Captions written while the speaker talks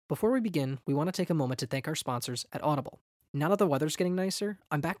Before we begin, we want to take a moment to thank our sponsors at Audible. Now that the weather's getting nicer,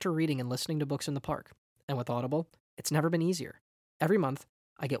 I'm back to reading and listening to books in the park. And with Audible, it's never been easier. Every month,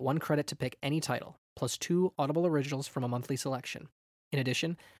 I get 1 credit to pick any title, plus 2 Audible originals from a monthly selection. In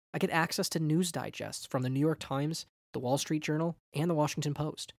addition, I get access to news digests from the New York Times, the Wall Street Journal, and the Washington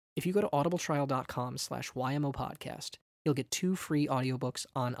Post. If you go to audibletrial.com/YMO podcast, you'll get 2 free audiobooks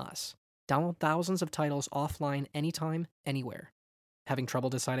on us. Download thousands of titles offline anytime, anywhere. Having trouble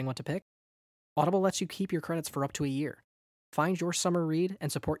deciding what to pick? Audible lets you keep your credits for up to a year. Find your summer read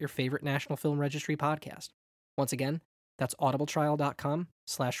and support your favorite National Film Registry podcast. Once again, that's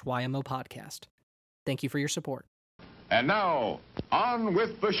audibletrial.com/YMO podcast. Thank you for your support. And now, on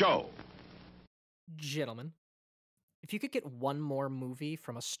with the show. Gentlemen, if you could get one more movie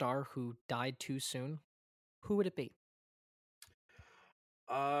from a star who died too soon, who would it be?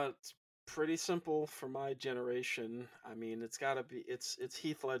 It's pretty simple for my generation. I mean, it's gotta be it's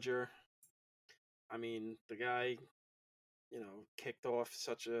Heath Ledger. I mean, the guy, kicked out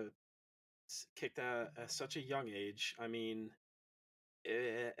at such a young age. I mean,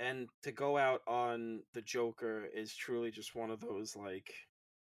 and to go out on the Joker is truly just one of those, like,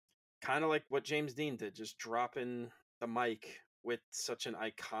 kind of like what James Dean did, just dropping the mic with such an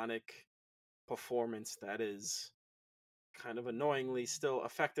iconic performance that is kind of annoyingly still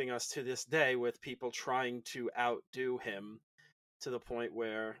affecting us to this day, with people trying to outdo him to the point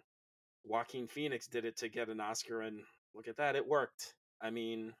where Joaquin Phoenix did it to get an Oscar, and look at that, it worked. I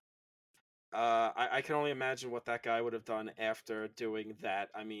mean, I can only imagine what that guy would have done after doing that.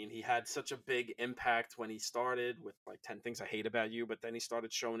 I mean, he had such a big impact when he started with, like, 10 Things I Hate About You, but then he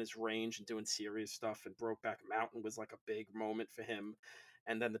started showing his range and doing serious stuff, and Brokeback Mountain was like a big moment for him,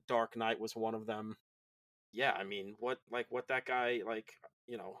 and then The Dark Knight was one of them. Yeah, I mean, what that guy, like,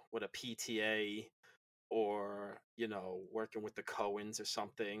 with a PTA, or, working with the Coens or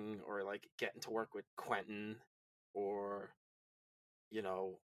something, or like getting to work with Quentin, or,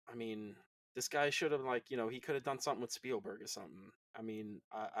 I mean, this guy should have, like, he could have done something with Spielberg or something. I mean,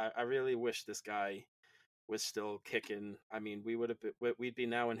 I really wish this guy was still kicking. I mean, we'd be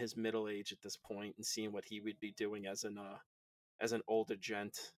now in his middle age at this point and seeing what he would be doing as an older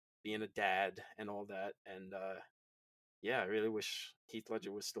gent, being a dad and all that. And yeah, I really wish Heath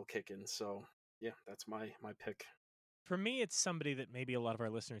Ledger was still kicking. So yeah, that's my pick. For me, it's somebody that maybe a lot of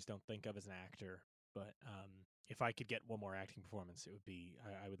our listeners don't think of as an actor, but if I could get one more acting performance, it would be,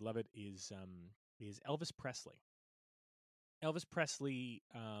 I would love it, is Elvis Presley. Elvis Presley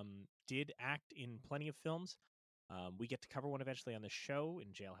did act in plenty of films. We get to cover one eventually on the show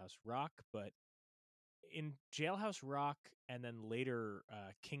in Jailhouse Rock, but in Jailhouse Rock and then later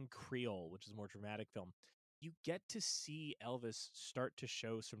King Creole, which is a more dramatic film, you get to see Elvis start to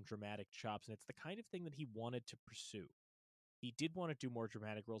show some dramatic chops, and it's the kind of thing that he wanted to pursue. He did want to do more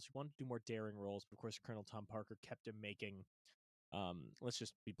dramatic roles. He wanted to do more daring roles, but of course, Colonel Tom Parker kept him making, let's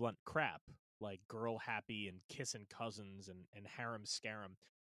just be blunt, crap, like Girl Happy and Kissin' Cousins and Harem Scarum.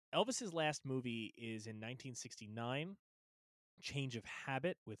 Elvis's last movie is in 1969, Change of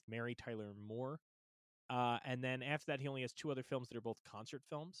Habit with Mary Tyler Moore. And then after that, he only has 2 other films that are both concert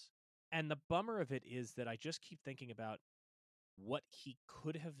films. And the bummer of it is that I just keep thinking about what he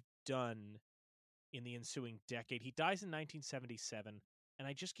could have done in the ensuing decade. He dies in 1977, and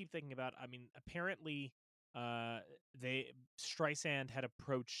I just keep thinking about, I mean, apparently Streisand had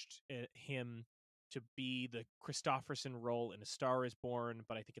approached him to be the Christopherson role in A Star is Born,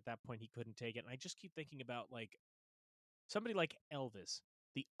 but I think at that point he couldn't take it. And I just keep thinking about, like, somebody like Elvis,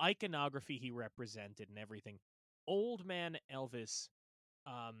 the iconography he represented and everything. Old man Elvis,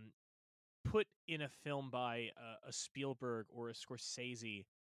 put in a film by a Spielberg or a Scorsese,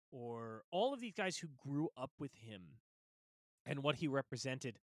 or all of these guys who grew up with him and what he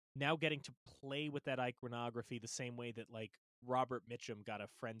represented, now getting to play with that iconography the same way that, like, Robert Mitchum got a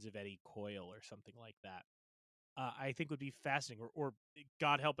Friends of Eddie Coyle or something like that. I think would be fascinating, or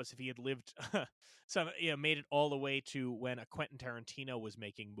God help us if he had lived, made it all the way to when a Quentin Tarantino was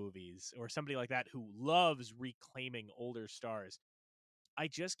making movies, or somebody like that who loves reclaiming older stars. I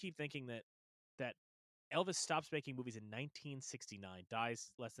just keep thinking that Elvis stops making movies in 1969,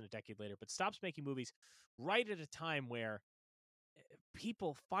 dies less than a decade later, but stops making movies right at a time where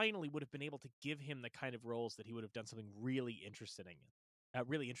people finally would have been able to give him the kind of roles that he would have done something really interesting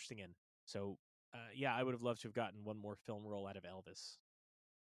in. So, yeah, I would have loved to have gotten one more film role out of Elvis.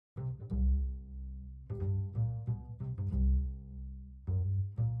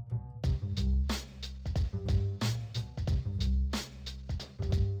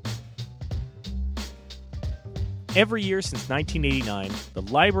 Every year since 1989, the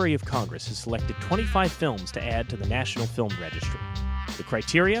Library of Congress has selected 25 films to add to the National Film Registry. The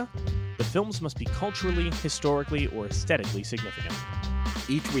criteria? The films must be culturally, historically, or aesthetically significant.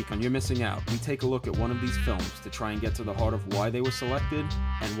 Each week on You're Missing Out, we take a look at one of these films to try and get to the heart of why they were selected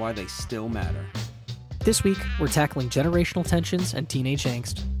and why they still matter. This week, we're tackling generational tensions and teenage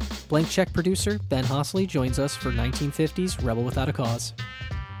angst. Blank Check producer Ben Hosley joins us for 1950s Rebel Without a Cause.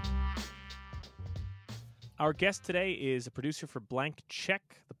 Our guest today is a producer for Blank Check,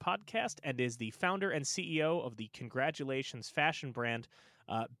 the podcast, and is the founder and CEO of the Congratulations fashion brand.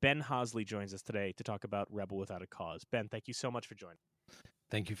 Ben Hosley joins us today to talk about Rebel Without a Cause. Ben, thank you so much for joining.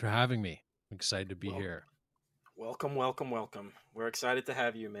 Thank you for having me. I'm excited to be here. Welcome. We're excited to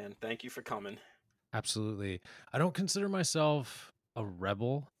have you, man. Thank you for coming. Absolutely. I don't consider myself a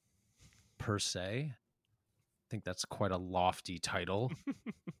rebel per se. I think that's quite a lofty title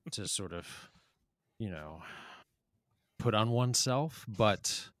to sort of, put on oneself.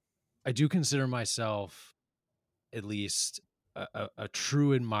 But I do consider myself at least a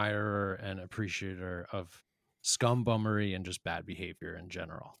true admirer and appreciator of scumbummery and just bad behavior in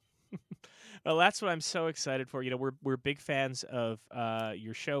general. Well, that's what I'm so excited for. We're big fans of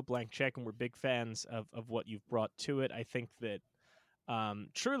your show, Blank Check, and we're big fans of what you've brought to it. I think that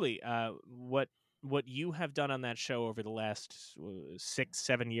truly what you have done on that show over the last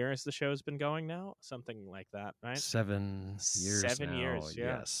 6-7 years, the show's been going now, something like that, right? 7 years 7 now. years,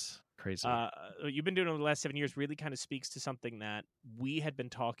 yeah. Yes. Crazy. You've been doing it over the last 7 years really kind of speaks to something that we had been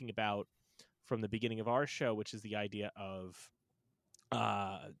talking about from the beginning of our show, which is the idea of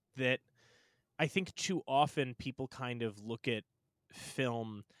that I think too often people kind of look at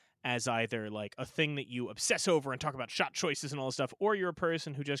film as either like a thing that you obsess over and talk about shot choices and all this stuff, or you're a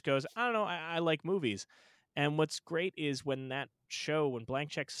person who just goes, I don't know, I like movies. And what's great is when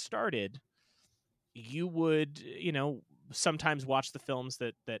Blank Check started, you would, sometimes watch the films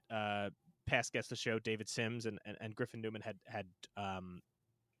that past guests of the show, David Sims and Griffin Newman had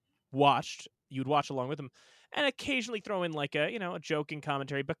watched. You'd watch along with them and occasionally throw in like a joking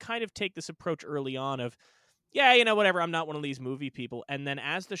commentary, but kind of take this approach early on of, whatever, I'm not one of these movie people. And then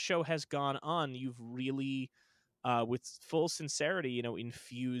as the show has gone on, you've really, with full sincerity,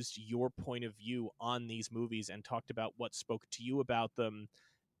 infused your point of view on these movies and talked about what spoke to you about them.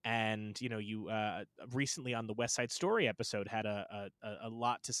 And, you recently on the West Side Story episode had a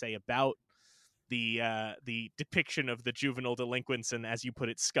lot to say about the depiction of the juvenile delinquents and, as you put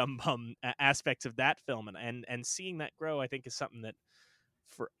it, scumbum aspects of that film. And seeing that grow, I think, is something that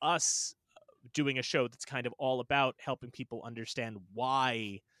for us doing a show that's kind of all about helping people understand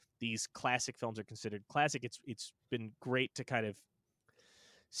why these classic films are considered classic. It's been great to kind of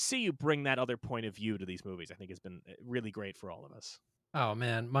see you bring that other point of view to these movies. I think it's been really great for all of us. Oh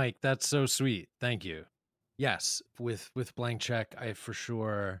man, Mike, that's so sweet. Thank you. Yes, with Blank Check, I for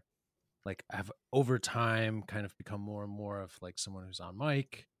sure have over time kind of become more and more of like someone who's on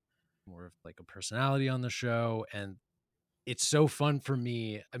mic, more of like a personality on the show, and it's so fun for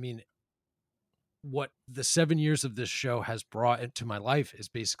me. I mean, what the 7 years of this show has brought into my life is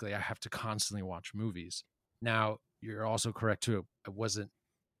basically I have to constantly watch movies. Now, you're also correct too. I wasn't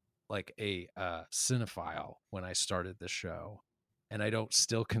like a cinephile when I started this show, and I don't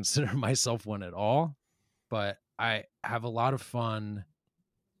still consider myself one at all, but I have a lot of fun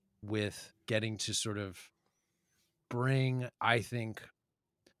with getting to sort of bring, I think,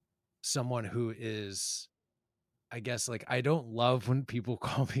 someone who is, I guess, like, I don't love when people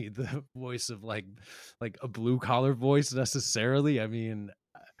call me the voice of like a blue collar voice necessarily. I mean,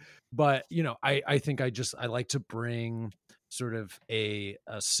 but I think I like to bring sort of a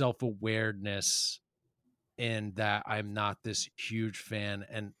self-awareness in that I'm not this huge fan,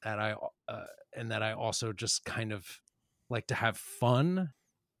 and that I also just kind of like to have fun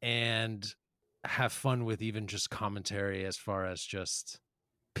and have fun with even just commentary, as far as just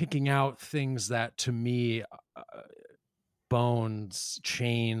picking out things that to me, bones,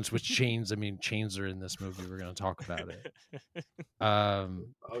 chains, which chains, I mean, chains are in this movie. We're going to talk about it.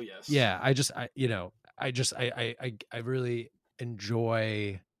 Oh yes. Yeah. I really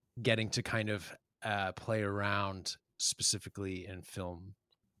enjoy getting to kind of play around specifically in film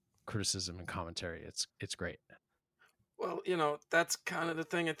criticism and commentary. It's great. Well, that's kind of the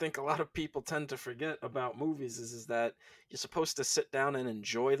thing I think a lot of people tend to forget about movies is that you're supposed to sit down and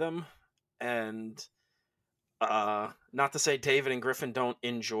enjoy them. And not to say David and Griffin don't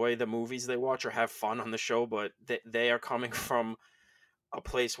enjoy the movies they watch or have fun on the show, but they are coming from a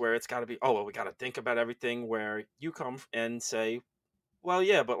place where it's got to be, oh, well, we got to think about everything, where you come and say, well,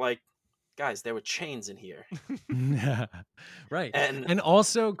 yeah, but like, guys, there were chains in here. Yeah, right. And And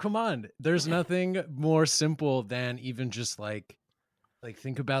also, come on, there's nothing more simple than even just like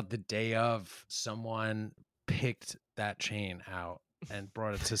think about the day of someone picked that chain out and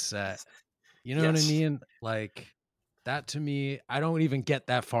brought it to set. You know what I Yes. mean? Like that to me, I don't even get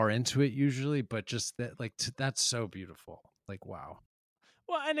that far into it usually, but just that, like, that's so beautiful. Like, wow.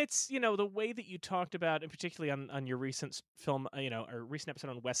 Well, and it's, the way that you talked about, and particularly on your recent film, or recent episode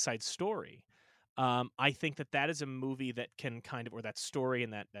on West Side Story. I think that is a movie that can kind of, or that story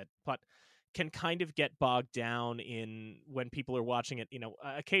and that plot can kind of get bogged down in when people are watching it.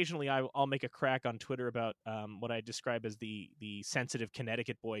 Occasionally I'll make a crack on Twitter about what I describe as the sensitive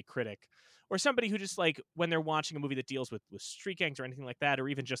Connecticut boy critic, or somebody who just, like, when they're watching a movie that deals with street gangs or anything like that, or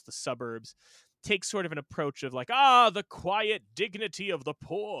even just the suburbs, takes sort of an approach of like, the quiet dignity of the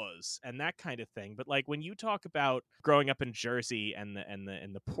pause and that kind of thing. But like when you talk about growing up in Jersey and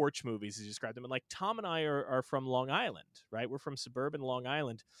the porch movies, as you described them, and like Tom and I are from Long Island, right? We're from suburban Long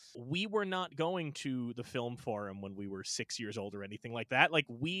Island. We were not going to the film forum when we were 6 years old or anything like that. Like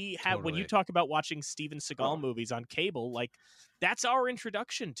we have, when you Totally. talk about watching Steven Seagal Oh. movies on cable, like that's our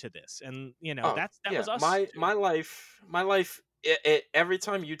introduction to this. And Oh, that yeah. was us. My life. Every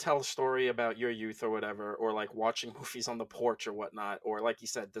time you tell a story about your youth or whatever, or like watching movies on the porch or whatnot, or like you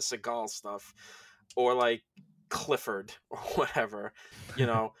said, the Seagal stuff, or like Clifford or whatever,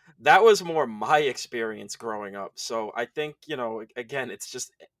 that was more my experience growing up. So I think, again, it's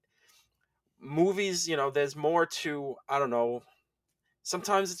just movies. There's more to, I don't know.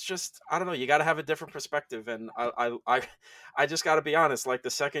 Sometimes it's just, I don't know, you got to have a different perspective, and I just got to be honest. Like the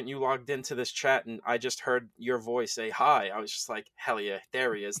second you logged into this chat and I just heard your voice say hi, I was just like, hell yeah,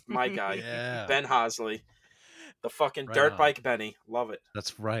 there he is, my guy. Yeah. Ben Hosley, the fucking Right dirt on. bike Benny. Love it.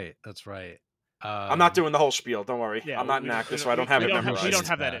 That's right. That's right. I'm not doing the whole spiel, don't worry. Yeah, I'm not we an don't- actor, we so I don't have we it don't memorized. we don't Appreciate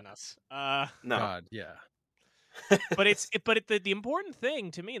have that that. in us. No. God, yeah. But the important thing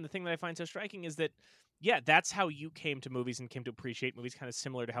to me, and the thing that I find so striking, is that, yeah, that's how you came to movies and came to appreciate movies, kind of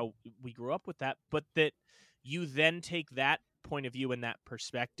similar to how we grew up with that, but that you then take that point of view and that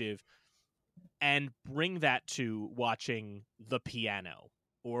perspective and bring that to watching The Piano,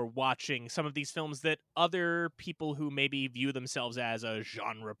 or watching some of these films that other people who maybe view themselves as a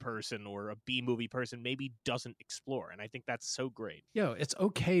genre person or a B movie person maybe doesn't explore. And I think that's so great. Yo, it's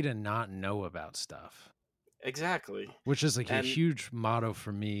okay to not know about stuff, Exactly. which is like a And huge motto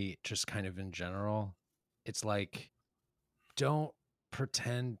for me, just kind of in general. It's like, don't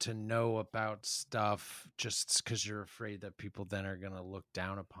pretend to know about stuff just because you're afraid that people then are going to look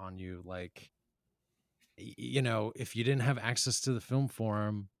down upon you. Like, if you didn't have access to the film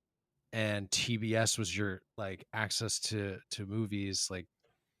forum and TBS was your like access to movies, like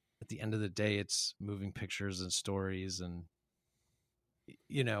at the end of the day, it's moving pictures and stories, and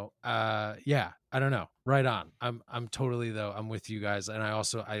yeah, I don't know. Right on. I'm totally, though, I'm with you guys. And I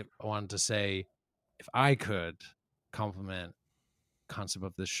wanted to say, if I could compliment concept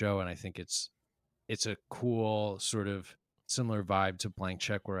of this show, and I think it's a cool sort of similar vibe to Blank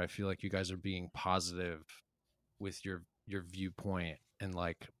Check, where I feel like you guys are being positive with your viewpoint, and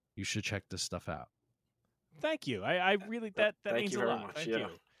like you should check this stuff out. Thank you. I really, that thank means you a very lot. much, Thank yeah. you.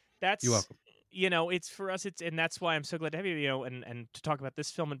 That's, You're welcome. it's for us. And that's why I'm so glad to have you. And to talk about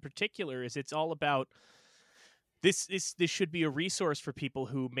this film in particular, is it's all about this should be a resource for people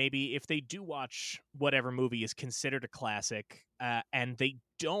who maybe, if they do watch whatever movie is considered a classic, and they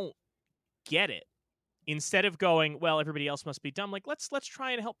don't get it, instead of going, well, everybody else must be dumb, like let's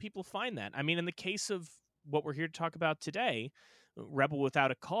try and help people find that. I mean, in the case of what we're here to talk about today, Rebel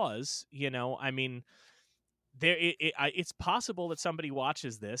Without a Cause, I mean, it's possible that somebody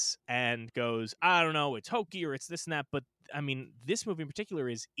watches this and goes, I don't know, it's hokey or it's this and that, but I mean, this movie in particular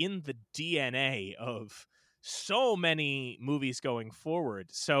is in the DNA of so many movies going forward.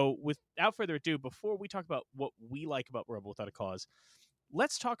 So without further ado, before we talk about what we like about Rebel Without a Cause,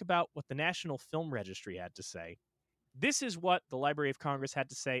 let's talk about what the National Film Registry had to say. This is what the Library of Congress had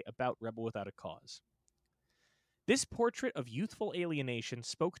to say about Rebel Without a Cause. This portrait of youthful alienation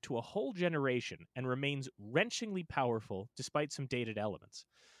spoke to a whole generation and remains wrenchingly powerful despite some dated elements.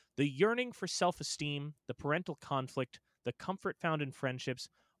 The yearning for self-esteem, the parental conflict, the comfort found in friendships,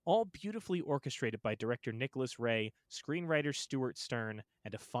 all beautifully orchestrated by director Nicholas Ray, screenwriter Stuart Stern,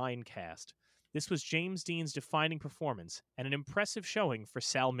 and a fine cast. This was James Dean's defining performance and an impressive showing for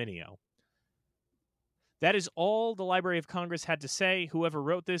Sal Mineo. That is all the Library of Congress had to say. Whoever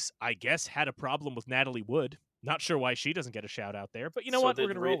wrote this, I guess, had a problem with Natalie Wood. Not sure why she doesn't get a shout out there, but you know So what? We're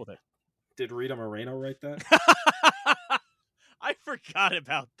did going to roll with it. Did Rita Moreno write that? I forgot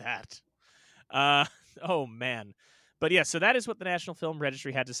about that. Oh, man. But yeah, so that is what the National Film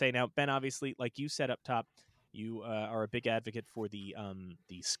Registry had to say. Now, Ben, obviously, like you said up top, you are a big advocate for the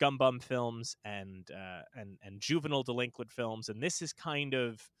scumbum films and juvenile delinquent films, and this is kind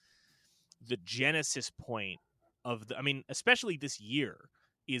of the genesis point of the. I mean, especially this year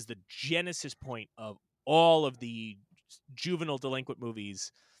is the genesis point of all of the juvenile delinquent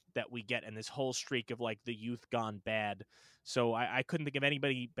movies that we get, and this whole streak of like the youth gone bad. So I couldn't think of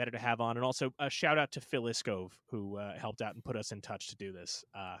anybody better to have on. And also a shout out to Phil Iskov, who helped out and put us in touch to do this.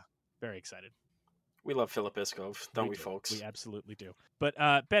 Very excited. We love Philip Iskov, don't we, do. folks? We absolutely do. But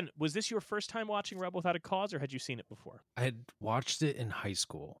Ben, was this your first time watching Rebel Without a Cause, or had you seen it before? I had watched it in high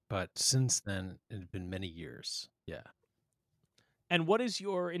school, but since then it had been many years. Yeah. And what is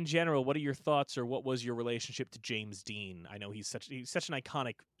in general, what are your thoughts, or what was your relationship to James Dean? I know he's such an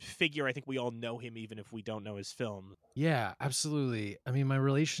iconic figure. I think we all know him, even if we don't know his film. Yeah, absolutely. I mean, my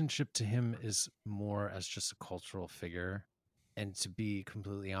relationship to him is more as just a cultural figure. And to be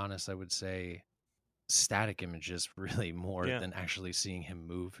completely honest, I would say static images really more Yeah. than actually seeing him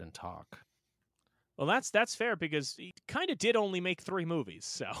move and talk. Well, that's fair, because he kind of did only make 3 movies,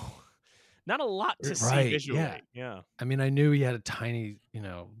 so not a lot to see visually. Yeah. I mean, I knew he had a tiny,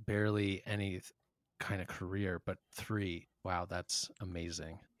 barely any kind of career, but 3, wow, that's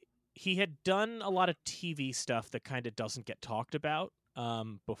amazing. He had done a lot of TV stuff that kind of doesn't get talked about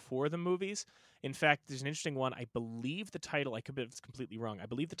before the movies. In fact, there's an interesting one. I believe the title, I could be completely wrong. I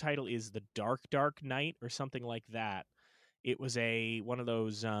believe the title is The Dark, Dark Night or something like that. It was one of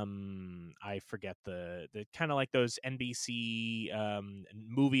those I forget the kind of like those NBC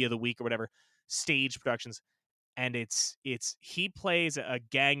movie of the week or whatever stage productions, and it's he plays a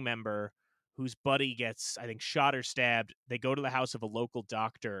gang member whose buddy gets, I think, shot or stabbed. They go to the house of a local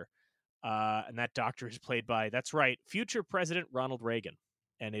doctor, and that doctor is played by, that's right, future President Ronald Reagan.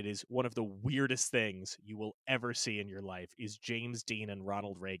 And it is one of the weirdest things you will ever see in your life is James Dean and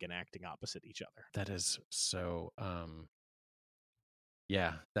Ronald Reagan acting opposite each other. That is so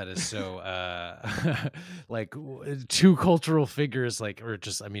yeah, that is so like 2 cultural figures, like, or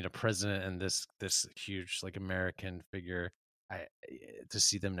just, I mean, a president and this huge like American figure. To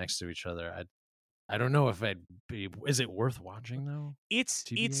see them next to each other, I don't know if I'd be. Is it worth watching though? It's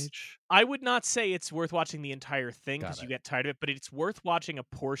TBH? I would not say it's worth watching the entire thing, Got because you it. get tired of it, but it's worth watching a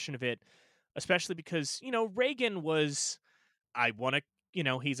portion of it, especially because, Reagan was, I want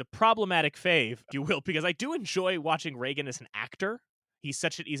to, he's a problematic fave, if you will, because I do enjoy watching Reagan as an actor. He's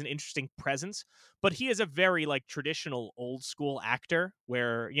an interesting presence, but he is a very like traditional old school actor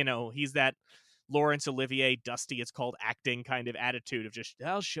where, he's that Laurence Olivier, Dusty, it's called acting kind of attitude of just,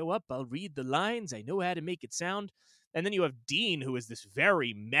 I'll show up, I'll read the lines, I know how to make it sound. And then you have Dean, who is this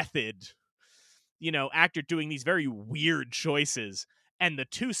very method, actor doing these very weird choices, and the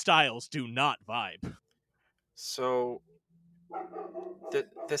 2 styles do not vibe. So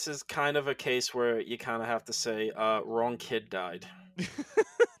this is kind of a case where you kind of have to say, wrong kid died.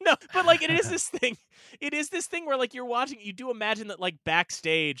 No, but like it is this thing. It is this thing where like you're watching, you do imagine that like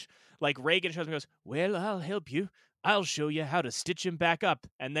backstage, like Reagan shows up and goes, well, I'll help you. I'll show you how to stitch him back up.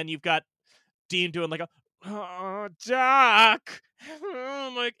 And then you've got Dean doing like oh, Doc.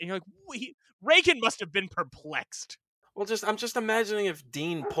 Oh my, and you're like, Reagan must have been perplexed. Well, I'm just imagining if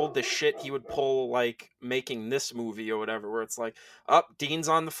Dean pulled the shit he would pull, like making this movie or whatever, where it's like, up, Dean's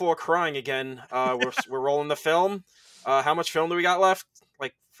on the floor crying again. We're rolling the film. How much film do we got left?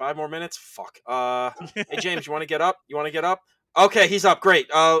 Like 5 more minutes. Fuck. Hey James, you want to get up? You want to get up? Okay, he's up. Great.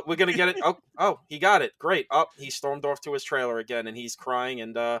 We're gonna get it. Oh, he got it. Great. He stormed off to his trailer again, and he's crying.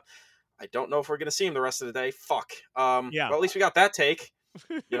 And I don't know if we're gonna see him the rest of the day. Fuck. Yeah. Well, at least we got that take.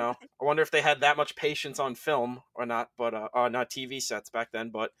 I wonder if they had that much patience on film or not, but not TV sets back then,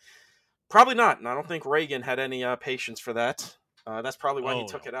 but probably not. And I don't think Reagan had any patience for that. That's probably why he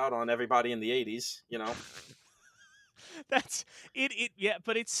took it out on everybody in the 80s, That's it. Yeah,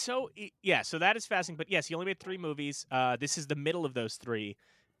 but it's so so that is fascinating. But yes, he only made 3 movies. This is the middle of those 3.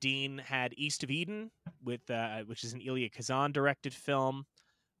 Dean had East of Eden, with which is an Elia Kazan directed film,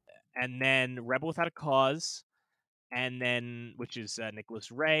 and then Rebel Without a Cause, and then which is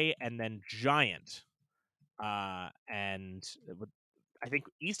Nicholas Ray, and then Giant. And I think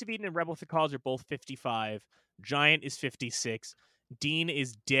East of Eden and Rebel Without a Cause are both 55. Giant is 56. Dean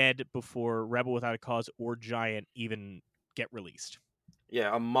is dead before Rebel Without a Cause or Giant even get released.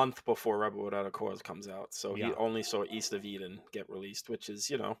 Yeah, a month before Rebel Without a Cause comes out. So Yeah. he only saw East of Eden get released, which is,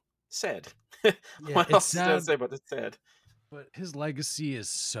 sad. Yeah, what it's else is there to sad, say, but it's sad. but his legacy is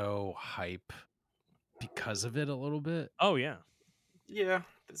so hype because of it a little bit. Oh, yeah. Yeah,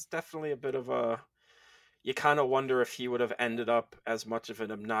 there's definitely a bit of a... You kind of wonder if he would have ended up as much of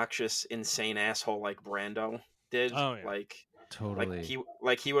an obnoxious, insane asshole like Brando did. Oh, yeah. Totally.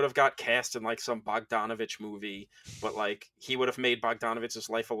 He would have got cast in like some Bogdanovich movie, but like he would have made Bogdanovich's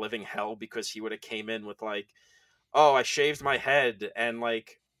life a living hell because he would have came in with like, oh, I shaved my head and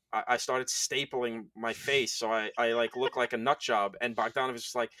like I started stapling my face so I like look like a nut job, and Bogdanovich was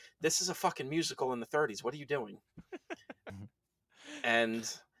just like, this is a fucking musical in the 30s. What are you doing? And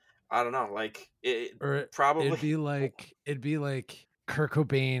I don't know, like it Or probably it'd be like Kurt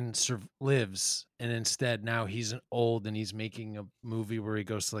Cobain lives, and instead now he's old and he's making a movie where he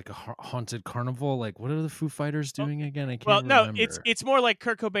goes to like a haunted carnival. Like, what are the Foo Fighters doing again? I Well, can't no, remember. it's more like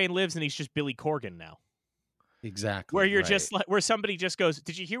Kurt Cobain lives and he's just Billy Corgan now. Exactly. Where you're right. just like, where somebody just goes,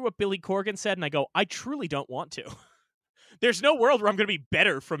 "Did you hear what Billy Corgan said?" And I go, "I truly don't want to." There's no world where I'm going to be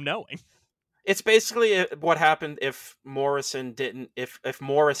better from knowing. it's basically what happened if Morrison didn't if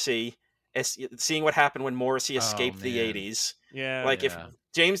Morrissey seeing what happened when Morrissey escaped the man. 80s. Yeah. Like if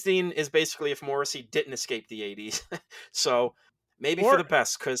James Dean is basically if Morrissey didn't escape the 80s. So maybe for the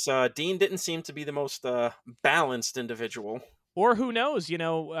best, because Dean didn't seem to be the most balanced individual. Or who knows,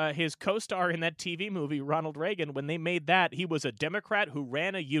 his co-star in that TV movie, Ronald Reagan, when they made that, he was a Democrat who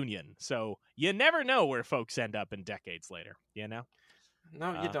ran a union. So you never know where folks end up in decades later, you know?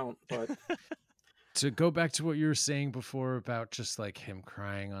 No, you don't, but... To go back to what you were saying before about just like him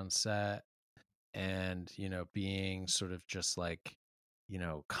crying on set and, being sort of just like,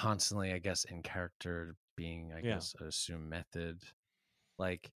 constantly, I guess, in character, being, I guess, assume method,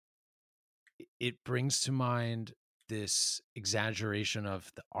 like it brings to mind this exaggeration of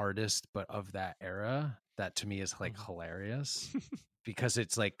the artist, but of that era, that to me is like hilarious because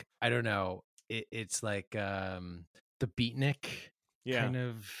it's like, I don't know, it's like the beatnik kind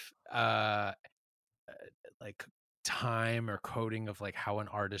of like time or coding of like how an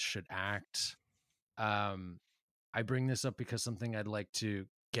artist should act. I bring this up because something I'd like to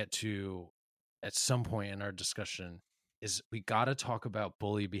get to at some point in our discussion is we got to talk about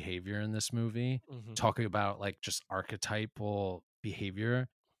bully behavior in this movie, talking about like just archetypal behavior,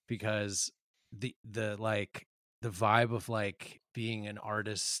 because the like the vibe of like being an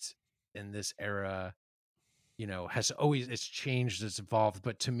artist in this era, has always, it's changed, it's evolved.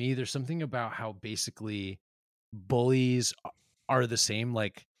 But to me, there's something about how basically bullies are the same.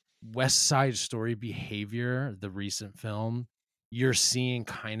 Like West Side Story behavior, the recent film, you're seeing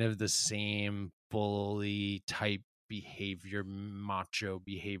kind of the same bully type behavior, macho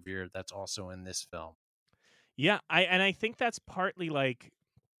behavior that's also in this film. Yeah, I think that's partly like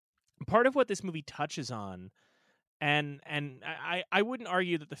part of what this movie touches on. And I wouldn't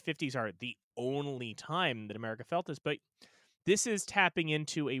argue that the 50s are the only time that America felt this, but this is tapping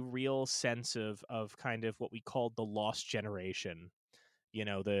into a real sense of kind of what we called the lost generation.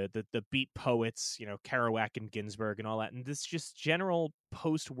 The beat poets, Kerouac and Ginsberg and all that. And this just general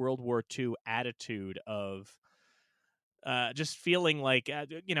post-World War II attitude of just feeling like,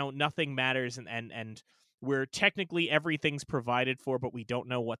 nothing matters and where technically everything's provided for, but we don't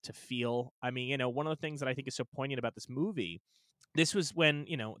know what to feel. I mean, one of the things that I think is so poignant about this movie, this was when,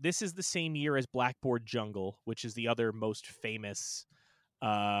 this is the same year as Blackboard Jungle, which is the other most famous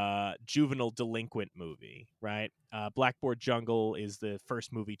juvenile delinquent movie, right? Blackboard Jungle is the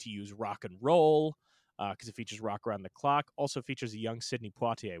first movie to use rock and roll because it features Rock Around the Clock. Also features a young Sidney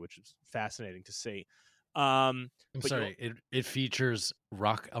Poitier, which is fascinating to see. I'm sorry, it features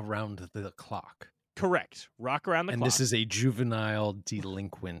Rock Around the Clock. Correct. Rock Around the Clock. And this is a juvenile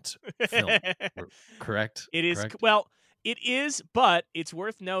delinquent film, correct? It is. Correct? Well, it is, but it's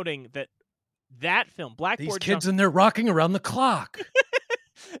worth noting that film, Blackboard These kids and they're rocking around the clock.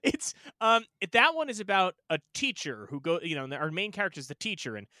 It's that one is about a teacher who our main character is the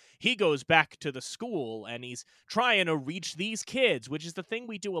teacher, and he goes back to the school and he's trying to reach these kids, which is the thing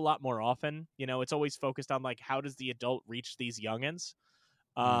we do a lot more often. It's always focused on like, how does the adult reach these youngins?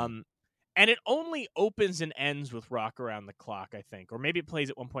 And it only opens and ends with Rock Around the Clock, I think, or maybe it plays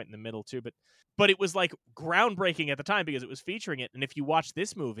at one point in the middle too, but it was like groundbreaking at the time because it was featuring it. And if you watch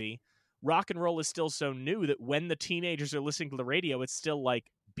this movie, rock and roll is still so new that when the teenagers are listening to the radio, it's still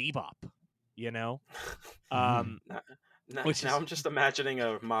like bebop, Now I'm just imagining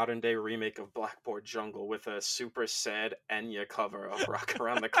a modern day remake of Blackboard Jungle with a super sad Enya cover of Rock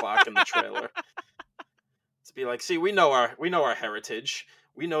Around the Clock in the trailer. To be like, see, we know our heritage.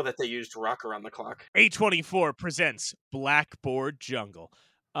 We know that they used Rock Around the Clock. A24 presents Blackboard Jungle.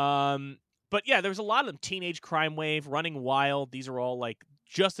 But yeah, there's a lot of them. Teenage Crime Wave, Running Wild. These are all like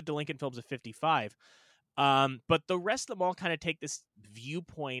just the delinquent films of 55. But the rest of them all kind of take this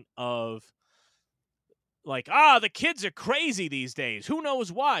viewpoint of like, the kids are crazy these days. Who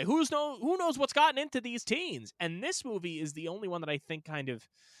knows why? Who knows what's gotten into these teens? And this movie is the only one that I think kind of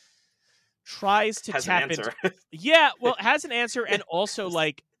tries to tap into. Yeah, well, it has an answer, and also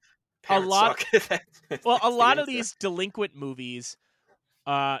like a lot. Well, a lot of these delinquent movies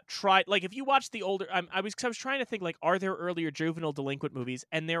try, like, if you watch the older, I was trying to think, like, are there earlier juvenile delinquent movies?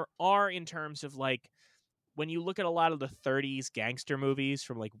 And there are, in terms of, like, when you look at a lot of the 30s gangster movies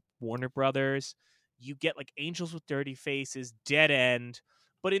from, like, Warner Brothers, you get, like, Angels with Dirty Faces, Dead End.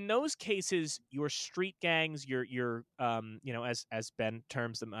 But in those cases, your street gangs, your as Ben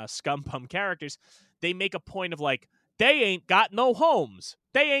terms them, scum bum characters, they make a point of, like, they ain't got no homes,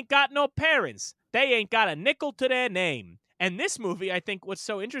 they ain't got no parents, they ain't got a nickel to their name. And this movie, I think what's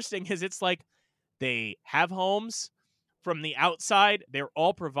so interesting is it's like they have homes from the outside. They're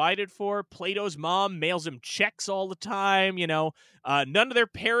all provided for. Plato's mom mails him checks all the time. None of their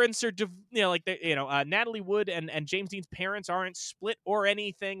parents are, Natalie Wood and James Dean's parents aren't split or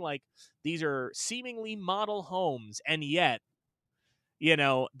anything. Like, these are seemingly model homes, and yet,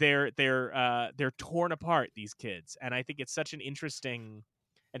 they're torn apart, these kids. And I think it's such an interesting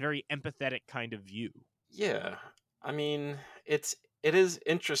and very empathetic kind of view. Yeah, I mean, it is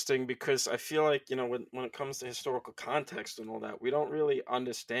interesting because I feel like, when it comes to historical context and all that, we don't really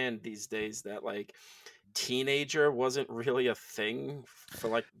understand these days that, like, teenager wasn't really a thing for,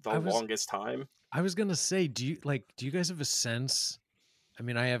 like, the I was longest time. I was gonna say, do you guys have a sense? I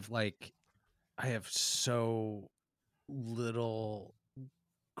mean, I have so little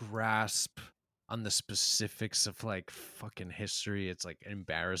grasp on the specifics of like fucking history. It's like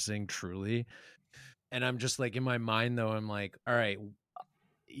embarrassing, truly. And I'm just like, in my mind though, I'm like, all right,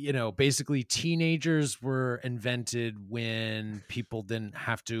 basically teenagers were invented when people didn't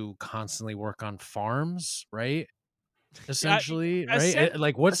have to constantly work on farms, right? Essentially, right?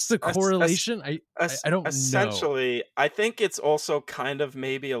 Like, what's the correlation? I don't know. Essentially, I think it's also kind of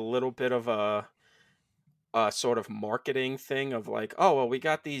maybe a little bit of a sort of marketing thing of, like, oh well, we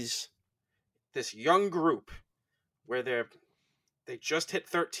got this young group where they just hit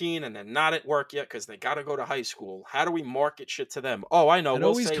 13 and they're not at work yet because they got to go to high school. How do we market shit to them? Oh, I know. It We'll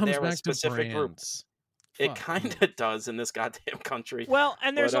always say comes they're a back to specific group. brands. It Fuck kind me. of does in this goddamn country. Well,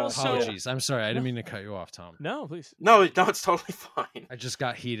 and there's But, also Apologies. I'm sorry. I didn't mean to cut you off, Tom. No, please. No, it's totally fine. I just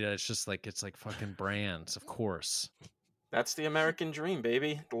got heated. It's like fucking brands, of course. That's the American dream,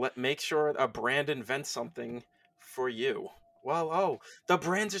 baby. Make sure a brand invents something for you. Well, the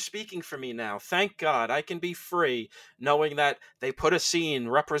brands are speaking for me now. Thank God I can be free, knowing that they put a scene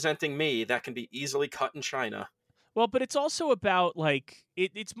representing me that can be easily cut in China. Well, but it's also about, like,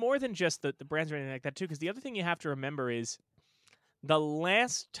 it's more than just the brands or anything like that, too, because the other thing you have to remember is the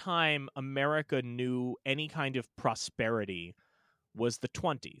last time America knew any kind of prosperity was the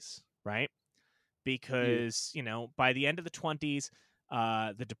 20s, right? Because, by the end of the 20s,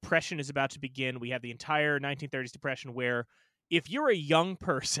 the Depression is about to begin. We have the entire 1930s Depression where if you're a young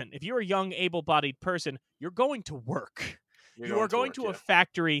person, if you're a young able-bodied person, you're going to work. You are going to a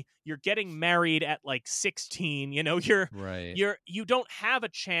factory. You're getting married at like 16. Right. You don't have a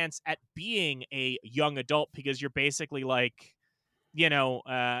chance at being a young adult because you're basically like,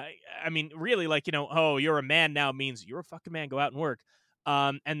 I mean, really, like, oh, you're a man now means you're a fucking man. Go out and work.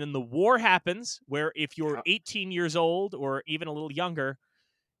 And then the war happens where if you're 18 years old or even a little younger,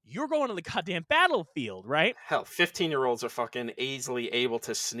 you're going to the goddamn battlefield, right? Hell, 15-year-olds are fucking easily able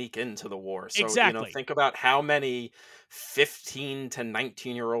to sneak into the war. So, Exactly. think about how many 15 to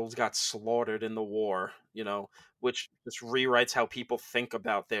 19-year-olds got slaughtered in the war, which just rewrites how people think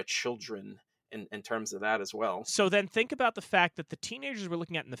about their children in terms of that as well. So then think about the fact that the teenagers we're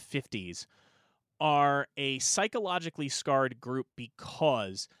looking at in the 50s are a psychologically scarred group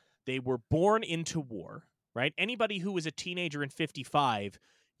because they were born into war, right? Anybody who was a teenager in 55,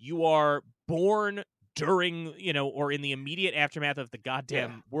 you are born during, or in the immediate aftermath of the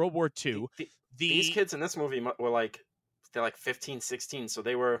goddamn World War II. These kids in this movie were they're like 15, 16, so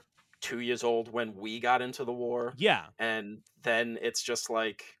they were 2 years old when we got into the war. Yeah. And then it's just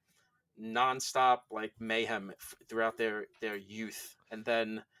like nonstop like mayhem throughout their youth. And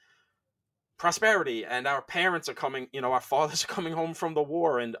then prosperity, and our parents are coming, our fathers are coming home from the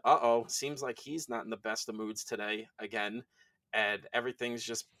war, and seems like he's not in the best of moods today again, and everything's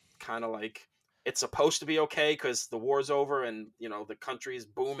just kind of like it's supposed to be okay because the war's over and the country's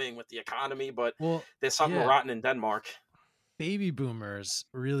booming with the economy, but there's something rotten in Denmark. Baby boomers,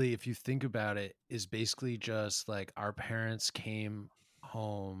 really, if you think about it, is basically just like our parents came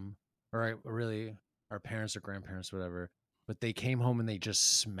home, or really our parents or grandparents, whatever, but they came home and they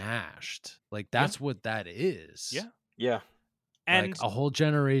just smashed. Like, that's what that is. Yeah. And like a whole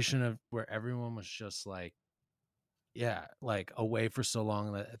generation of where everyone was just like, like away for so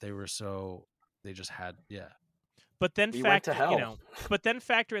long that they just had, But then went to hell. But then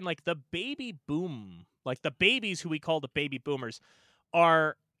factor in like the baby boom, like the babies who we call the baby boomers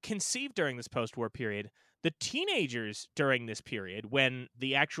are conceived during this post-war period. the teenagers during this period, when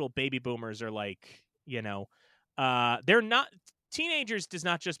the actual baby boomers are like, they're not teenagers does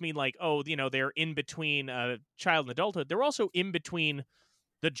not just mean like, oh, they're in between child and adulthood. They're also in between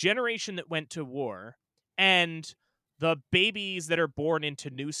the generation that went to war and the babies that are born into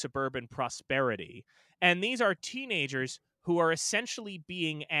new suburban prosperity. And these are teenagers who are essentially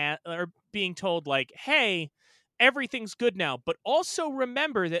being told like, hey, everything's good now, but also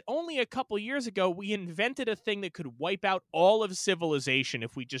remember that only a couple years ago we invented a thing that could wipe out all of civilization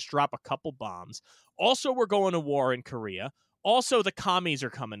if we just drop a couple bombs. Also, we're going to war in Korea. Also, the commies are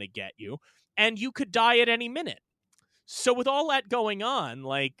coming to get you, and you could die at any minute. So with all that going on,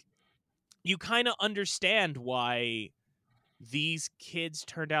 like, you kind of understand why these kids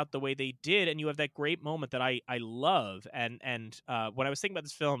turned out the way they did, and you have that great moment that I love. And when I was thinking about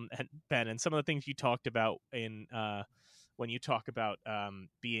this film, Ben, and some of the things you talked about in when you talk about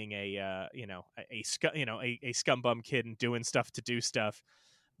being a scumbum kid and doing stuff to do stuff,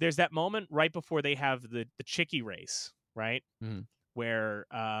 there's that moment right before they have the chickie race, right? Mhm. Where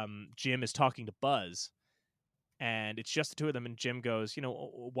Jim is talking to Buzz. And it's just the two of them, and Jim goes,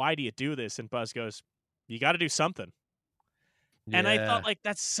 why do you do this? And Buzz goes, you got to do something. And I thought, Yeah, like,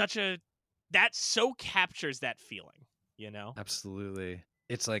 that so captures that feeling, absolutely.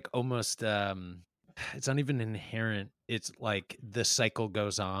 It's like almost it's not even inherent. It's like the cycle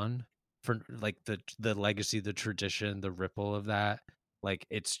goes on for like the legacy, the tradition, the ripple of that. Like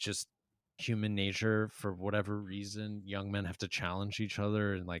it's just human nature. For whatever reason, young men have to challenge each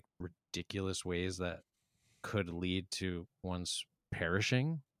other in like ridiculous ways that could lead to one's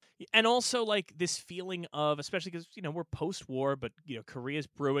perishing. And also, like, this feeling of, especially because, we're post-war, but, Korea's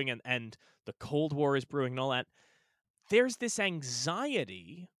brewing and the Cold War is brewing and all that. There's this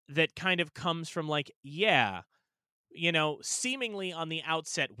anxiety that kind of comes from, like, yeah, seemingly on the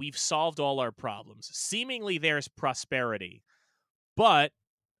outset, we've solved all our problems. Seemingly there's prosperity. But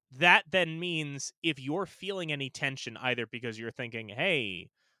that then means if you're feeling any tension, either because you're thinking, hey,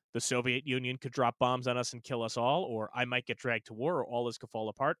 the Soviet Union could drop bombs on us and kill us all, or I might get dragged to war, or all this could fall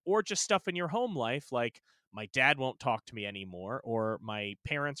apart, or just stuff in your home life, like my dad won't talk to me anymore, or my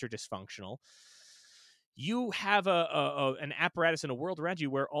parents are dysfunctional, you have an apparatus in a world around you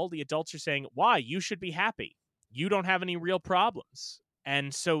where all the adults are saying, why? You should be happy. You don't have any real problems.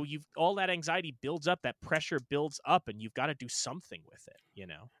 And so all that anxiety builds up, that pressure builds up, and you've got to do something with it,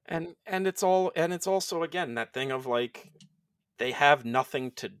 And it's also again that thing of like they have nothing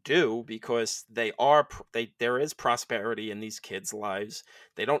to do because there is prosperity in these kids' lives.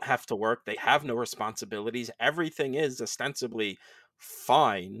 They don't have to work. They have no responsibilities. Everything is ostensibly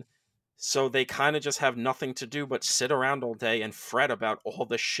fine. So they kind of just have nothing to do but sit around all day and fret about all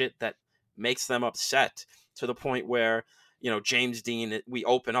the shit that makes them upset, to the point where, James Dean, we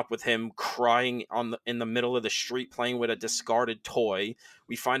open up with him crying in the middle of the street playing with a discarded toy.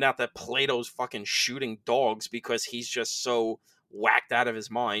 We find out that Plato's fucking shooting dogs because he's just so whacked out of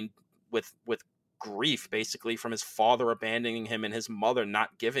his mind with grief, basically, from his father abandoning him and his mother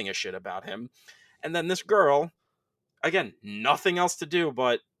not giving a shit about him. And then this girl, again, nothing else to do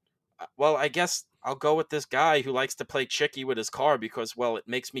but, well, I guess I'll go with this guy who likes to play chicky with his car because, well, it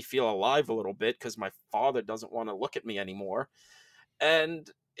makes me feel alive a little bit because my father doesn't want to look at me anymore. And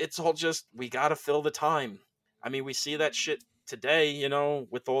it's all just, we got to fill the time. I mean, we see that shit today,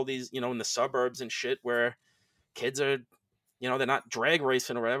 with all these, in the suburbs and shit where kids are, they're not drag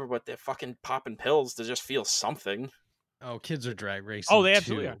racing or whatever, but they're fucking popping pills to just feel something. Oh, kids are drag racing they too.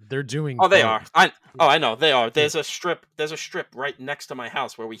 absolutely are. They're doing Oh, they both. are. I know they are. There's a strip right next to my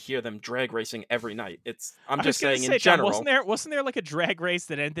house where we hear them drag racing every night. I'm just saying in John, general. wasn't there like a drag race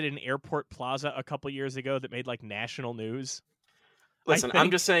that ended in Airport Plaza a couple years ago that made like national news? Listen, I'm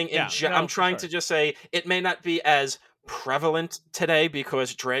just saying I'm trying to just say it may not be as prevalent today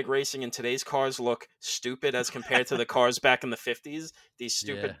because drag racing in today's cars look stupid as compared to the cars back in the 50s. These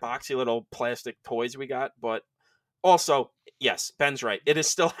stupid boxy little plastic toys we got, but also, yes, Ben's right. It is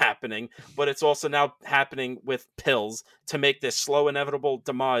still happening, but it's also now happening with pills to make this slow, inevitable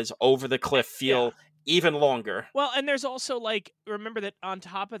demise over the cliff feel even longer. Well, and there's also, like, remember that on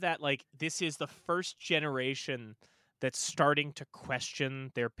top of that, like, this is the first generation that's starting to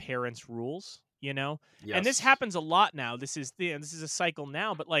question their parents' rules, Yes. And this happens a lot now. This is a cycle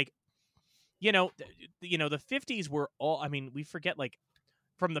now, but like, the 50s were all, I mean, we forget, like,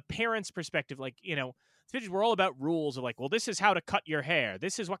 from the parents' perspective, like, the 50s were all about rules of like, well, this is how to cut your hair.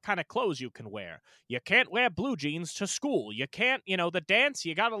 This is what kind of clothes you can wear. You can't wear blue jeans to school. You can't, the dance,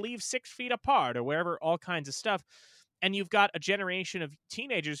 you got to leave 6 feet apart or wherever, all kinds of stuff. And you've got a generation of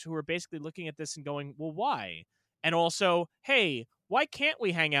teenagers who are basically looking at this and going, well, why? And also, hey, why can't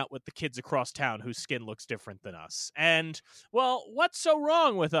we hang out with the kids across town whose skin looks different than us? And, well, what's so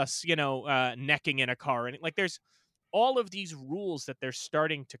wrong with us, necking in a car? And like, there's all of these rules that they're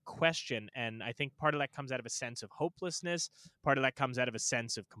starting to question. And I think part of that comes out of a sense of hopelessness. Part of that comes out of a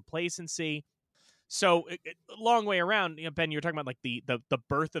sense of complacency. So long way around, Ben, you're talking about like the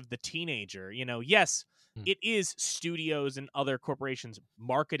birth of the teenager. Yes, it is studios and other corporations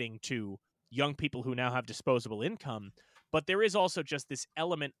marketing to young people who now have disposable income, but there is also just this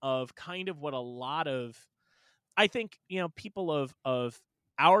element of kind of what a lot of, I think, people of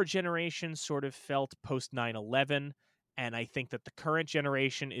our generation sort of felt post 9/11, and I think that the current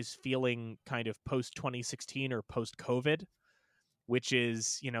generation is feeling kind of post 2016 or post COVID, which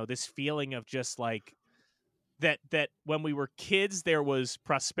is, this feeling of just like that when we were kids there was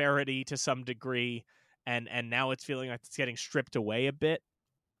prosperity to some degree, and now it's feeling like it's getting stripped away a bit,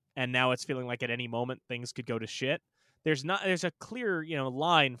 and now it's feeling like at any moment things could go to shit. There's a clear,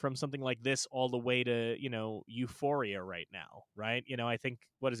 line from something like this all the way to, Euphoria right now, right? I think,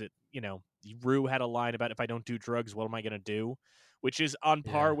 what is it? Rue had a line about, if I don't do drugs, what am I going to do? Which is on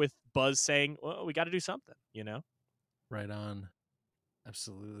par with Buzz saying, well, we got to do something, Right on.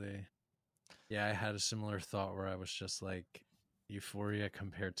 Absolutely. Yeah, I had a similar thought where I was just like, Euphoria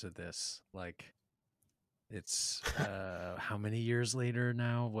compared to this, like, it's how many years later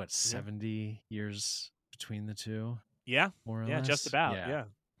now? What, 70 years between the two? Yeah, more or yeah, less. just about.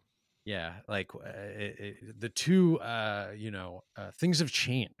 Yeah. Like the two, things have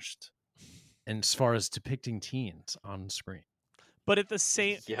changed, and as far as depicting teens on screen. But at the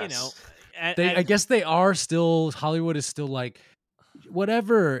same, Yes. I guess they are still, Hollywood is still like,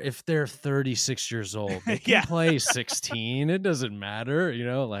 whatever, if they're 36 years old, they can play 16. It doesn't matter,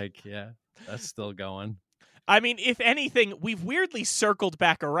 that's still going. I mean, if anything, we've weirdly circled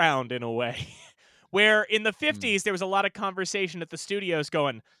back around in a way. Where in the 50s, there was a lot of conversation at the studios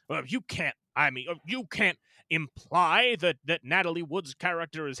going, well, you can't imply that Natalie Wood's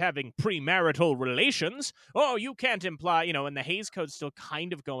character is having premarital relations. Oh, you can't imply, and the Hays Code's still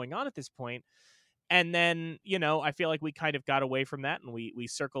kind of going on at this point. And then, I feel like we kind of got away from that, and we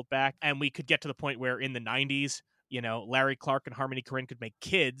circled back, and we could get to the point where in the 90s, Larry Clark and Harmony Korine could make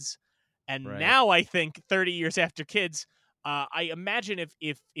Kids. And now I think 30 years after Kids, I imagine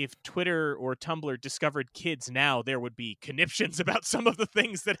if Twitter or Tumblr discovered Kids now, there would be conniptions about some of the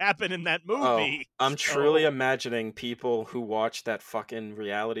things that happen in that movie. Oh, I'm truly imagining people who watch that fucking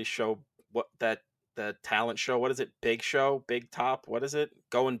reality show, the talent show, what is it? Big Show? Big Top? What is it?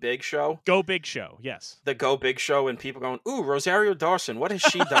 Going Big Show? Go Big Show, yes. The Go Big Show, and people going, ooh, Rosario Dawson, what has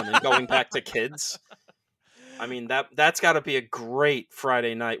she done? And going back to Kids. I mean, that's got to be a great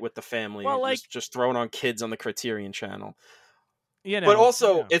Friday night with the family. Well, like, just throwing on Kids on the Criterion Channel. But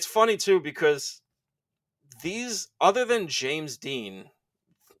also, it's funny, too, because these, other than James Dean,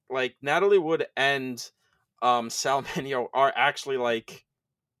 like, Natalie Wood and Sal Mineo are actually, like,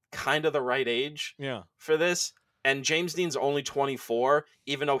 kind of the right age for this. And James Dean's only 24,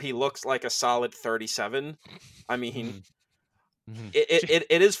 even though he looks like a solid 37. I mean,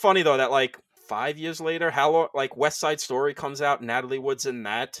 it is funny, though, that, like, 5 years later, West Side Story comes out, Natalie Wood's in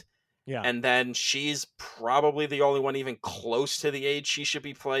that. Yeah. And then she's probably the only one even close to the age she should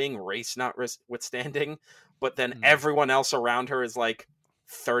be playing, race notwithstanding. But then everyone else around her is like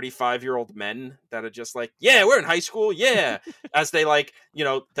 35-year-old men that are just like, yeah, we're in high school. Yeah. As they like,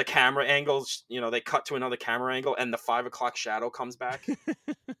 the camera angles, they cut to another camera angle and the 5 o'clock shadow comes back.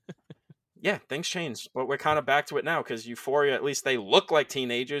 Yeah, things changed, but we're kind of back to it now because Euphoria, at least they look like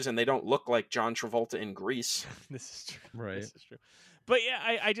teenagers and they don't look like John Travolta in Grease. This is true. Right. This is true. But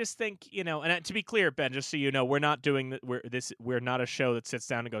yeah, I just think, and to be clear, Ben, just so you know, we're not doing we're not a show that sits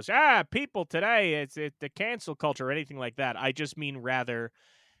down and goes, people today, it's the cancel culture or anything like that. I just mean rather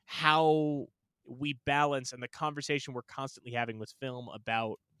how we balance and the conversation we're constantly having with film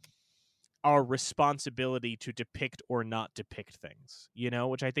about our responsibility to depict or not depict things,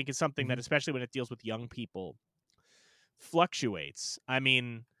 which I think is something that, especially when it deals with young people, fluctuates. I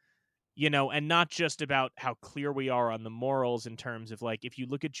mean, and not just about how clear we are on the morals in terms of, like, if you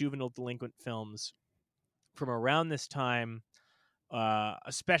look at juvenile delinquent films from around this time,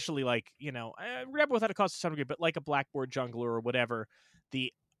 especially like, Rebel Without a Cause to some degree, but like a Blackboard Jungler or whatever,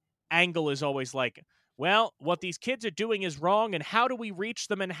 the angle is always like, well, what these kids are doing is wrong, and how do we reach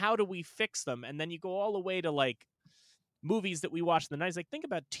them, and how do we fix them? And then you go all the way to, like, movies that we watched in the 90s. Like, think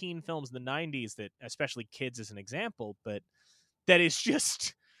about teen films in the 90s that, especially Kids as an example, but that is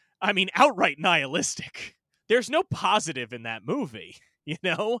just, I mean, outright nihilistic. There's no positive in that movie,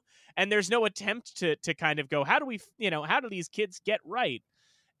 and there's no attempt to kind of go, how do we, how do these kids get right?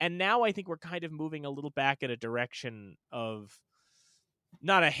 And now I think we're kind of moving a little back in a direction of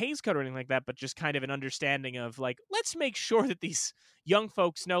not a haze code or anything like that, but just kind of an understanding of like, let's make sure that these young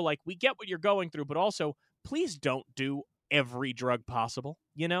folks know, like, we get what you're going through, but also please don't do every drug possible.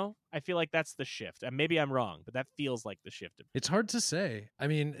 You know, I feel like that's the shift. And maybe I'm wrong, but that feels like the shift. It's hard to say. I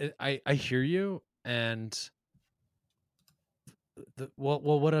mean, I hear you, and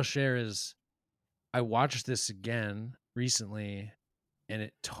what I'll share is I watched this again recently,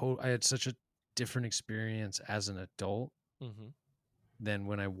 and I had such a different experience as an adult Mm-hmm. than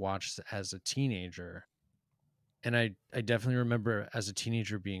when I watched as a teenager. And I definitely remember as a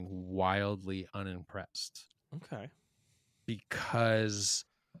teenager being wildly unimpressed Okay. because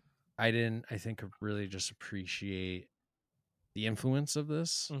I think, really just appreciate the influence of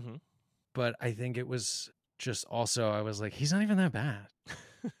this. Mm-hmm. But I think it was just also, I was like, he's not even that bad.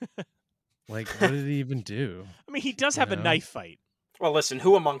 Like, what did he even do? I mean, he does You have a know? knife fight. Well, listen,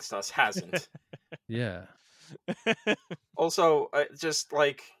 who amongst us hasn't? Yeah. Also, just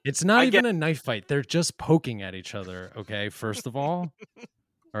like It's not I even get, a knife fight. They're just poking at each other, okay? First of all.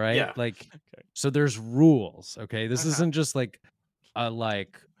 All right? Yeah. Like, Okay. so there's rules, okay? This Uh-huh. isn't just like a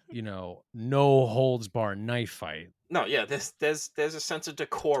no holds bar knife fight. no, yeah, there's a sense of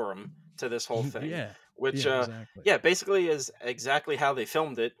decorum to this whole thing. Yeah. Which Yeah, exactly. basically is exactly how they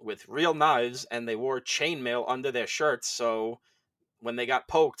filmed it, with real knives, and they wore chainmail under their shirts, so when they got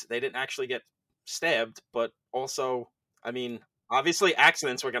poked, they didn't actually get stabbed, but also, I mean, obviously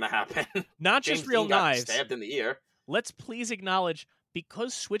accidents were going to happen. Not James just real Dean got knives. stabbed in the ear. Let's please acknowledge,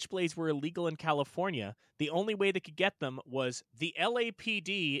 because switchblades were illegal in California, the only way they could get them was the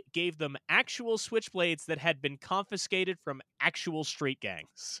LAPD gave them actual switchblades that had been confiscated from actual street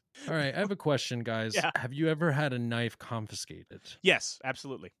gangs. All right, I have a question, guys. Yeah. Have you ever had a knife confiscated? Yes,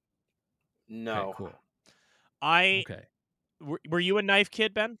 absolutely. No. Okay, cool. Okay. Were you a knife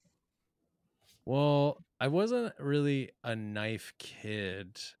kid, Ben? Well, I wasn't really a knife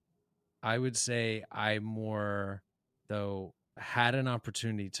kid. I would say I more, though, had an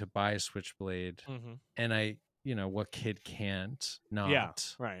opportunity to buy a switchblade, Mm-hmm. and what kid can't not? Yeah,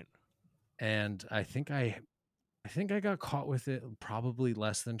 right. And I think I got caught with it probably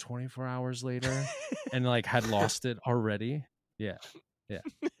less than 24 hours later, and like had lost it already. Yeah.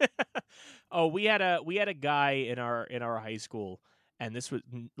 Oh, we had a guy in our high school, and this was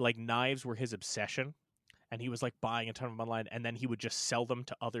like knives were his obsession, and he was like buying a ton of them online, and then he would just sell them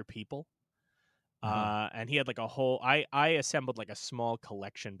to other people. And he had like a whole. I assembled like a small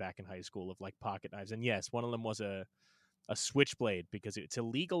collection back in high school of like pocket knives, and yes, one of them was a switchblade because it's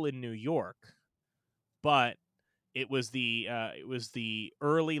illegal in New York, but it was the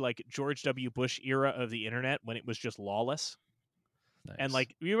early like George W. Bush era of the internet when it was just lawless. Nice. And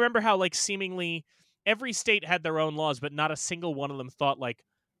like you remember how like seemingly every state had their own laws, but not a single one of them thought like,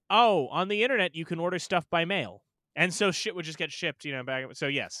 oh, on the internet you can order stuff by mail, and so shit would just get shipped, back. So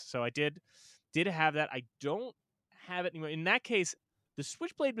yes, so I did have that. I don't have it anymore. In that case, the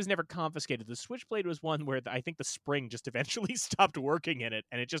switchblade was never confiscated. The switchblade was one where I think the spring just eventually stopped working in it,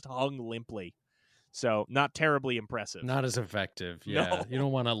 and it just hung limply. So not terribly impressive. Not as effective. Yeah. No. You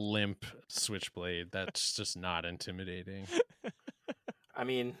don't want a limp switchblade. That's just not intimidating. I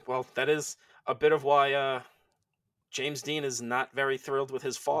mean, well, that is a bit of why James Dean is not very thrilled with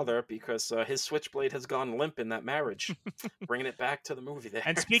his father, because his switchblade has gone limp in that marriage. Bringing it back to the movie there.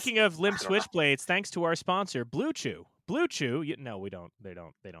 And speaking of limp I don't know. switchblades, thanks to our sponsor, Blue Chew. Blue Chew, no, we don't. They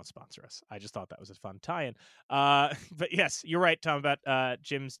don't sponsor us. I just thought that was a fun tie-in. But yes, you're right, Tom, about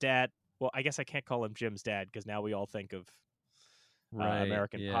Jim's dad. Well, I guess I can't call him Jim's dad because now we all think of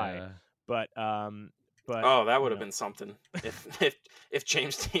American Pie. But oh, that would have been something if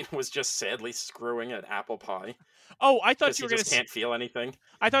James Dean was just sadly screwing at apple pie. Oh, I thought you were going to can't feel anything.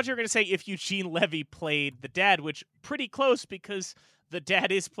 I thought you were going to say if Eugene Levy played the dad, which pretty close because the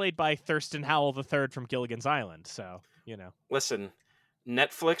dad is played by Thurston Howell III from Gilligan's Island. So Listen,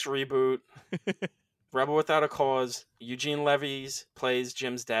 Netflix reboot, Rebel Without a Cause. Eugene Levy plays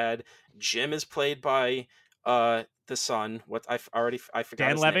Jim's dad. Jim is played by the son. What I forgot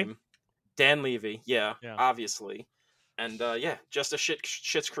Dan his Levy? name. Dan Levy, yeah, obviously, and just a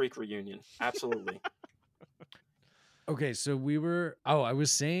Schitt's Creek reunion, absolutely. Okay, so I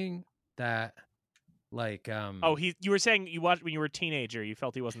was saying that, like, you were saying you watched when you were a teenager, you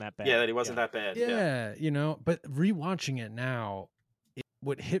felt he wasn't that bad. Yeah, that he wasn't that bad. Yeah, but rewatching it now,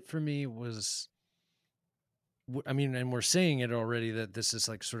 what hit for me was, I mean, and we're saying it already that this is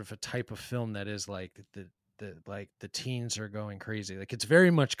like sort of a type of film that is like the teens are going crazy. Like it's very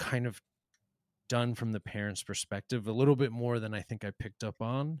much kind of done from the parents' perspective, a little bit more than I think I picked up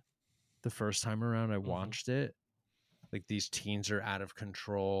on the first time around I watched it. Like these teens are out of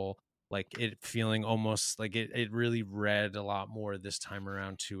control. like it feeling almost like it really read a lot more this time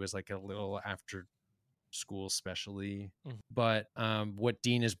around too, as like a little after school specially. But what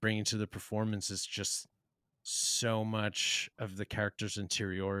Dean is bringing to the performance is just so much of the character's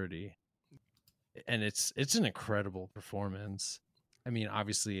interiority, and it's an incredible performance. I mean,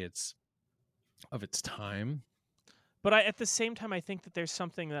 obviously it's of its time. But at the same time, I think that there's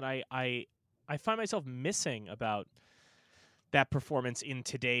something that I find myself missing about that performance in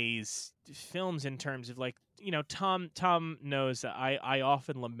today's films, in terms of, like, Tom knows that I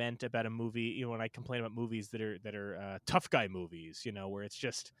often lament about a movie, when I complain about movies that are tough guy movies, where it's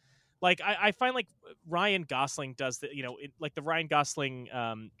just like I find like Ryan Gosling does like the Ryan Gosling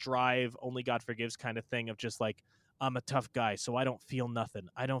Drive, Only God Forgives kind of thing, of just like, I'm a tough guy, so I don't feel nothing.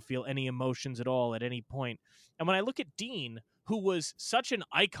 I don't feel any emotions at all at any point. And when I look at Dean, who was such an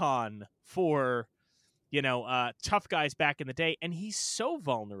icon for tough guys back in the day, and he's so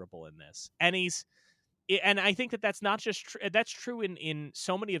vulnerable in this, and I think that that's not just that's true in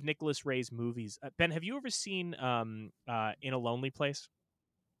so many of Nicholas Ray's movies. Ben, have you ever seen In a Lonely Place?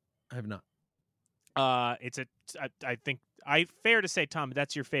 I have not. It's I think fair to say, Tom,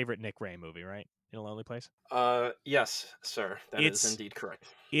 that's your favorite Nick Ray movie, right? In a Lonely Place. Yes, sir. That is indeed correct.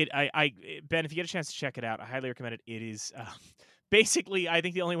 Ben, if you get a chance to check it out, I highly recommend it. It is basically, I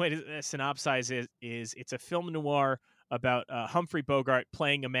think the only way to synopsize is it's a film noir about Humphrey Bogart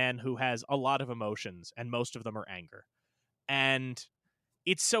playing a man who has a lot of emotions, and most of them are anger. And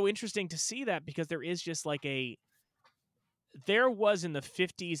it's so interesting to see that, because there is just like there was in the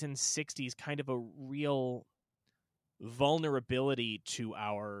 50s and 60s kind of a real vulnerability to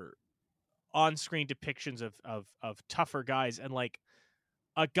our on-screen depictions of tougher guys, and like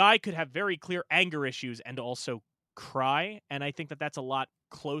a guy could have very clear anger issues and also cry, and I think that that's a lot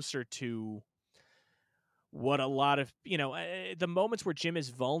closer to what a lot of the moments where Jim is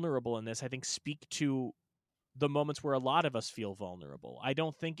vulnerable in this, I think, speak to the moments where a lot of us feel vulnerable. I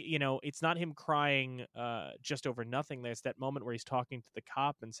don't think it's not him crying just over nothing. There's that moment where he's talking to the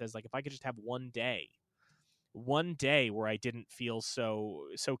cop and says, like, if I could just have one day where I didn't feel so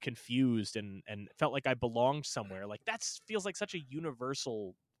confused and felt like I belonged somewhere. Like, that feels like such a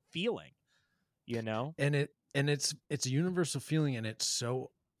universal feeling, And it's a universal feeling, and it's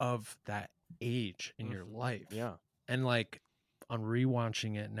so of that age in your life. Yeah. And like on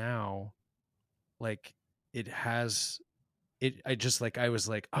rewatching it now, like it has it I was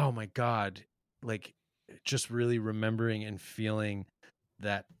like, oh my God, like just really remembering and feeling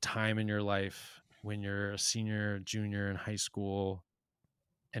that time in your life when you're a senior, junior in high school,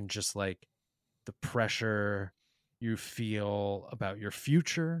 and just like the pressure you feel about your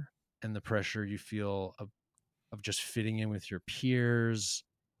future, and the pressure you feel of just fitting in with your peers,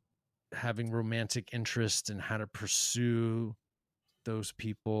 having romantic interest, and how to pursue those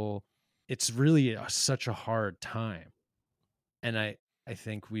people. It's really such a hard time. And I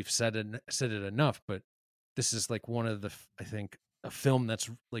think we've said it enough, but this is like one of the, I think, a film that's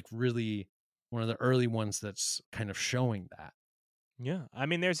like really one of the early ones that's kind of showing that. Yeah. I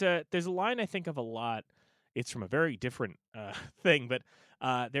mean, there's a line I think of a lot. It's from a very different thing, but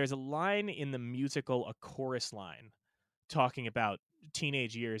there's a line in the musical, a chorus line, talking about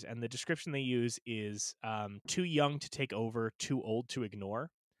teenage years, and the description they use is too young to take over, too old to ignore.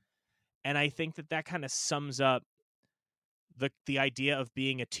 And I think that kind of sums up the idea of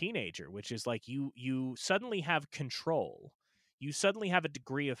being a teenager, which is like you suddenly have control. You suddenly have a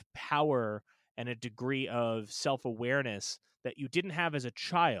degree of power and a degree of self-awareness that you didn't have as a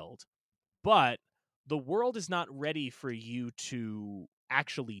child, but the world is not ready for you to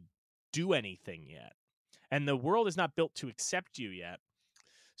actually do anything yet. And the world is not built to accept you yet.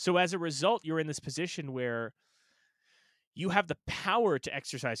 So as a result, you're in this position where you have the power to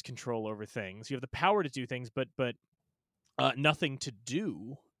exercise control over things. You have the power to do things, but nothing to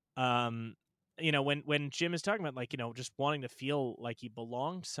do. When Jim is talking about, like, just wanting to feel like he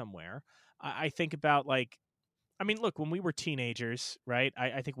belonged somewhere, I think about, like, I mean, look, when we were teenagers, right?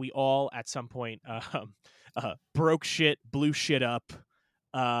 I think we all at some point broke shit, blew shit up,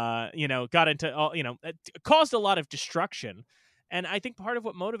 got into all, caused a lot of destruction. And I think part of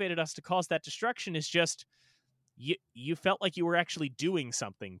what motivated us to cause that destruction is just you felt like you were actually doing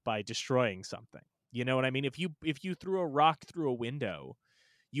something by destroying something. You know what I mean? If you threw a rock through a window,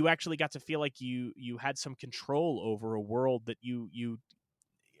 you actually got to feel like you had some control over a world that you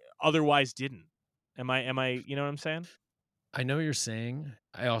otherwise didn't. Am I you know what I'm saying? I know what you're saying.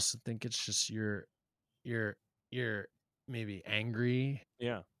 I also think it's just you're maybe angry.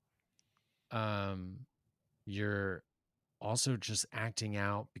 Yeah. You're also just acting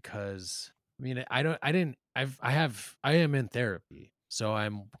out because, I mean, I don't I didn't I am in therapy. So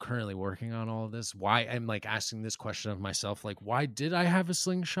I'm currently working on all of this. Why I'm like asking this question of myself, like, why did I have a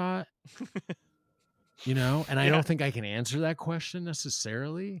slingshot? And I Yeah. don't think I can answer that question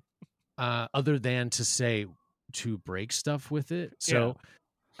necessarily, other than to say to break stuff with it. So,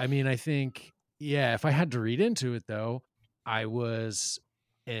 I mean, I think, if I had to read into it though, I was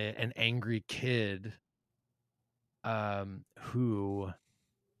an angry kid, who,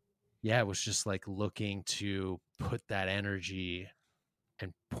 was just like looking to put that energy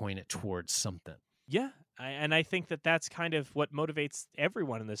and point it towards something. Yeah, and I think that that's kind of what motivates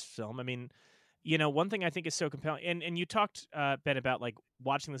everyone in this film. I mean, one thing I think is so compelling, and you talked, Ben, about like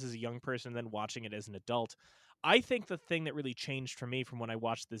watching this as a young person and then watching it as an adult. I think the thing that really changed for me from when I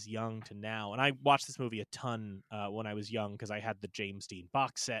watched this young to now, and I watched this movie a ton when I was young because I had the James Dean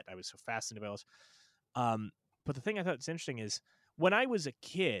box set. I was so fascinated by this. But the thing I thought was interesting is when I was a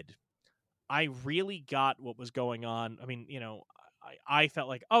kid, I really got what was going on. I mean, I felt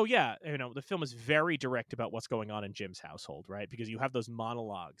like, oh yeah, the film is very direct about what's going on in Jim's household, right? Because you have those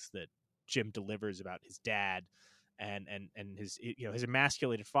monologues that Jim delivers about his dad and his his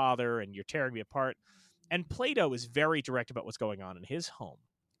emasculated father, and you're tearing me apart. And Plato is very direct about what's going on in his home.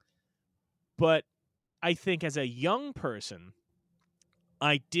 But I think as a young person,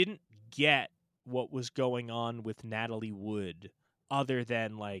 I didn't get what was going on with Natalie Wood other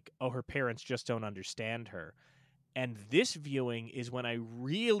than like, oh, her parents just don't understand her. And this viewing is when I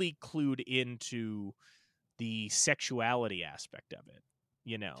really clued into the sexuality aspect of it,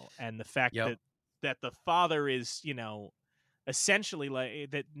 and the fact Yep. that the father is, essentially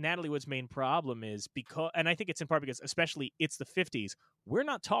like that Natalie Wood's main problem is because, and I think it's in part because, especially it's the 50s, we're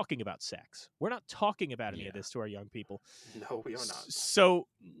not talking about sex. We're not talking about any of this to our young people. No, we are not. So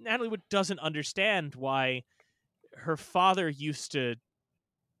Natalie Wood doesn't understand why her father used to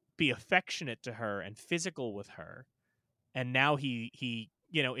be affectionate to her and physical with her, and now he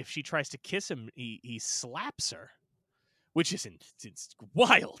if she tries to kiss him, he slaps her, which is it's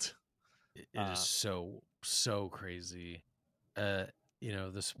wild. It is so crazy. The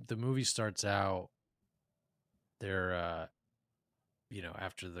movie starts out, they're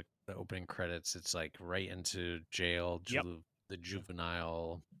after the opening credits, it's like right into jail, Yep. the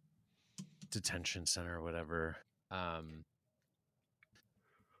juvenile detention center or whatever.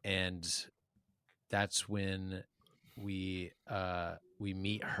 And that's when we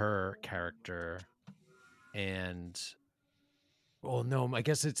meet her character. And no, I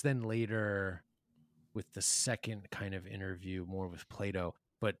guess it's then later with the second kind of interview, more with Plato,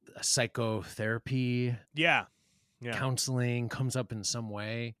 but psychotherapy, counseling comes up in some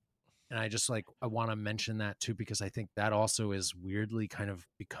way. And I want to mention that too, because I think that also is weirdly kind of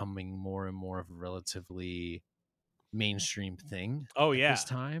becoming more and more of a relatively mainstream thing at this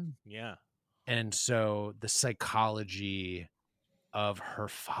time. Yeah. And so the psychology of her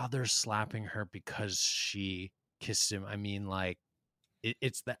father slapping her because she kissed him, I mean, like,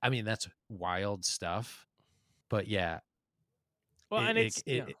 it's that, I mean, that's wild stuff. But yeah. Well,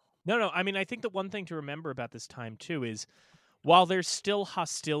 no. I mean, I think the one thing to remember about this time too is, while there's still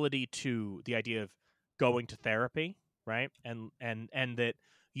hostility to the idea of going to therapy, right? And that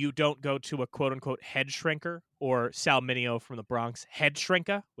you don't go to a quote unquote head shrinker, or Sal Mineo from the Bronx, head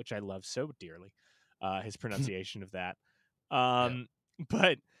shrinker, which I love so dearly, his pronunciation of that.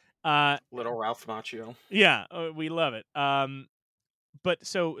 But Little Ralph Macchio. yeah, we love it. But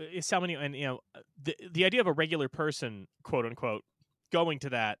so is Sal Mineo, and the idea of a regular person, quote unquote, going to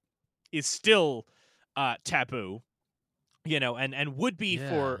that is still taboo, and would be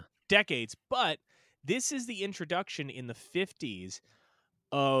for decades. But this is the introduction in the 50s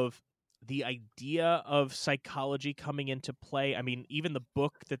of the idea of psychology coming into play. I mean, even the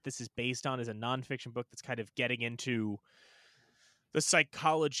book that this is based on is a nonfiction book that's kind of getting into the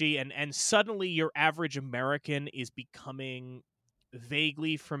psychology, and suddenly your average American is becoming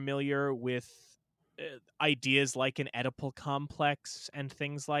vaguely familiar with ideas like an Oedipal complex and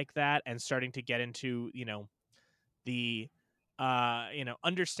things like that, and starting to get into, the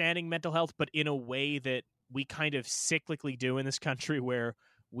understanding mental health, but in a way that we kind of cyclically do in this country, where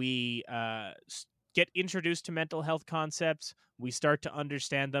we get introduced to mental health concepts, we start to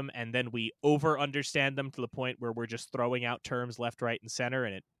understand them, and then we over understand them to the point where we're just throwing out terms left, right, and center.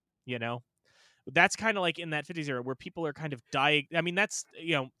 And that's kind of like in that 50s era where people are kind of dying. I mean, that's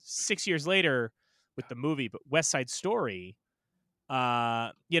 6 years later with the movie, but West Side Story,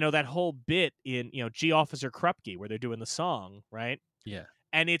 that whole bit in, G Officer Krupke, where they're doing the song, right? Yeah.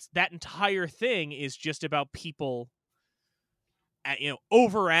 And it's that entire thing is just about people,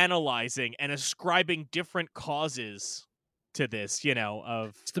 overanalyzing and ascribing different causes to this,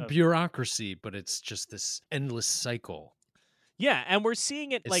 It's the bureaucracy, but it's just this endless cycle. Yeah, and we're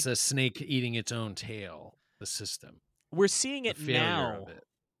seeing it It's a snake eating its own tail, the system. we're seeing The it failure now. of it.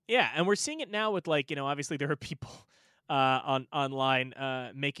 Yeah, and we're seeing it now with obviously there are people online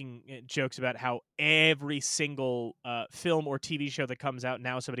making jokes about how every single film or TV show that comes out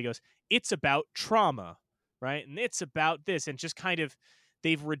now somebody goes, it's about trauma, right? And it's about this, and just kind of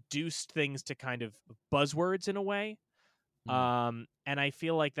they've reduced things to kind of buzzwords in a way. And I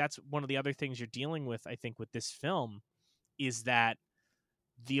feel like that's one of the other things you're dealing with, I think, with this film is that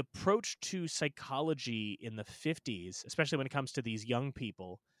the approach to psychology in the 50s, especially when it comes to these young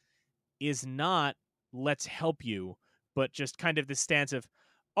people, is not let's help you, but just kind of this stance of,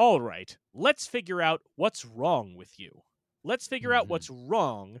 all right, let's figure out what's wrong with you. Let's figure out what's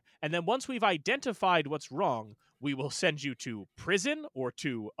wrong. And then once we've identified what's wrong, we will send you to prison or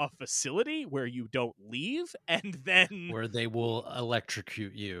to a facility where you don't leave. And then where they will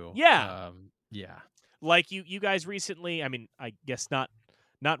electrocute you. Yeah. Yeah. Like you guys recently, I mean, I guess not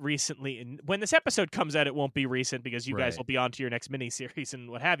recently. And when this episode comes out, it won't be recent because you guys Right. will be on to your next miniseries and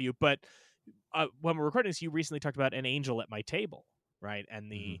what have you. But when we're recording this, you recently talked about An Angel at My Table, right?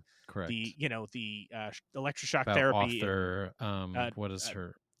 And Correct. the electroshock About therapy author, in, what is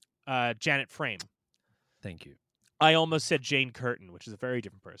her? Janet Frame. Thank you. I almost said Jane Curtin, which is a very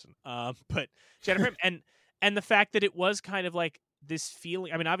different person. But Janet Frame, and the fact that it was kind of like this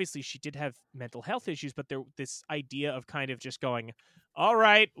feeling. I mean, obviously she did have mental health issues, but this idea of kind of just going, all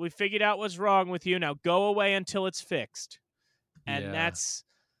right, we figured out what's wrong with you. Now go away until it's fixed. And that's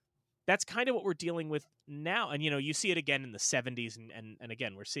kind of what we're dealing with now. And, you see it again in the 70s. And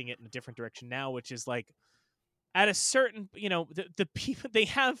again, we're seeing it in a different direction now, which is like at a certain, the people, they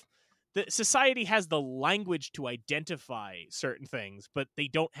have, the society has the language to identify certain things, but they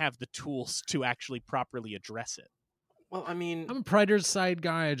don't have the tools to actually properly address it. Well, I mean, I'm a Prider's side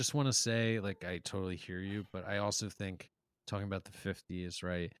guy. I just want to say, like, I totally hear you, but I also think talking about the 50s,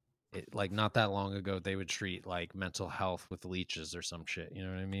 right? Like not that long ago, they would treat like mental health with leeches or some shit. You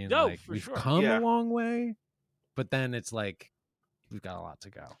know what I mean? No, like for we've sure. come Yeah. a long way, but then it's like we've got a lot to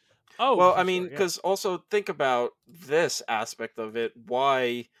go. well, for I mean, sure, yeah. because also think about this aspect of it.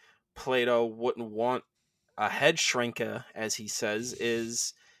 Why Plato wouldn't want a head shrinker, as he says,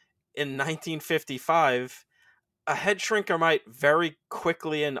 is in 1955. A head shrinker might very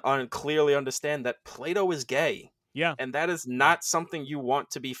quickly and clearly understand that Plato is gay. Yeah. And that is not something you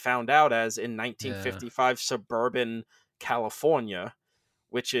want to be found out as in 1955 suburban California,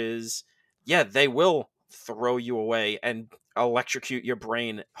 which is, yeah, they will throw you away and electrocute your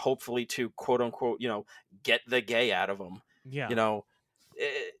brain, hopefully to quote unquote, get the gay out of them. Yeah.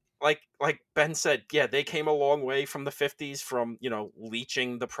 Like Ben said, yeah, they came a long way from the 50s from,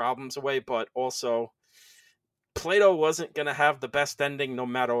 leeching the problems away, but also Plato wasn't going to have the best ending no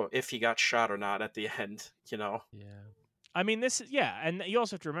matter if he got shot or not at the end, Yeah. I mean, and you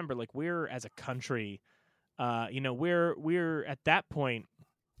also have to remember, like, we're as a country, we're at that point,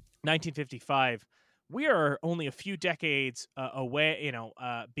 1955, we are only a few decades away,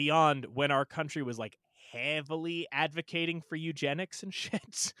 beyond when our country was like heavily advocating for eugenics and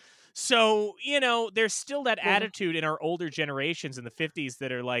shit. So, there's still that attitude in our older generations in the 50s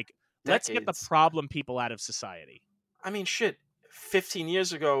that are like, let's get the problem people out of society. I mean, shit. 15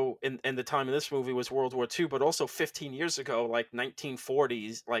 years ago, in the time of this movie was World War II, but also 15 years ago, like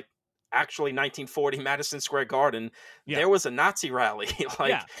 1940s, like actually 1940 Madison Square Garden, there was a Nazi rally.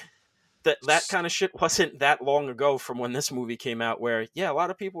 That kind of shit wasn't that long ago from when this movie came out, where, yeah, a lot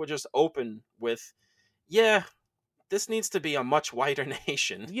of people were just open with, yeah, this needs to be a much whiter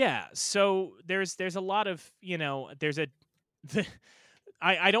nation. Yeah, so there's a lot of,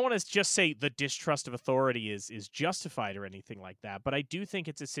 I don't want to just say the distrust of authority is justified or anything like that, but I do think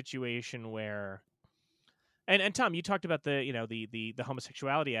it's a situation where, and Tom, you talked about the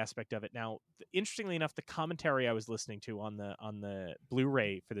homosexuality aspect of it. Now, interestingly enough, the commentary I was listening to on the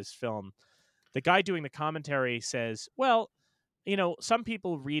Blu-ray for this film, the guy doing the commentary says, well, some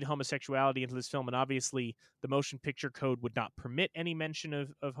people read homosexuality into this film, and obviously the motion picture code would not permit any mention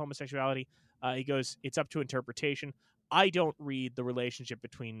of homosexuality. He goes, it's up to interpretation. I don't read the relationship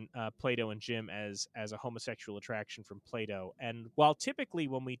between Plato and Jim as a homosexual attraction from Plato. And while typically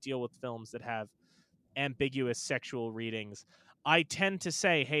when we deal with films that have ambiguous sexual readings, I tend to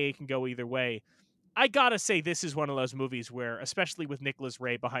say, hey, it can go either way. I gotta say, this is one of those movies where, especially with Nicholas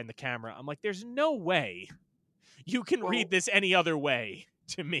Ray behind the camera, I'm like, there's no way you can read this any other way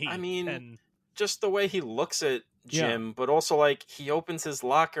to me. I mean, just the way he looks at Jim, but also like he opens his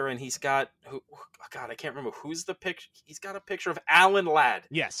locker and he's got God, I can't remember who's the picture. He's got a picture of Alan Ladd.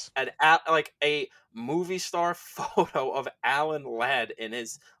 Yes, like a movie star photo of Alan Ladd in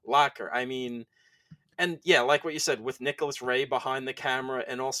his locker. I mean, And yeah, like what you said, with Nicholas Ray behind the camera,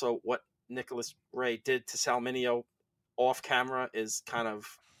 and also what Nicholas Ray did to Salminio off camera is kind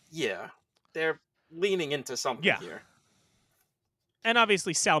of, yeah, they're leaning into something Yeah. here. And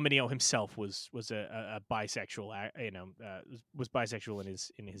obviously, Salminio himself was a bisexual, was bisexual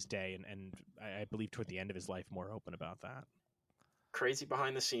in his day, and I believe toward the end of his life, more open about that. Crazy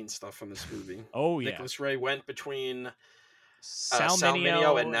behind the scenes stuff from this movie. Oh yeah, Nicholas Ray went between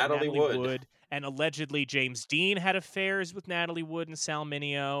Salminio and Natalie Wood. and allegedly James Dean had affairs with Natalie Wood and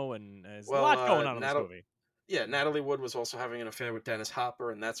Salminio, and there's a Well, lot going on in this movie. Yeah, Natalie Wood was also having an affair with Dennis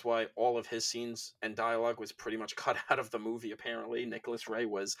Hopper, and that's why all of his scenes and dialogue was pretty much cut out of the movie, apparently. Nicholas Ray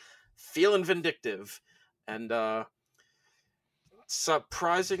was feeling vindictive. And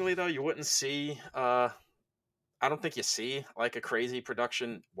surprisingly, though, you wouldn't see... I don't think you see, like, a crazy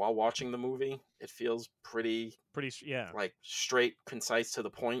production while watching the movie. It feels pretty, yeah, like, straight, concise, to the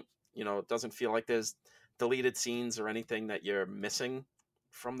point. You know, it doesn't feel like there's deleted scenes or anything that you're missing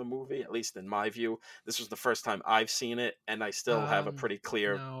from the movie, at least in my view. This was the first time I've seen it, and I still have a pretty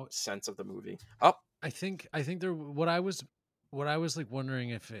clear sense of the movie. Oh, I think there. What I was like wondering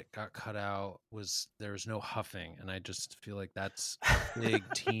if it got cut out was there was no huffing, and I just feel like that's a big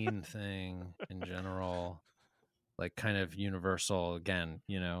teen thing in general, like kind of universal. Again,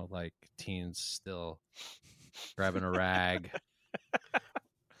 you know, like teens still grabbing a rag.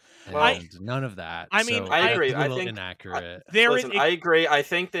 Well, none of that. I mean, so I agree. I think I think inaccurate. I agree. I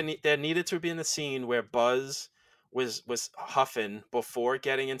think there needed to be in the scene where Buzz was huffing before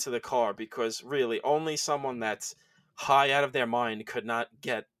getting into the car, because really only someone that's high out of their mind could not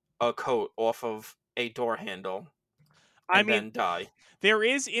get a coat off of a door handle and then die. There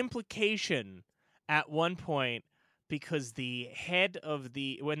is implication at one point, because the head of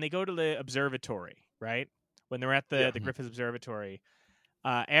when they go to the observatory, right? When they're at the Griffith Observatory,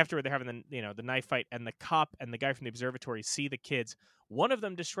 afterward they're having the knife fight, and the cop and the guy from the observatory see the kids. One of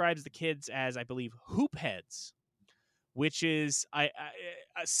them describes the kids as, I believe, hoop heads, which is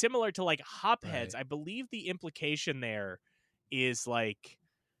similar to like hop heads. Right. I believe the implication there is like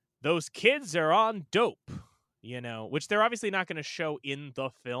those kids are on dope, you know, which they're obviously not going to show in the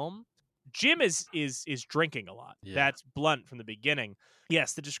film. Jim is drinking a lot. Yeah. That's blunt from the beginning.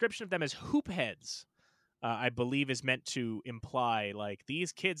 Yes, the description of them as hoop heads, I believe, is meant to imply like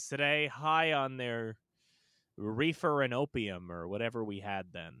these kids today high on their reefer and opium or whatever we had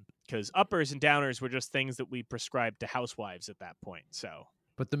then, because uppers and downers were just things that we prescribed to housewives at that point. So,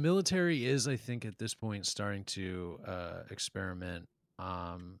 but the military is, I think, at this point starting to experiment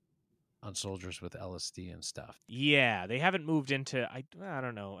on soldiers with LSD and stuff. Yeah, they haven't moved into I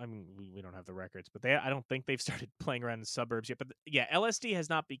don't know. I mean, we don't have the records, but I don't think they've started playing around in the suburbs yet. But yeah, LSD has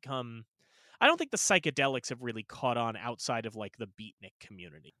not become. I don't think the psychedelics have really caught on outside of like the beatnik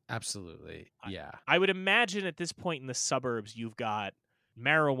community. Absolutely. Yeah. I would imagine at this point in the suburbs, you've got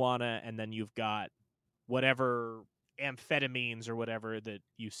marijuana, and then you've got whatever amphetamines or whatever that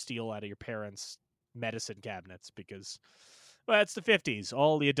you steal out of your parents' medicine cabinets, because, well, it's the 50s.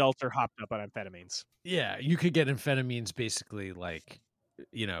 All the adults are hopped up on amphetamines. Yeah, you could get amphetamines basically like,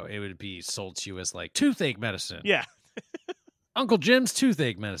 you know, it would be sold to you as like toothache medicine. Yeah. Uncle Jim's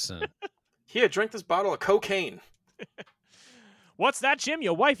toothache medicine. Here, drink this bottle of cocaine. What's that, Jim?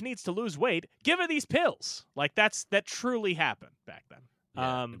 Your wife needs to lose weight. Give her these pills. Like that truly happened back then.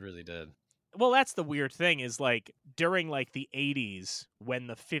 Yeah, it really did. Well, that's the weird thing is like during like the 80s when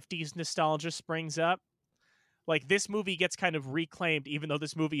the 50s nostalgia springs up, like this movie gets kind of reclaimed, even though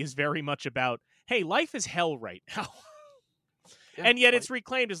this movie is very much about, hey, life is hell right now. Yeah, and yet it's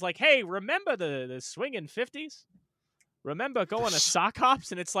reclaimed as like, hey, remember the swinging 50s? Remember going to sock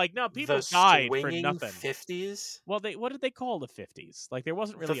hops? And it's like, no, people died for nothing. 50s? Well, what did they call the 50s? Like there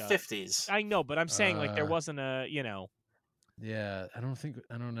wasn't really the 50s. I know, but I'm saying like there wasn't a, you know. Yeah, I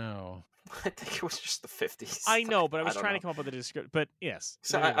don't know. I think it was just the 50s. I know, but I was trying to come up with a description. But yes.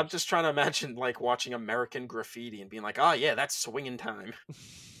 So I'm just trying to imagine like watching American Graffiti and being like, oh yeah, that's swinging time.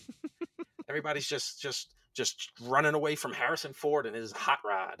 Everybody's just running away from Harrison Ford and his hot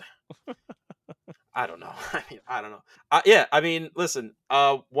rod. I don't know. I don't know. Yeah, I mean, listen,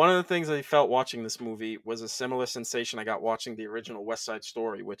 one of the things I felt watching this movie was a similar sensation I got watching the original West Side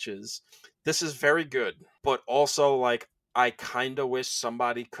Story, which is, this is very good, but also, like, I kind of wish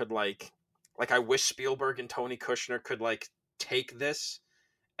somebody could, like I wish Spielberg and Tony Kushner could, like, take this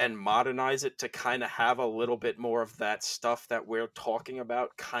and modernize it to kind of have a little bit more of that stuff that we're talking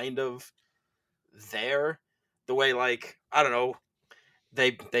about kind of there. The way, like, I don't know,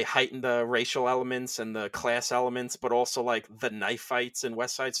 they heighten the racial elements and the class elements, but also like the knife fights in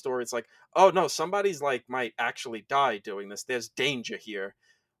West Side Story. It's like, oh no, somebody's like might actually die doing this. There's danger here.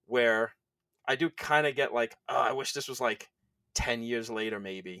 Where I do kind of get like, oh, I wish this was like 10 years later,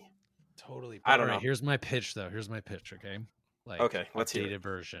 maybe. Totally. I But don't all right, know. here's my pitch though. Here's my pitch, okay? Like Okay, let's hear it. updated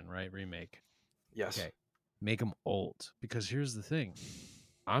version, right? Remake. Yes. Okay. Make them old, because here's the thing.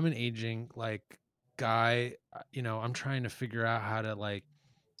 I'm an aging like guy, I'm trying to figure out how to like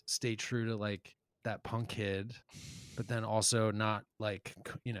stay true to like that punk kid, but then also not like,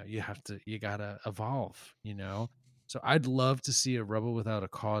 you gotta evolve, So I'd love to see a Rebel Without a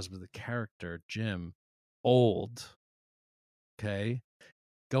Cause with a character, Jim, old, okay,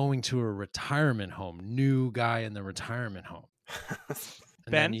 going to a retirement home, new guy in the retirement home.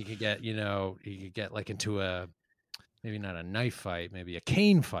 And Ben? then you could get like into a, maybe not a knife fight, maybe a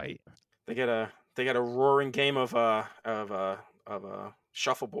cane fight. They get a roaring game of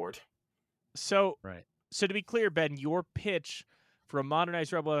shuffleboard. So Right. So to be clear, Ben, your pitch for a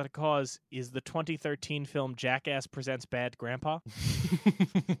modernized Rebel Without a Cause is the 2013 film Jackass Presents Bad Grandpa.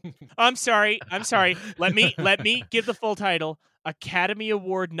 I'm sorry. Let me give the full title. Academy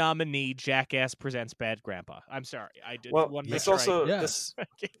Award nominee Jackass Presents Bad Grandpa. I'm sorry. I did Well, want to make this sure also Yes.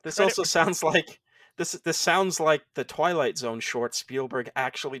 this also sounds like this sounds like the Twilight Zone short Spielberg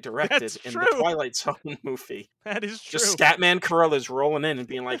actually directed That's in true. the Twilight Zone movie. That is true. Just Scatman Corilla's rolling in and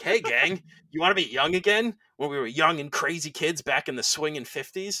being like, "Hey, gang, you want to be young again? When we were young and crazy kids back in the swinging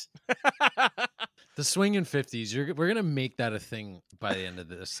 50s?" The swinging 50s. We're gonna make that a thing by the end of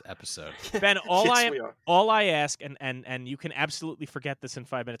this episode. Ben, Yes, we are. all I ask, and you can absolutely forget this in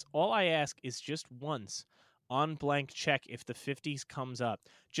 5 minutes. All I ask is just once on blank check, if the 50s comes up,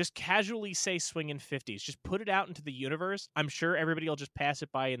 just casually say swinging 50s. Just put it out into the universe. I'm sure everybody will just pass it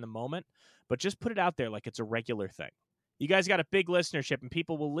by in the moment, but just put it out there like it's a regular thing. You guys got a big listenership, and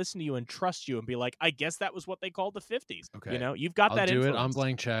people will listen to you and trust you and be like, I guess that was what they called the 50s. Okay. You've got I'll that do influence. it on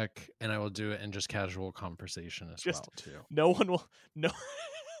blank check, and I will do it in just casual conversation as Just well too. No one will. No,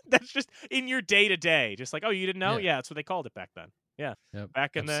 that's just in your day to day. Just like, oh, you didn't know? Yeah. Yeah, that's what they called it back then. Yeah, Yep,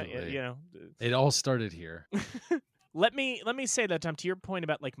 back in absolutely. the It all started here. let me say that, Tom, to your point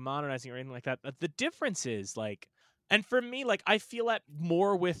about like modernizing or anything like that. The difference is like, and for me, like I feel that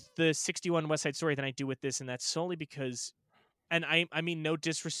more with the 61 West Side Story than I do with this, and that's solely because. And I mean, no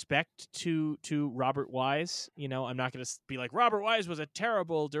disrespect to Robert Wise. I'm not going to be like Robert Wise was a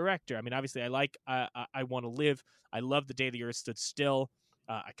terrible director. I mean, obviously, I Want to Live. I love The Day the Earth Stood Still.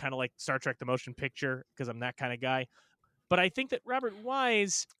 I kind of like Star Trek: The Motion Picture because I'm that kind of guy. But I think that Robert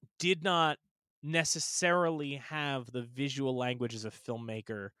Wise did not necessarily have the visual language as a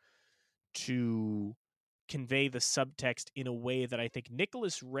filmmaker to convey the subtext in a way that I think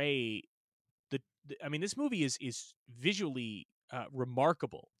Nicholas Ray. I mean, this movie is visually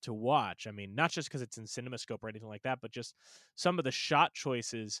remarkable to watch. I mean, not just because it's in CinemaScope or anything like that, but just some of the shot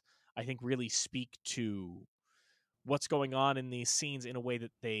choices I think really speak to what's going on in these scenes in a way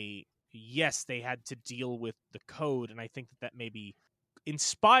that they had to deal with the code, and I think that maybe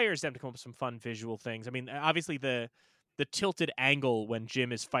inspires them to come up with some fun visual things. I mean, obviously the tilted angle when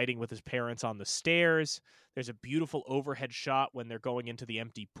Jim is fighting with his parents on the stairs. There's a beautiful overhead shot when they're going into the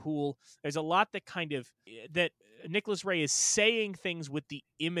empty pool. There's a lot that Nicholas Ray is saying things with the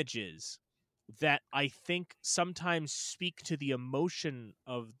images that I think sometimes speak to the emotion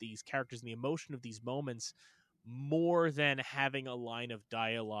of these characters and the emotion of these moments more than having a line of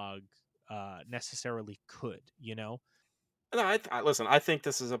dialogue necessarily could, No, listen. I think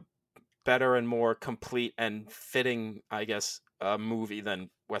this is a better and more complete and fitting, I guess, movie than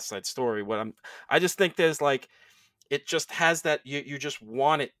West Side Story. I just think there's like, it just has that you just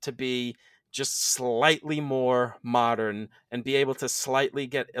want it to be just slightly more modern and be able to slightly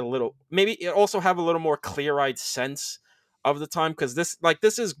get a little, maybe it also have a little more clear-eyed sense of the time, because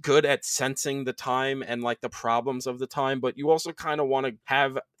this is good at sensing the time and like the problems of the time, but you also kind of want to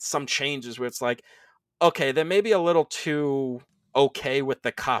have some changes where it's like, okay, they're maybe a little too okay with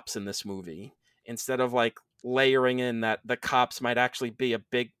the cops in this movie, instead of like layering in that the cops might actually be a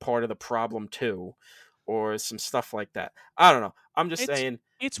big part of the problem too, or some stuff like that. I don't know. I'm just saying.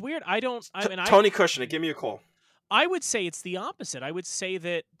 It's weird. Tony Kushner, give me a call. I would say it's the opposite. I would say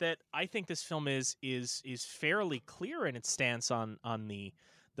that I think this film is fairly clear in its stance on the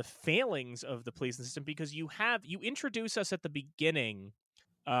failings of the policing system, because you introduce us at the beginning.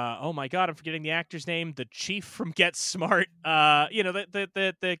 Oh my God, I'm forgetting the actor's name. The chief from Get Smart.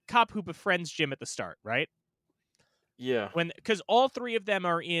 The cop who befriends Jim at the start, right? Yeah. Because all three of them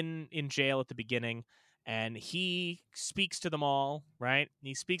are in jail at the beginning, and he speaks to them all, right? And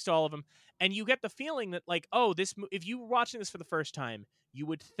he speaks to all of them, and you get the feeling that like, oh, if you were watching this for the first time, you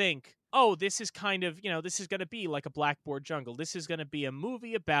would think, oh, this is kind of, this is going to be like a Blackboard Jungle. This is going to be a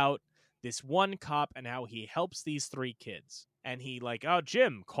movie about this one cop and how he helps these three kids. and he like, oh,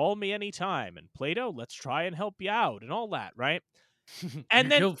 Jim, call me anytime, and Plato, let's try and help you out, and all that, right? And you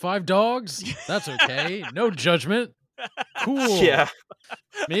then killed 5 dogs? That's okay. No judgment. Cool. Yeah.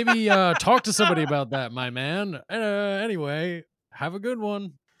 Maybe talk to somebody about that, my man. Anyway, have a good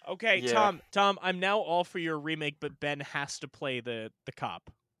one. Okay, Yeah. Tom, I'm now all for your remake, but Ben has to play the cop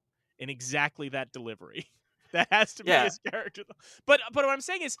in exactly that delivery. That has to be Yeah. his character. But what I'm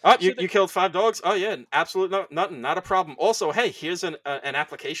saying is, Oh, you killed 5 dogs? Oh yeah, absolutely nothing, not a problem. Also, hey, here's an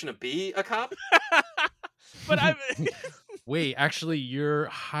application to be a cop. but I'm Wait, actually, you're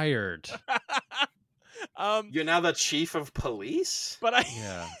hired. You're now the chief of police. but I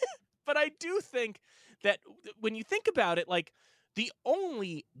Yeah. but I do think that when you think about it, like the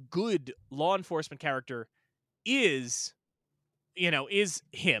only good law enforcement character is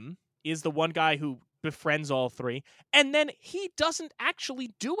him, is the one guy who befriends all three, and then he doesn't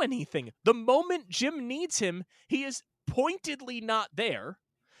actually do anything. The moment Jim needs him, he is pointedly not there.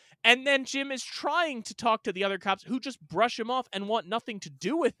 And then Jim is trying to talk to the other cops who just brush him off and want nothing to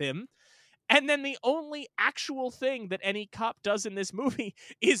do with him. And then the only actual thing that any cop does in this movie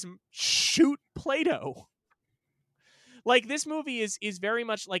is shoot Plato. Like, this movie is very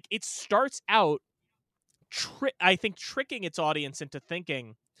much like, it starts out I think tricking its audience into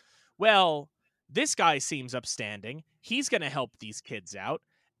thinking, well, this guy seems upstanding. He's going to help these kids out.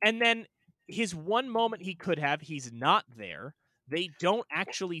 And then his one moment he could have, he's not there. They don't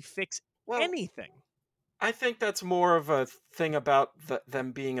actually fix Well, anything. I think that's more of a thing about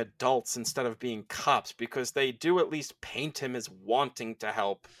them being adults instead of being cops, because they do at least paint him as wanting to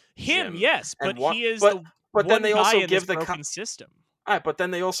help Him, Jim. yes, And but he is but the but one then they guy also in this give the broken system. All right, but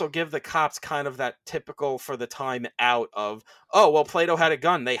then they also give the cops kind of that typical for the time out of, oh, well, Plato had a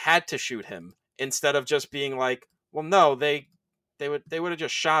gun, they had to shoot him, instead of just being like, well, no, they would have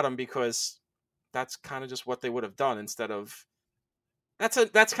just shot him because that's kind of just what they would have done, instead of that's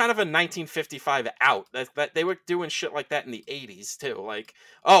kind of a 1955 out. That they were doing shit like that in the 80s too. Like,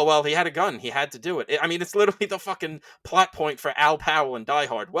 oh, well, he had a gun, he had to do it. I mean, it's literally the fucking plot point for Al Powell and Die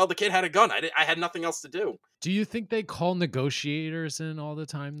Hard. Well, the kid had a gun. I had nothing else to do. Do you think they call negotiators in all the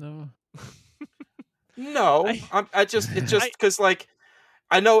time, though? No, it's just because, like,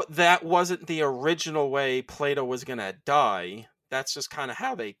 I know that wasn't the original way Plato was gonna die. That's just kind of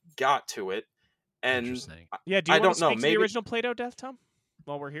how they got to it. And Interesting. Yeah, do you I want don't to know. speak to the Maybe original Plato death, Tom,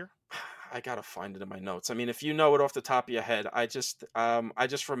 while we're here? I gotta find it in my notes. I mean, if you know it off the top of your head, I just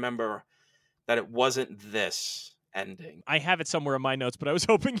remember that it wasn't this ending. I have it somewhere in my notes, but I was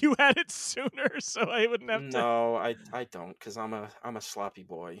hoping you had it sooner, so I wouldn't have to. No, I don't, because I'm a sloppy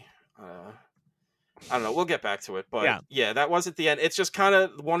boy. I don't know. We'll get back to it, but yeah, that wasn't the end. It's just kind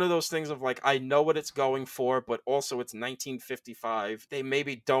of one of those things of like, I know what it's going for, but also it's 1955. They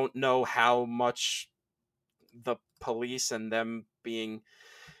maybe don't know how much the police and them being,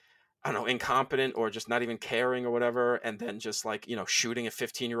 I don't know, incompetent or just not even caring or whatever, and then just like, shooting a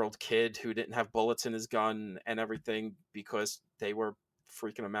 15-year-old kid who didn't have bullets in his gun and everything because they were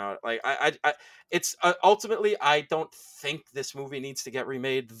freaking him out. Like, it's ultimately, I don't think this movie needs to get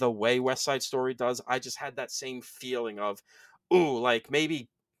remade the way West Side Story does. I just had that same feeling of, ooh, like maybe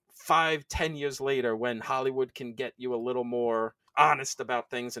 5-10 years later, when Hollywood can get you a little more honest about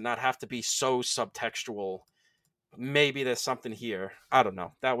things and not have to be so subtextual, maybe there's something here. I don't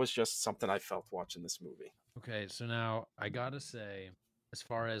know. That was just something I felt watching this movie. Okay, so now I gotta say, as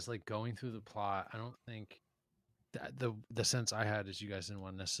far as like going through the plot, I don't think that the sense I had is you guys didn't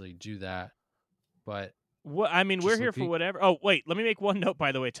want to necessarily do that. But I mean, we're just here for looking- whatever. Oh, wait, let me make one note,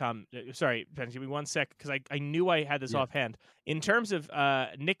 by the way, Tom. Sorry, Ben, give me 1 sec, because I knew I had this Yeah. offhand. In terms of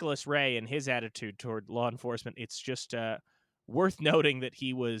Nicholas Ray and his attitude toward law enforcement, it's just worth noting that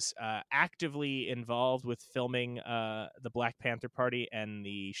he was actively involved with filming the Black Panther Party and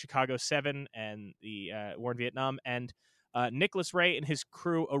the Chicago 7 and the War in Vietnam, and Nicholas Ray and his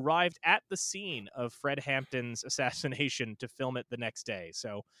crew arrived at the scene of Fred Hampton's assassination to film it the next day.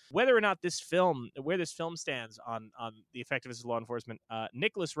 So whether or not where this film stands on the effectiveness of law enforcement,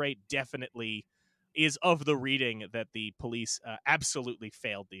 Nicholas Ray definitely is of the reading that the police absolutely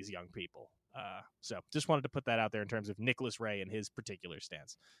failed these young people. So just wanted to put that out there in terms of Nicholas Ray and his particular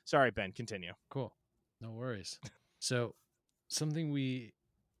stance. Sorry, Ben, continue. Cool. No worries. So something we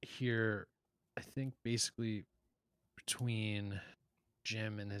hear, I think, basically between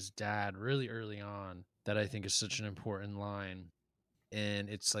Jim and his dad really early on, that I think is such an important line. And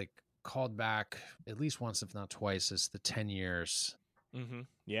it's like called back at least once, if not twice, as the 10 years. Mm-hmm.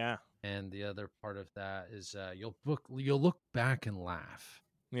 Yeah. And the other part of that is you'll look back and laugh.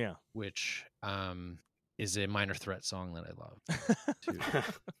 Yeah. Which is a Minor Threat song that I love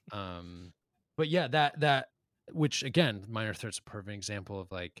too. But yeah, that which again, minor threat's a perfect example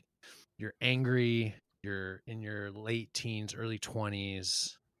of like, you're angry, you're in your late teens, early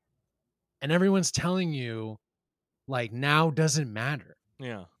 20s, and everyone's telling you like now doesn't matter.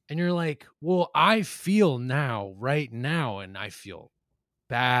 Yeah. And you're like, well, I feel now, right now, and I feel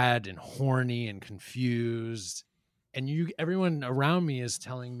bad and horny and confused. And everyone around me is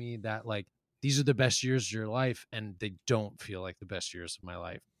telling me that like these are the best years of your life, and they don't feel like the best years of my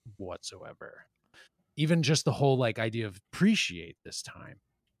life whatsoever. Even just the whole like idea of appreciate this time.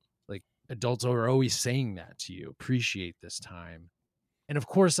 Like adults are always saying that to you, appreciate this time. And of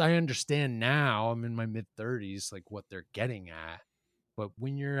course, I understand now, I'm in my mid 30s, like what they're getting at. But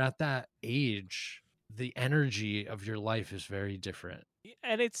when you're at that age, the energy of your life is very different.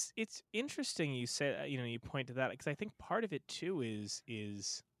 And it's interesting you say, you point to that, because I think part of it too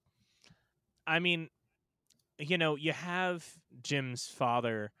is I mean, you have Jim's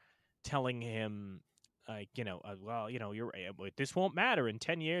father telling him, like, well, this won't matter in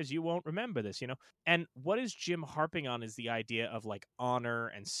 10 years, you won't remember this. And what is Jim harping on is the idea of like honor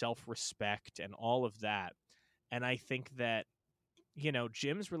and self-respect and all of that. And I think that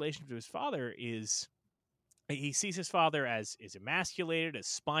Jim's relationship to his father is, he sees his father as is emasculated, as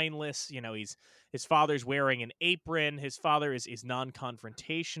spineless. His father's wearing an apron. His father is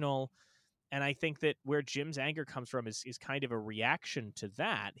non-confrontational. And I think that where Jim's anger comes from is kind of a reaction to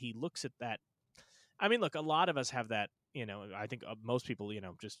that. He looks at that. I mean, look, a lot of us have that, I think most people,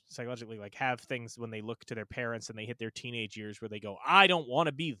 just psychologically like have things when they look to their parents and they hit their teenage years where they go, I don't want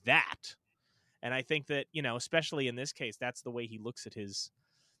to be that. And I think that, especially in this case, that's the way he looks at his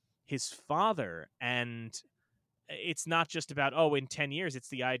father. And it's not just about, oh, in 10 years, it's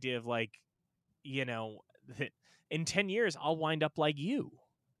the idea of like, that in 10 years, I'll wind up like you.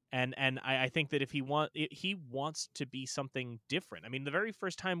 And I think that if he wants to be something different. I mean, the very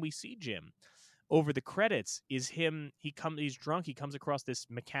first time we see Jim over the credits is he's drunk. He comes across this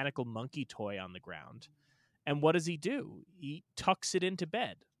mechanical monkey toy on the ground. And what does he do? He tucks it into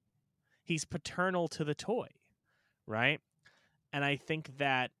bed. He's paternal to the toy, right? And I think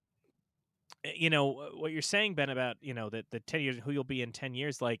that, what you're saying, Ben, about, that the 10 years, who you'll be in 10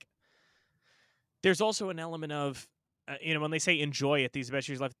 years, like, there's also an element of, when they say enjoy it, these best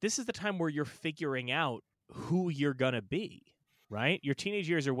years of life, this is the time where you're figuring out who you're going to be, right? Your teenage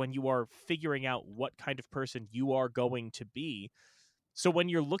years are when you are figuring out what kind of person you are going to be. So when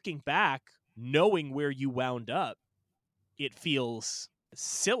you're looking back, knowing where you wound up, it feels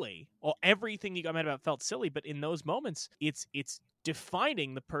silly. Well, everything you got mad about felt silly, but in those moments, it's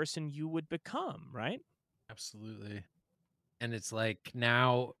defining the person you would become, right? Absolutely. And it's like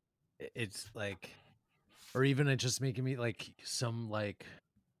now it's like, or even it just making me like some like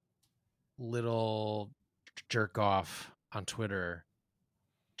little jerk off on Twitter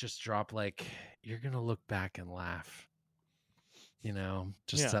just drop like, you're going to look back and laugh,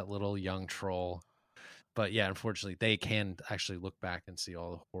 just Yeah. that little young troll. But yeah, unfortunately, they can actually look back and see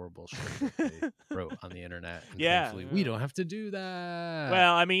all the horrible shit that they wrote on the internet. And thankfully, we don't have to do that.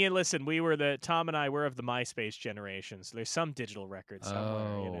 Well, I mean, listen, Tom and I were of the MySpace generation, so there's some digital record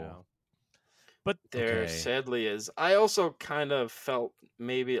somewhere, But there sadly is. I also kind of felt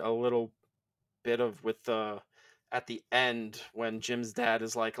maybe a little bit of with the at the end when Jim's dad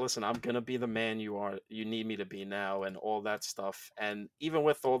is like, "Listen, I'm gonna be the man you need me to be now," and all that stuff. And even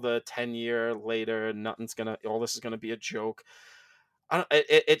with all the 10-year later, all this is gonna be a joke.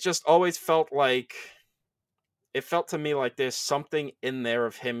 It just always felt like, it felt to me like there's something in there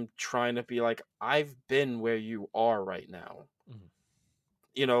of him trying to be like, I've been where you are right now.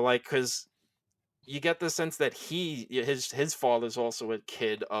 Like, because you get the sense that his father's also a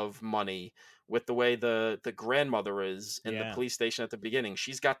kid of money, with the way the grandmother is in the police station at the beginning.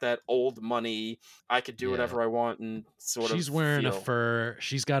 She's got that old money, I could do whatever I want, and she's wearing a fur,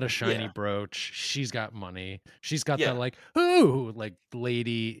 she's got a shiny brooch, she's got money, she's got that like, ooh, like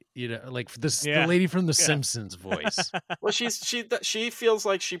lady, like this the lady from The Simpsons voice. Well, she feels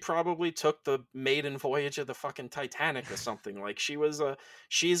like she probably took the maiden voyage of the fucking Titanic or something. Like she's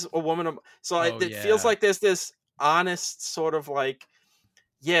a woman of, so it feels like there's this honest sort of like,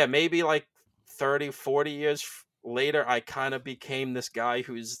 maybe like 30, 40 years later, I kind of became this guy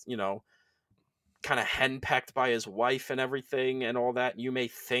who's, kind of henpecked by his wife and everything and all that. You may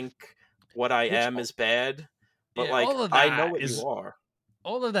think what I am is bad, but like, I know what you are.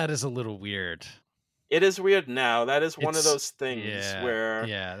 All of that is a little weird. It is weird now. That is one of It's those things where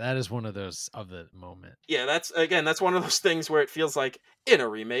yeah, that is one of those of the moment. yeah, that's one of those things where it feels like in a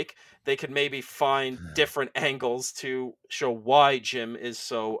remake they could maybe find different angles to show why Jim is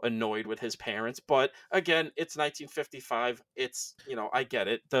so annoyed with his parents. But again, it's 1955. It's, I get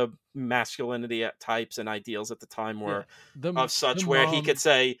it. The masculinity at types and ideals at the time Yeah. were of The such where he could mom,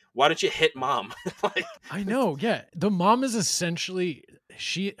 say, "Why don't you hit mom?" like, I know, yeah. The mom is essentially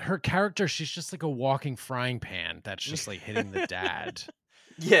her character, she's just like a walking frying pan that's just like hitting the dad.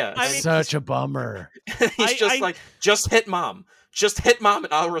 yeah, I and mean, Such a bummer. he's just I like, "Just hit mom. Just hit mom,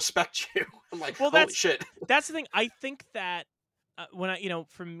 and I'll respect you." I'm like, well, "Holy shit!" that's the thing. I think that when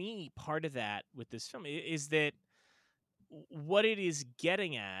for me, part of that with this film is that what it is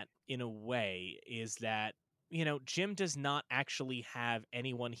getting at in a way is that Jim does not actually have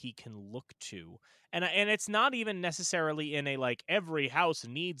anyone he can look to, and it's not even necessarily in a like every house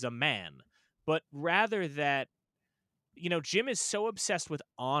needs a man, but rather that Jim is so obsessed with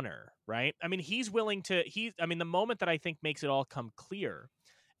honor, right? I mean, he's willing to the moment that I think makes it all come clear,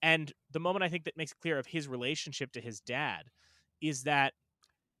 and the moment I think that makes it clear of his relationship to his dad is that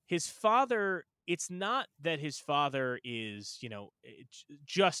his father, it's not that his father is,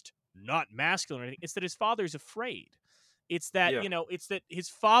 just not masculine or anything. It's that his father's afraid. It's that, Yeah. it's that his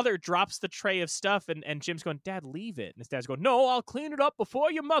father drops the tray of stuff and Jim's going, "Dad, leave it." And his dad's going, "No, I'll clean it up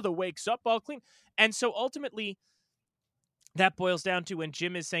before your mother wakes up. I'll clean." And so ultimately, that boils down to when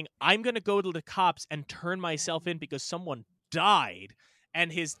Jim is saying, "I'm going to go to the cops and turn myself in because someone died."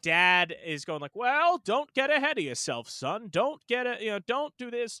 And his dad is going like, "Well, don't get ahead of yourself, son. Don't get it, don't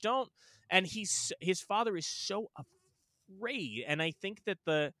do this, don't." And his father is so afraid. And I think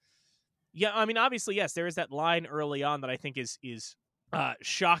that obviously, yes, there is that line early on that I think is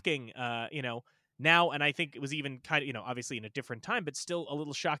shocking, now, and I think it was even kind of, obviously in a different time, but still a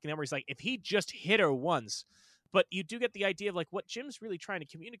little shocking now where he's like, if he just hit her once. But you do get the idea of like what Jim's really trying to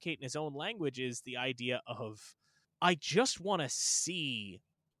communicate in his own language is the idea of, I just want to see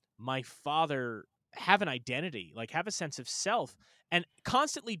my father have an identity, like have a sense of self. And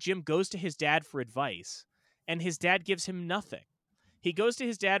constantly Jim goes to his dad for advice, and his dad gives him nothing. He goes to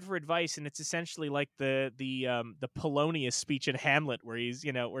his dad for advice, and it's essentially like the Polonius speech in Hamlet, where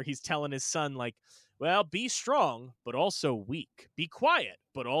he's telling his son like, "Well, be strong, but also weak. Be quiet,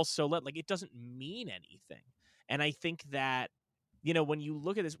 but also like it doesn't mean anything." And I think that when you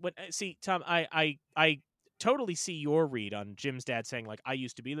look at this, see, Tom, I totally see your read on Jim's dad saying like, "I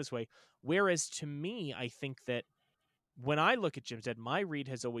used to be this way," whereas to me, I think that when I look at Jim's dad, my read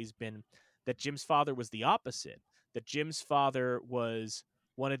has always been that Jim's father was the opposite. That Jim's father was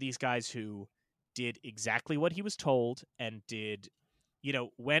one of these guys who did exactly what he was told and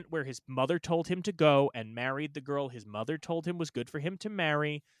went where his mother told him to go and married the girl his mother told him was good for him to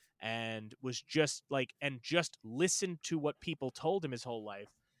marry, and was just just listened to what people told him his whole life,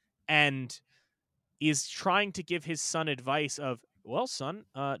 and is trying to give his son advice of, "Well, son,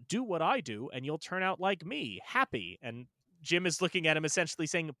 do what I do and you'll turn out like me, happy." And Jim is looking at him essentially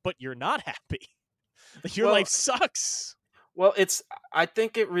saying, "But you're not happy. Your Well, life sucks." Well, I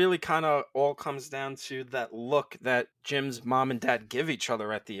think it really kind of all comes down to that look that Jim's mom and dad give each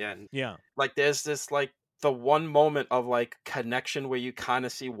other at the end. Yeah. Like, there's this, like, the one moment of, like, connection where you kind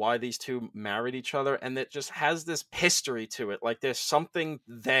of see why these two married each other, and it just has this history to it. Like, there's something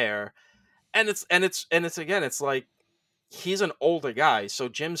there. And it's again, it's like, he's an older guy. So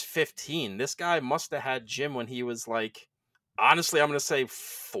Jim's 15. This guy must have had Jim when he was, like, honestly, I'm going to say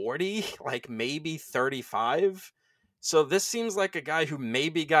 40, like maybe 35. So this seems like a guy who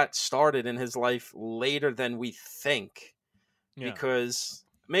maybe got started in his life later than we think, Yeah. because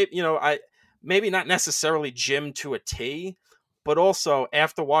maybe not necessarily Jim to a T, but also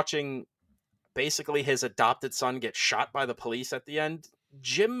after watching basically his adopted son get shot by the police at the end,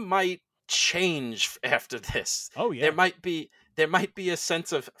 Jim might change after this. Oh, yeah. There might be a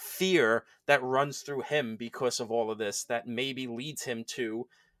sense of fear that runs through him because of all of this, that maybe leads him to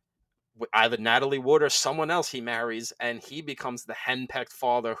either Natalie Wood or someone else he marries, and he becomes the henpecked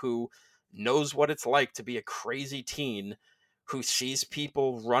father who knows what it's like to be a crazy teen who sees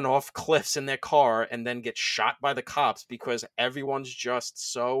people run off cliffs in their car and then get shot by the cops because everyone's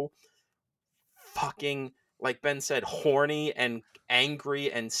just so fucking, like Ben said, horny and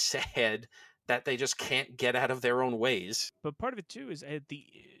angry and sad that they just can't get out of their own ways. But part of it too is I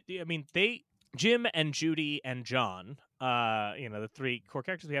mean, Jim and Judy and John, the three core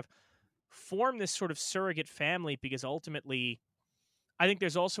characters we have, form this sort of surrogate family because ultimately, I think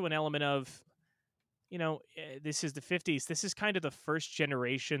there's also an element of, this is the 50s. This is kind of the first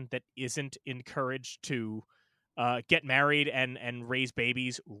generation that isn't encouraged to get married and raise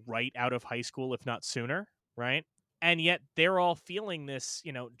babies right out of high school, if not sooner, right? And yet they're all feeling this,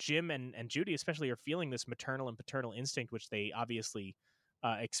 Jim and Judy especially are feeling this maternal and paternal instinct, which they obviously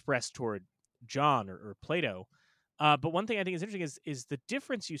express toward John or Plato. But one thing I think is interesting is the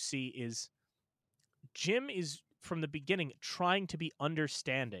difference you see is Jim is from the beginning trying to be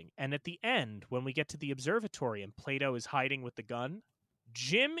understanding. And at the end, when we get to the observatory and Plato is hiding with the gun,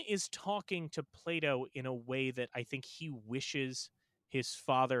 Jim is talking to Plato in a way that I think he wishes his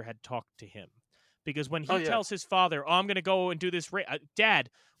father had talked to him. Because when he tells his father, I'm going to go and do this, Dad,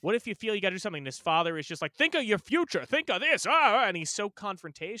 what if you feel you got to do something? And his father is just like, think of your future, think of this. And he's so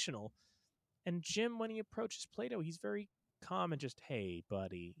confrontational. And Jim, when he approaches Plato, he's very calm and just, hey,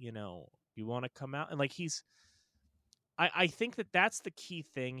 buddy, you want to come out? And like I think that's the key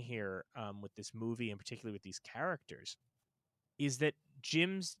thing here with this movie, and particularly with these characters, is that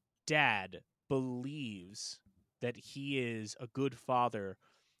Jim's dad believes that he is a good father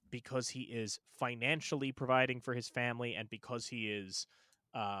because he is financially providing for his family and because he is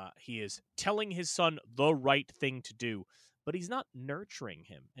telling his son the right thing to do, but he's not nurturing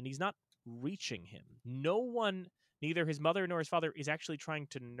him and he's not reaching him. No one, neither his mother nor his father, is actually trying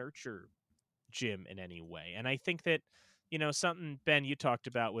to nurture Jim in any way. And I think that, something, Ben, you talked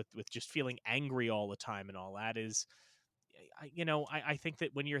about with just feeling angry all the time and all that is, I think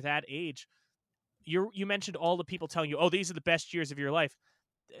that when you're that age, you mentioned all the people telling you, oh, these are the best years of your life.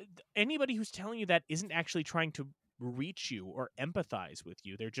 Anybody who's telling you that isn't actually trying to reach you or empathize with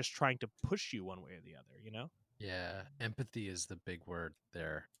you. They're just trying to push you one way or the other, Yeah, empathy is the big word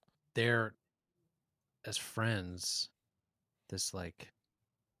there. They're, as friends, this like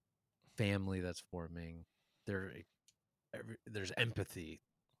family that's forming. There's empathy,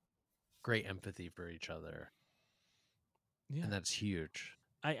 great empathy for each other, and that's huge.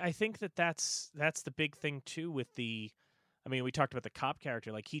 I think that's the big thing too with the. I mean, we talked about the cop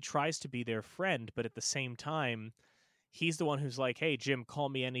character. Like, he tries to be their friend, but at the same time, he's the one who's like, hey, Jim, call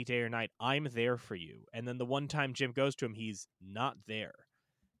me any day or night. I'm there for you. And then the one time Jim goes to him, he's not there.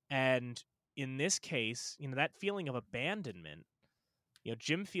 And in this case, that feeling of abandonment,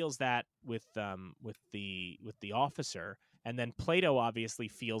 Jim feels that with the officer. And then Plato obviously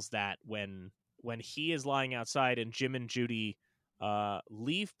feels that when he is lying outside and Jim and Judy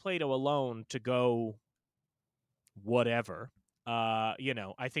leave Plato alone to go whatever.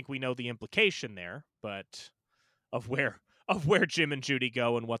 I think we know the implication there, but of where Jim and Judy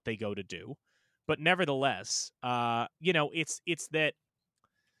go and what they go to do. But nevertheless, it's that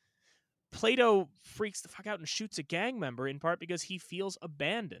Plato freaks the fuck out and shoots a gang member in part because he feels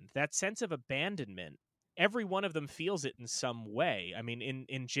abandoned. That sense of abandonment, every one of them feels it in some way. I mean,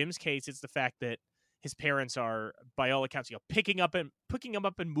 in Jim's case, it's the fact that his parents are, by all accounts, picking him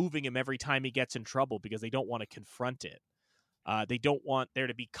up and moving him every time he gets in trouble because they don't want to confront it. They don't want there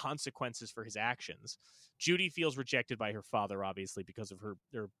to be consequences for his actions. Judy feels rejected by her father, obviously, because of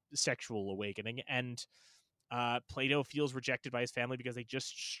their sexual awakening. And Plato feels rejected by his family because they just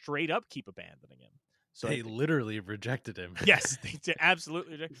straight up keep abandoning him. So they literally rejected him. Yes, they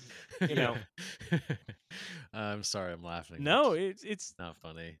absolutely. I'm sorry, I'm laughing. No, it's not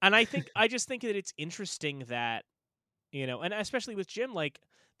funny. And I just think that it's interesting that, and especially with Jim, like,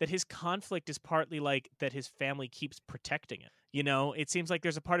 that his conflict is partly like that his family keeps protecting him. It seems like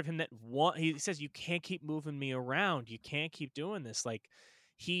there's a part of him that he says, you can't keep moving me around. You can't keep doing this. Like,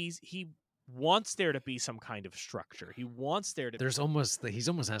 he wants there to be some kind of structure. He wants there to. He's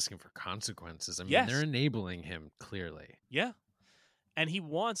almost asking for consequences. I mean, yes. They're enabling him clearly. Yeah, and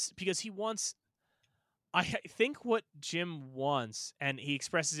I think what Jim wants, and he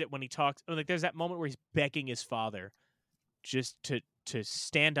expresses it when he talks. Like, there's that moment where he's begging his father just to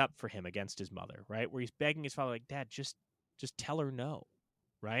stand up for him against his mother, right? Where he's begging his father, like, Dad, just tell her no,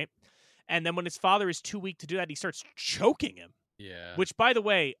 right? And then when his father is too weak to do that, he starts choking him. Yeah. Which, by the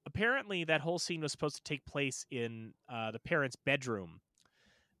way, apparently that whole scene was supposed to take place in the parents' bedroom,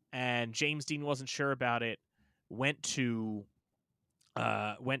 and James Dean wasn't sure about it. Went to,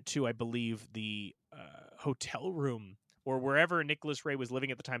 I believe, the hotel room or wherever Nicholas Ray was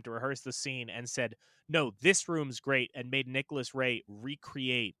living at the time to rehearse the scene, and said, "No, this room's great," and made Nicholas Ray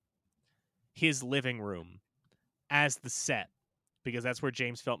recreate his living room as the set, because that's where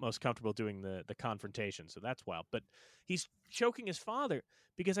James felt most comfortable doing the confrontation. So that's wild. But he's choking his father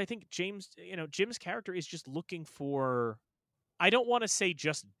because I think Jim's character is just looking for, I don't want to say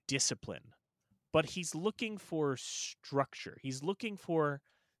just discipline, but he's looking for structure. He's looking for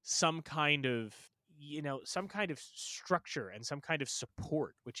some kind of structure and some kind of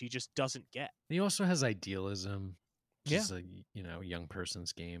support, which he just doesn't get. He also has idealism, which is a young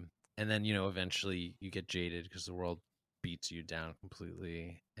person's game. And then, eventually you get jaded because the world beats you down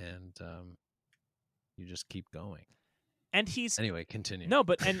completely, and you just keep going. And he's Anyway, continue. no,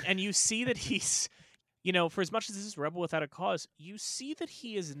 but and you see that he's, for as much as this is Rebel Without a Cause, you see that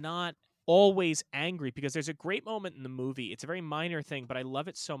he is not always angry, because there's a great moment in the movie. It's a very minor thing, but I love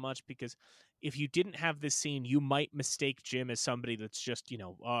it so much because if you didn't have this scene, you might mistake Jim as somebody that's just,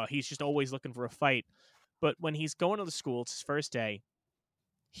 he's just always looking for a fight. But when he's going to the school, it's his first day,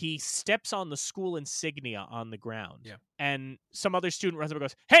 he steps on the school insignia on the ground. Yeah. And some other student runs up and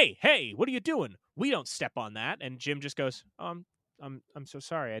goes, Hey, what are you doing? We don't step on that. And Jim just goes, I'm so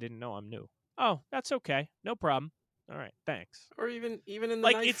sorry. I didn't know. I'm new. Oh, that's okay. No problem. All right, thanks. Or even in the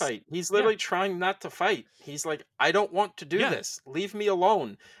Like, knife it's- fight, he's literally trying not to fight. He's like, I don't want to do this. Leave me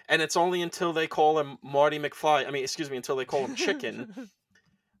alone. And it's only until they call him Marty McFly. I mean, excuse me, until they call him Chicken,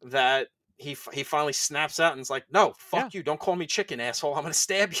 that he finally snaps out and is like, no, fuck you. Don't call me Chicken, asshole. I'm gonna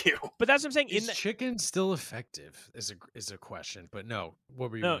stab you. But that's what I'm saying. Is chicken still effective? Is a question. But no, what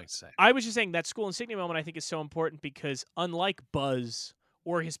were you No, going to say? I was just saying that school insignia moment I think is so important because unlike Buzz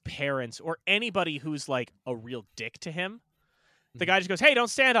or his parents or anybody who's like a real dick to him, the guy just goes, hey, don't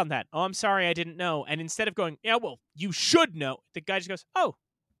stand on that. Oh, I'm sorry, I didn't know. And instead of going, yeah, well, you should know, the guy just goes, oh,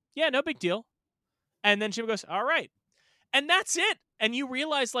 yeah, no big deal. And then Jim goes, all right. And that's it. And you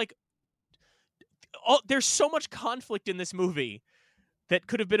realize, like, there's so much conflict in this movie that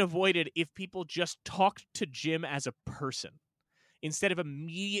could have been avoided if people just talked to Jim as a person instead of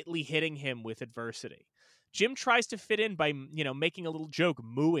immediately hitting him with adversity. Jim tries to fit in by, making a little joke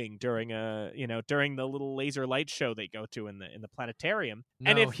mooing during during the little laser light show they go to in the planetarium.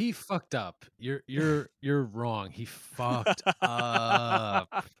 No, And he fucked up. You're wrong. He fucked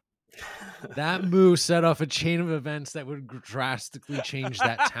up. That moo set off a chain of events that would drastically change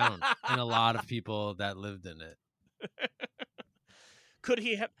that town and a lot of people that lived in it. Could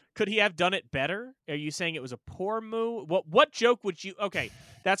he have done it better? Are you saying it was a poor moo? What joke would you? Okay,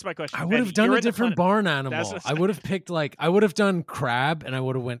 that's my question. I would have done a different barn animal. I would have picked I would have done crab, and I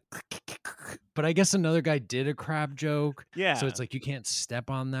would have went. But I guess another guy did a crab joke. Yeah. So it's like you can't step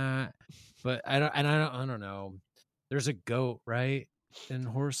on that. But I don't know. There's a goat, right? In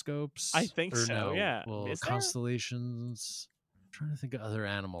horoscopes, I think or so. No? Yeah. Well, Is there? constellations. I'm trying to think of other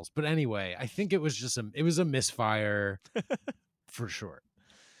animals, but anyway, I think it was a misfire for sure.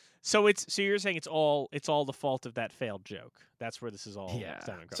 So you're saying it's all the fault of that failed joke. That's where this is all. Yeah.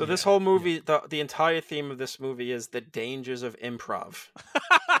 So this whole movie, the entire theme of this movie is the dangers of improv.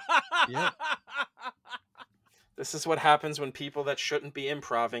 Yep. This is what happens when people that shouldn't be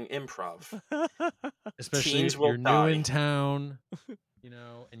improving improv. Especially Teens if will you're new die. in town,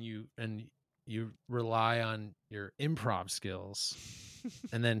 and you rely on your improv skills,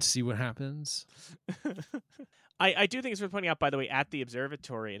 and then see what happens. I do think it's worth pointing out, by the way, at the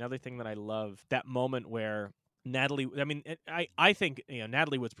observatory, another thing that I love, that moment where Natalie, I mean, I think,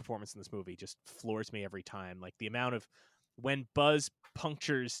 Natalie Wood's performance in this movie just floors me every time. Like the amount of when Buzz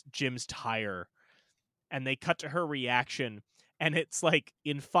punctures Jim's tire and they cut to her reaction, and it's like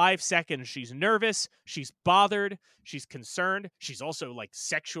in 5 seconds, she's nervous, she's bothered, she's concerned, she's also like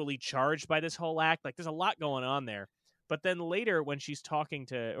sexually charged by this whole act. Like there's a lot going on there. But then later when she's talking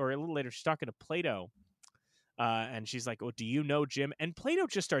to, or a little later, she's talking to Plato, and she's like, oh, do you know Jim? And Plato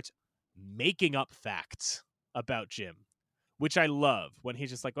just starts making up facts about Jim, which I love, when he's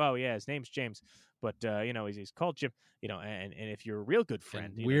just like, oh yeah, his name's James, but he's called Jim, and if you're a real good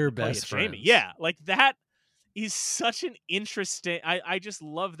friend, And we're they call you best Jamie. friends. Yeah, like that is such an interesting, I just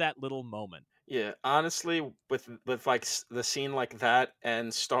love that little moment. Yeah, honestly, with like the scene like that,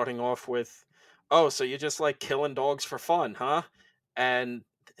 and starting off with, oh, so you just like killing dogs for fun, huh? And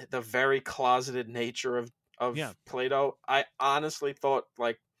the very closeted nature of Yeah. Plato, I honestly thought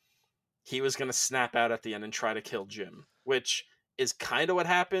like he was gonna snap out at the end and try to kill Jim, which is kind of what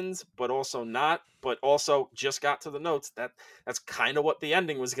happens, but also not. But also just got to the notes that's kind of what the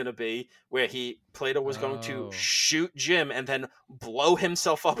ending was gonna be, where Plato was going to Oh. shoot Jim and then blow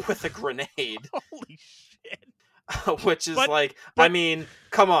himself up with a grenade. Holy shit. Which is I but- mean,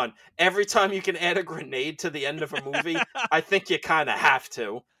 come on. Every time you can add a grenade to the end of a movie, I think you kind of have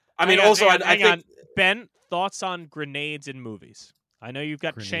to. I mean, Hang on, I hang on. think Ben, thoughts on grenades in movies? I know you've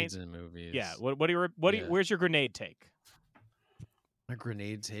got Grenades chains. in movies. Yeah. Yeah. Where's your grenade take? My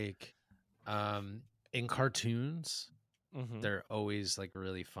grenade take. In cartoons, Mm-hmm. they're always like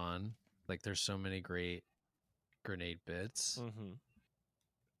really fun. Like there's so many great grenade bits. Mm-hmm.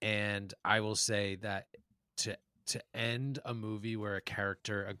 And I will say that to end a movie where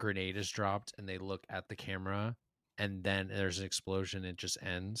a grenade is dropped and they look at the camera and then there's an explosion, it just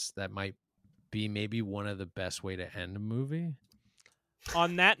ends. That might be maybe one of the best way to end a movie.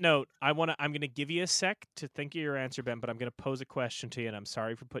 On that note, I'm going to give you a sec to think of your answer, Ben, but I'm going to pose a question to you, and I'm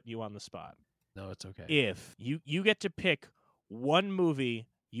sorry for putting you on the spot. No, it's okay. If you get to pick one movie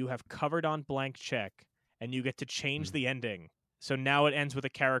you have covered on Blank Check, and you get to change the ending, so now it ends with a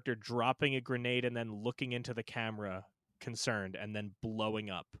character dropping a grenade and then looking into the camera, concerned, and then blowing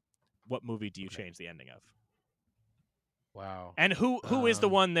up, what movie do you change the ending of? Wow. And who is the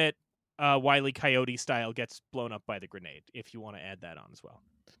one that Wile E. Coyote style gets blown up by the grenade? If you want to add that on as well.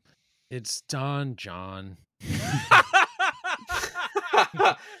 It's Don John.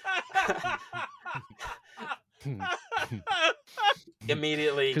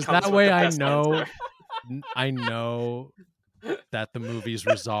 Immediately, Because comes that with way the I best know, answer. I know that the movie's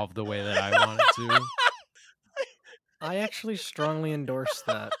resolved the way that I want it to. I actually strongly endorse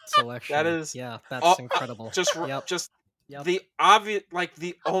that selection. That is, yeah, that's incredible. Just Yep. the obvious, like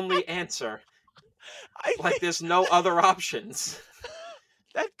the only answer. Like there's no other options.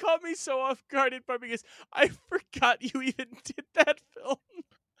 That caught me so off guard in part because I forgot you even did that film,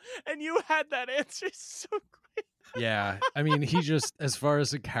 and you had that answer so great. Yeah, I mean, he just, as far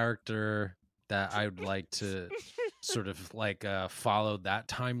as a character that I would like to sort of like follow that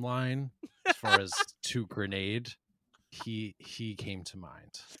timeline, as far as to Grenade, he came to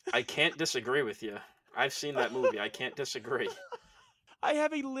mind. I can't disagree with you. I've seen that movie. I can't disagree. I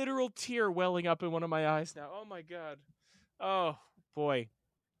have a literal tear welling up in one of my eyes now. Oh my god. Oh boy.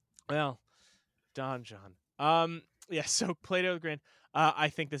 Well, Don John. Yeah. So Plato the Grand. I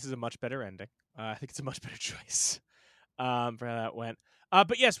think this is a much better ending. I think it's a much better choice. For how that went.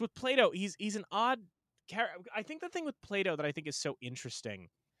 But yes, with Plato, he's an odd character. I think the thing with Plato that I think is so interesting.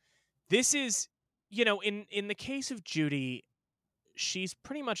 This is, in the case of Judy, she's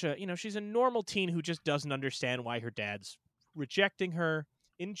pretty much she's a normal teen who just doesn't understand why her dad's rejecting her.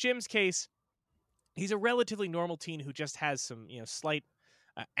 In Jim's case, he's a relatively normal teen who just has some, slight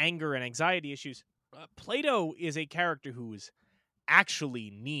anger and anxiety issues. Plato is a character who's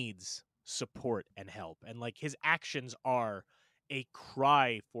actually needs support and help, and like his actions are a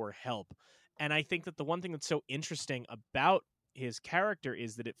cry for help. And I think that the one thing that's so interesting about his character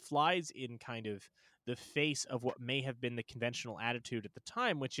is that it flies in kind of the face of what may have been the conventional attitude at the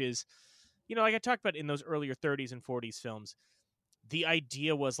time, which is, like I talked about in those earlier 30s and 40s films, the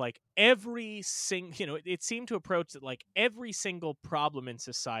idea was like it seemed to approach that like every single problem in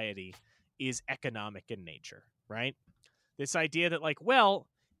society is economic in nature, right? This idea that like, well,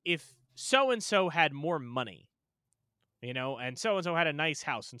 if so and so had more money, and so had a nice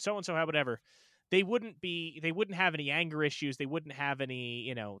house, and so had whatever, they wouldn't have any anger issues. They wouldn't have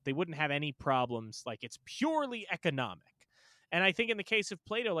any, they wouldn't have any problems. Like it's purely economic. And I think in the case of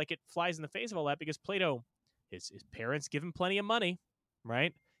Plato, like it flies in the face of all that because Plato, his parents give him plenty of money,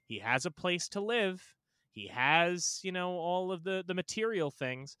 right? He has a place to live. He has, all of the material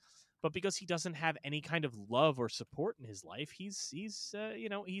things. But because he doesn't have any kind of love or support in his life, he's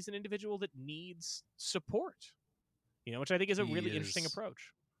an individual that needs support. Which I think is a really interesting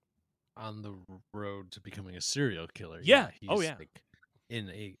approach. On the road to becoming a serial killer. Yeah. He's like in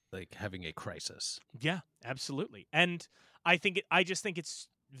a having a crisis. Yeah, absolutely. And I just think it's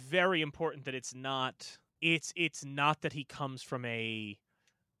very important that it's not that he comes from a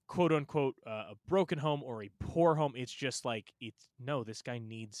quote unquote a broken home or a poor home. It's just like this guy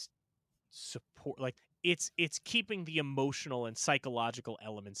needs support. Like it's keeping the emotional and psychological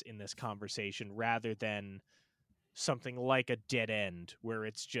elements in this conversation rather than something like a dead end where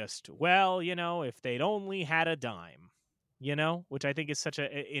it's just, well, if they'd only had a dime, which I think is such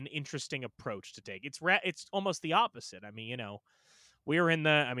an interesting approach to take. It's almost the opposite. I mean, we're in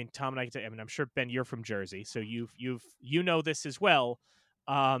Tom and I, I'm sure Ben, you're from Jersey, so you know this as well.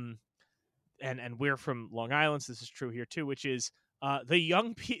 And we're from Long Island, so this is true here too, which is the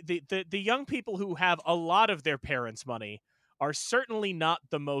young people who have a lot of their parents' money are certainly not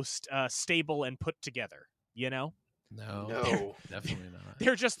the most stable and put together, No, definitely not.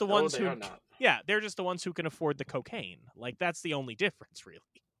 They're just the ones who, are not. yeah, they're just the ones who can afford the cocaine. Like that's the only difference, really.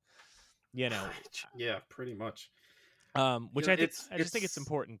 Yeah, pretty much. Which I just think it's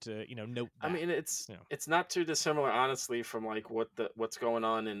important to note that. I mean, it's not too dissimilar, honestly, from like what's going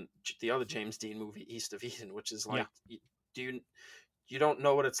on in the other James Dean movie, East of Eden, which is like, you don't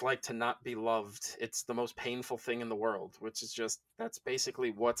know what it's like to not be loved. It's the most painful thing in the world, which is that's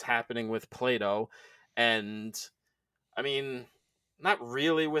basically what's happening with Plato. And I mean, not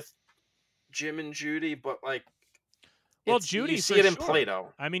really with Jim and Judy, but like, Judy, you see it in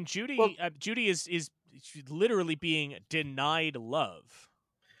Plato. I mean, Judy is literally being denied love.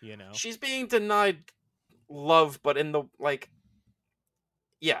 She's being denied love, but in the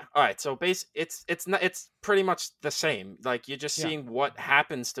Yeah. All right. So it's not it's pretty much the same. Like you're just Yeah. seeing what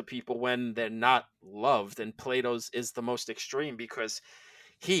happens to people when they're not loved, and Plato's is the most extreme because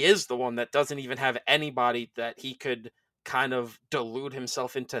he is the one that doesn't even have anybody that he could kind of delude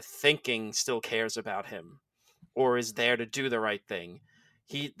himself into thinking still cares about him or is there to do the right thing.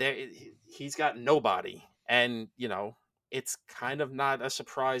 He's got nobody, and it's kind of not a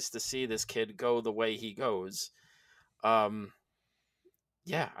surprise to see this kid go the way he goes. Um,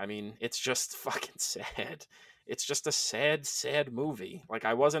 yeah, I mean, it's just fucking sad. It's just a sad, sad movie. Like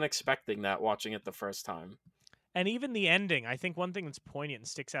I wasn't expecting that watching it the first time. And even the ending, I think one thing that's poignant and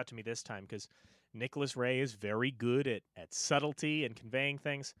sticks out to me this time, because Nicholas Ray is very good at subtlety and conveying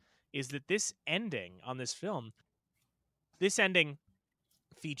things, is that this ending on this film, this ending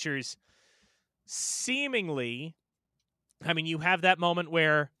features seemingly, I mean, you have that moment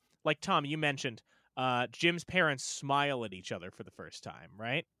where, like Tom, you mentioned, Jim's parents smile at each other for the first time,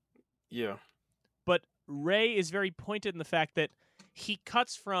 right? Yeah. But Ray is very pointed in the fact that he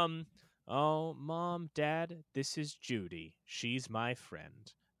cuts from, oh, Mom, Dad, this is Judy. She's my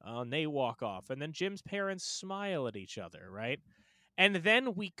friend. And they walk off. And then Jim's parents smile at each other, right? And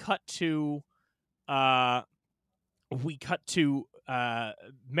then we cut to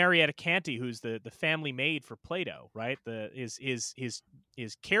Marietta Canty, who's the family maid for Plato, right? His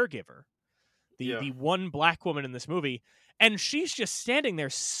caregiver, Yeah. the one black woman in this movie, and she's just standing there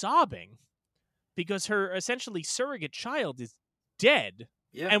sobbing because her essentially surrogate child is dead.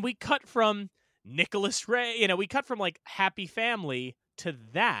 Yeah. And we cut from Nicholas Ray, we cut from like happy family to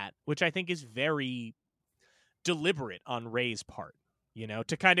that, which I think is very deliberate on Ray's part,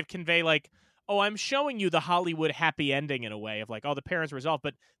 to kind of convey like, oh, I'm showing you the Hollywood happy ending in a way of like, oh, the parents resolved,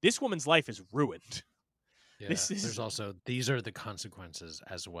 but this woman's life is ruined. Yeah, This is there's also these are the consequences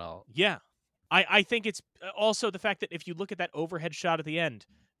as well. Yeah. I think it's also the fact that if you look at that overhead shot at the end,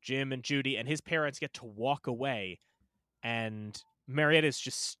 Jim and Judy and his parents get to walk away, and Marietta's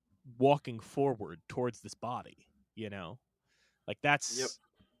just walking forward towards this body, Like that's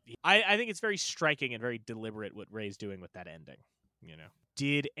Yep. I think it's very striking and very deliberate what Ray's doing with that ending,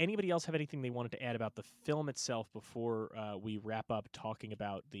 Did anybody else have anything they wanted to add about the film itself before we wrap up talking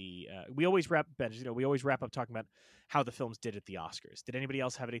about the? We always wrap up talking about how the films did at the Oscars. Did anybody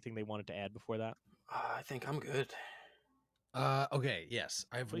else have anything they wanted to add before that? I think I'm good. Okay, yes,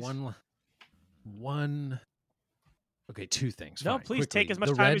 I have Please. one. Okay, two things. No, fine, please quickly. take as much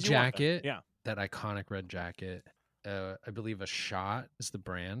the time red as you want. jacket. Yeah, that iconic red jacket. I believe a shot is the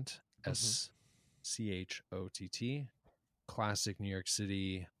brand. SCHOTT. Classic New York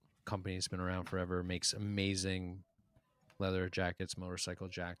City company. Has been around forever. Makes amazing leather jackets, motorcycle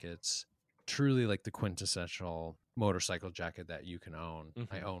jackets. Truly like the quintessential motorcycle jacket that you can own.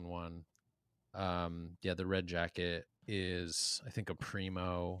 I own one. Yeah, the red jacket is, I think, a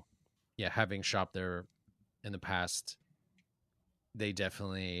primo. Yeah, having shopped there in the past, they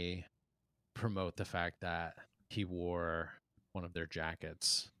definitely promote the fact that he wore one of their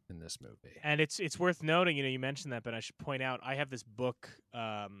jackets in this movie. and it's worth noting. You mentioned that, but I should point out I have this book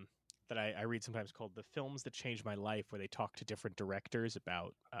that I read sometimes called "The Films That Changed My Life," where they talk to different directors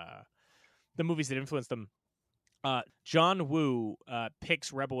about the movies that influenced them. John Woo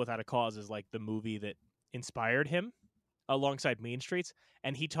picks Rebel Without a Cause as like the movie that inspired him alongside Mean Streets.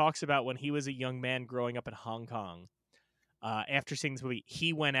 And he talks about when he was a young man growing up in Hong Kong, after seeing this movie,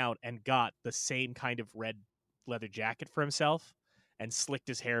 he went out and got the same kind of red leather jacket for himself and slicked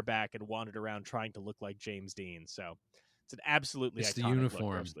his hair back and wandered around trying to look like James Dean. So it's an absolutely It's iconic the look,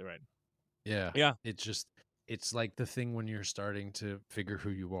 uniform. absolutely right. Yeah. Yeah. It's like the thing when you're starting to figure who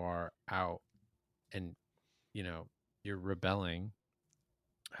you are out and, you're rebelling,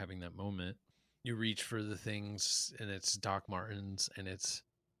 having that moment. You reach for the things and it's Doc Martens and it's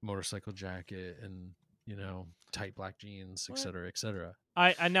motorcycle jacket and, tight black jeans, et cetera, et cetera.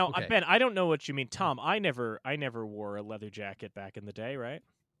 I know, Okay. Ben, I don't know what you mean. Tom, I never wore a leather jacket back in the day, right?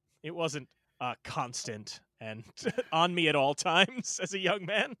 It wasn't constant and on me at all times as a young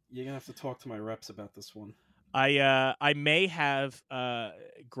man. You're gonna have to talk to my reps about this one. I may have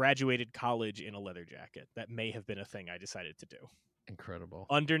graduated college in a leather jacket. That may have been a thing I decided to do. Incredible.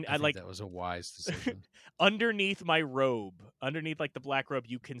 I think that was a wise decision. Underneath my robe, underneath like the black robe,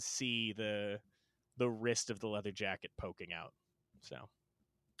 you can see the wrist of the leather jacket poking out. So,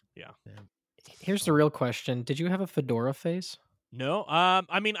 yeah. Here's the real question: did you have a fedora phase? No,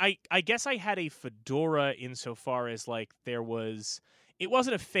 I mean, I guess I had a fedora insofar as like there was. It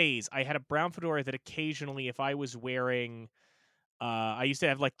wasn't a phase. I had a brown fedora that occasionally, if I was wearing, I used to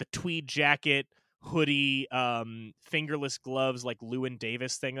have like the tweed jacket hoodie, fingerless gloves, like Llewyn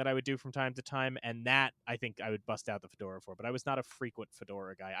Davis thing that I would do from time to time, and that I think I would bust out the fedora for. But I was not a frequent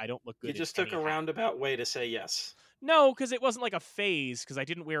fedora guy. I don't look You good in just took any a hat. roundabout way to say yes. No, because it wasn't like a phase. Because I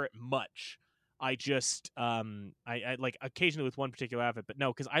didn't wear it much. I just I like occasionally with one particular outfit, but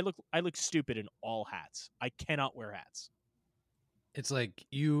no, because I look stupid in all hats. I cannot wear hats. It's like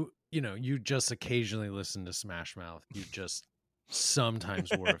you just occasionally listen to Smash Mouth. You just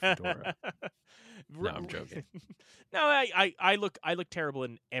sometimes wore a fedora. No, I'm joking. No, I look terrible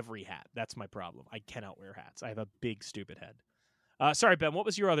in every hat. That's my problem. I cannot wear hats. I have a big stupid head. Sorry, Ben. What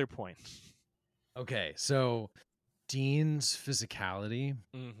was your other point? Okay, so Dean's physicality,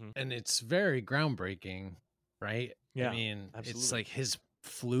 and it's very groundbreaking, right? Yeah, I mean, it's absolutely. like his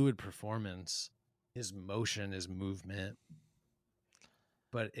fluid performance, his motion, his movement.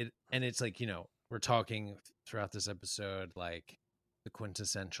 But it's like, we're talking throughout this episode, like the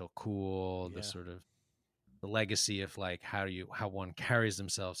quintessential cool, the sort of the legacy of like how one carries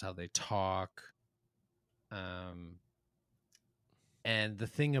themselves, how they talk. And the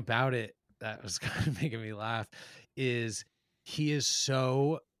thing about it that was kind of making me laugh is he is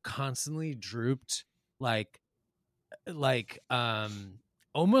so constantly drooped, like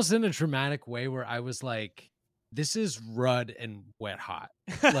almost in a dramatic way where I was like, this is Rudd and Wet Hot.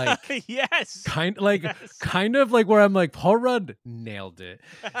 Like yes. kind of like where I'm like, Paul Rudd nailed it.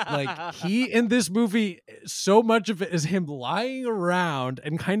 Like he in this movie, so much of it is him lying around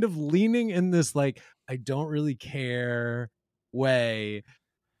and kind of leaning in this like, I don't really care way.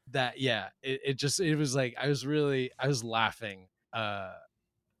 That it was like I was laughing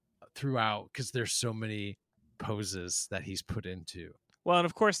throughout because there's so many poses that he's put into. Well, and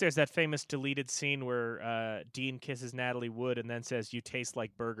of course, there's that famous deleted scene where Dean kisses Natalie Wood and then says, "You taste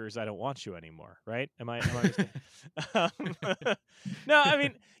like burgers. I don't want you anymore." Right? Am I No, I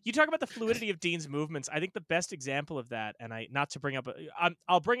mean, you talk about the fluidity of Dean's movements. I think the best example of that, and not to bring up,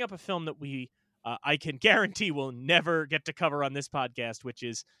 I'll bring up a film that I can guarantee we'll never get to cover on this podcast, which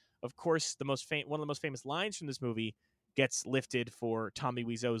is, of course, one of the most famous lines from this movie gets lifted for Tommy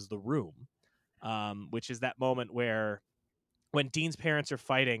Wiseau's The Room, which is that moment where when Dean's parents are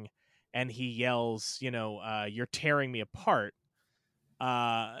fighting and he yells, "You're tearing me apart."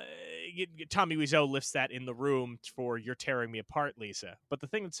 Tommy Wiseau lifts that in The Room for "You're tearing me apart, Lisa." But the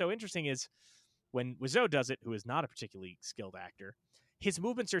thing that's so interesting is when Wiseau does it, who is not a particularly skilled actor, his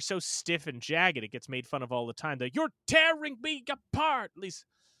movements are so stiff and jagged, it gets made fun of all the time. The "You're tearing me apart, Lisa."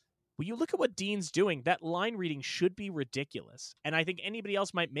 Well, you look at what Dean's doing, that line reading should be ridiculous. And I think anybody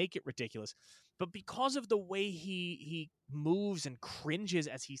else might make it ridiculous. But because of the way he moves and cringes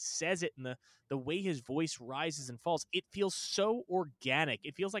as he says it and the way his voice rises and falls, it feels so organic.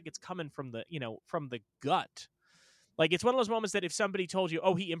 It feels like it's coming from the gut. Like it's one of those moments that if somebody told you,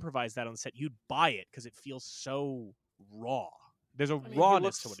 "Oh, he improvised that on the set," you'd buy it because it feels so raw. There's a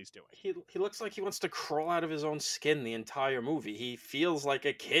rawness to what he's doing. He looks like he wants to crawl out of his own skin the entire movie. He feels like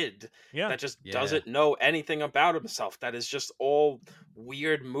a kid that just doesn't know anything about himself. That is just all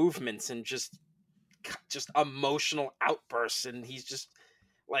weird movements and just emotional outbursts. And he's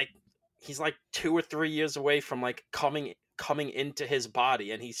like 2 or 3 years away from like coming into his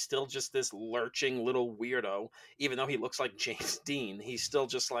body, and he's still just this lurching little weirdo. Even though he looks like James Dean, he's still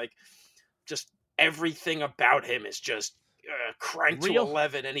just everything about him is just cranked to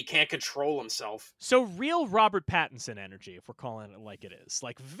 11, and he can't control himself. So real Robert Pattinson energy, if we're calling it like it is.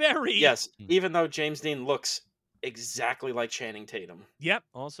 Like very... Yes, even though James Dean looks exactly like Channing Tatum. Yep,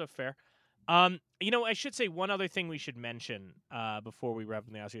 also fair. I should say one other thing we should mention before we wrap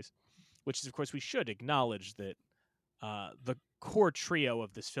up the Oscars, which is, of course, we should acknowledge that the core trio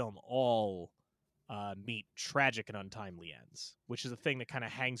of this film all meet tragic and untimely ends, which is a thing that kind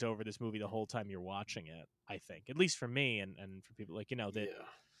of hangs over this movie the whole time you're watching it, I think. At least for me and for people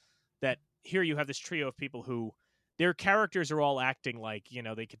that here you have this trio of people who their characters are all acting like,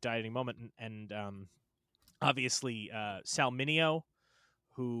 they could die at any moment. And obviously Sal Mineo,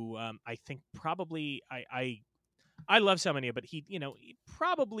 who I think probably I love Sal Mineo, but he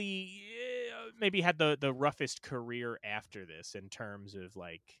probably maybe had the roughest career after this in terms of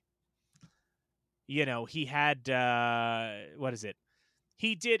like, he had what is it?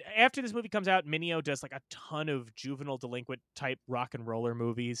 He did after this movie comes out. Mineo does like a ton of juvenile delinquent type rock and roller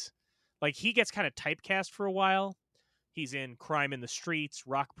movies. Like he gets kind of typecast for a while. He's in Crime in the Streets,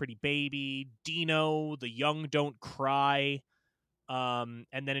 Rock Pretty Baby, Dino, The Young Don't Cry. And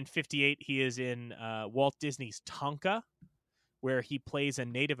then in 1958, he is in Walt Disney's Tonka, where he plays a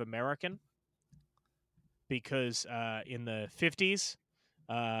Native American. Because in the 1950s,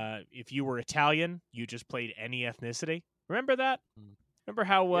 if you were Italian, you just played any ethnicity. Remember that? Remember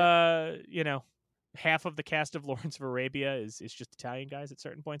how, half of the cast of Lawrence of Arabia is just Italian guys at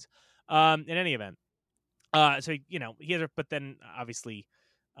certain points. In any event, so he has, but then obviously,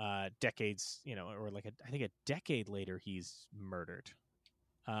 decades, or like I think a decade later, he's murdered.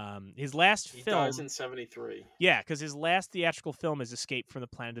 His last He film dies in 73. Yeah, because his last theatrical film is Escape from the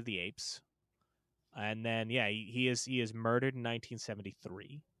Planet of the Apes, and then he is murdered in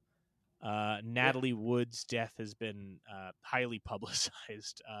 1973. Natalie Wood's death has been highly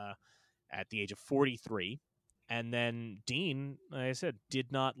publicized at the age of 43, and then Dean, like I said,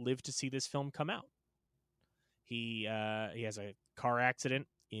 did not live to see this film come out. He has a car accident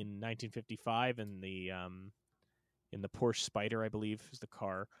in 1955 in the Porsche Spider, I believe, is the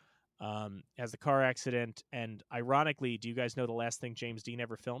car. Has the car accident, and ironically, do you guys know the last thing James Dean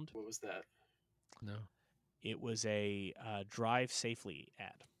ever filmed? What was that? No. It was a Drive Safely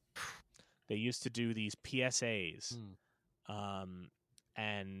ad. They used to do these PSAs,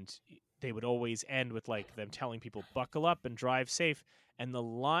 and they would always end with like them telling people buckle up and drive safe. And the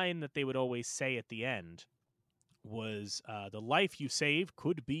line that they would always say at the end was, "The life you save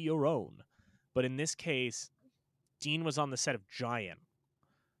could be your own." But in this case, Dean was on the set of Giant.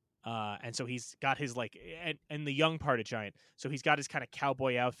 And so he's got his and the young part of Giant. So he's got his kind of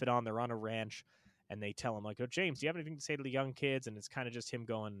cowboy outfit on. They're on a ranch, and they tell him like, "Oh, James, do you have anything to say to the young kids?" And it's kind of just him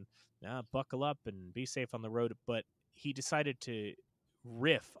going, "Buckle up and be safe on the road." But he decided to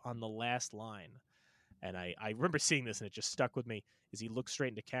riff on the last line, and I remember seeing this, and it just stuck with me. Is he looks straight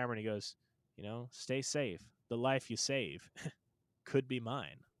into camera and he goes, "Stay safe. The life you save could be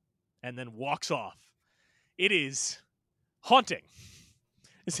mine," and then walks off. It is haunting.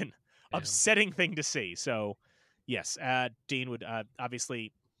 It's an upsetting thing to see. So, yes, Dean would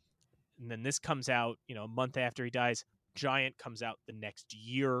obviously, and then this comes out, a month after he dies. Giant comes out the next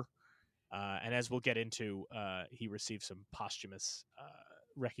year, and as we'll get into, he received some posthumous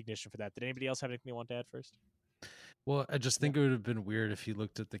recognition for that. Did anybody else have anything they want to add first? Well, I just think it would have been weird if he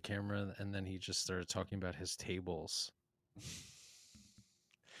looked at the camera and then he just started talking about his tables.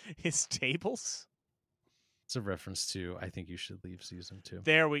 His tables? It's a reference to I Think You Should Leave season 2.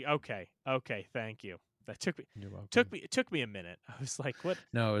 There we okay, thank you. That took me. You're welcome. It took me a minute. I was like, "What?"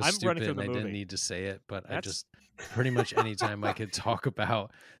 No, it was I'm stupid. running through the and I movie. didn't need to say it, but I just pretty much anytime I could talk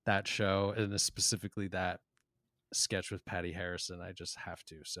about that show and specifically that sketch with Patty Harrison, I just have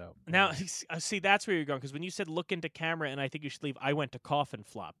to. So now, see, that's where you're going, because when you said look into camera and I think you should leave, I went to coffin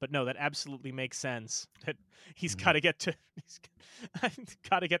flop. But no, that absolutely makes sense. That he's got to get to. I've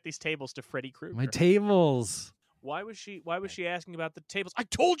got to get these tables to Freddy Krueger. My tables. Why was she asking about the tables? I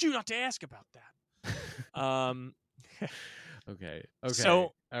told you not to ask about that. Okay.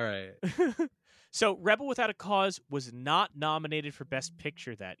 So, all right. So Rebel Without a Cause was not nominated for Best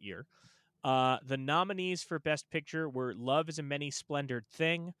Picture that year. The nominees for Best Picture were Love is a Many-Splendored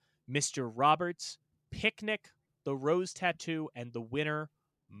Thing, Mr. Roberts, Picnic, The Rose Tattoo, and the winner,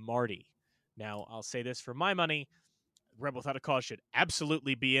 Marty. Now, I'll say this for my money. Rebel Without a Cause should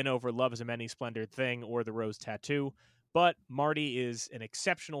absolutely be in over Love is a Many-Splendored Thing or The Rose Tattoo, but Marty is an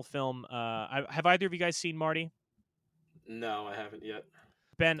exceptional film. Have either of you guys seen Marty? No, I haven't yet.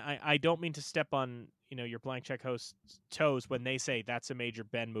 Ben, I don't mean to step on your blank check host's toes when they say that's a major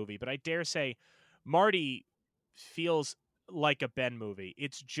Ben movie, but I dare say Marty feels like a Ben movie.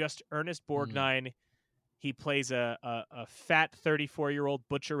 It's just Ernest Borgnine. He plays a fat 34-year-old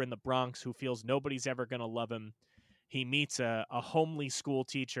butcher in the Bronx who feels nobody's ever going to love him. He meets a homely school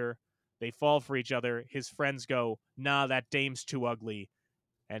teacher. They fall for each other. His friends go, "Nah, that dame's too ugly."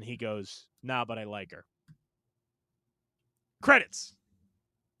 And he goes, "Nah, but I like her." Credits.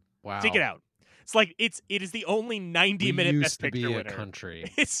 Wow. Take it out. It's like it is the only 90-minute Best Picture winner. Used to be a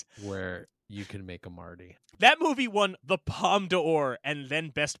country where you can make a Marty. That movie won the Palme d'Or and then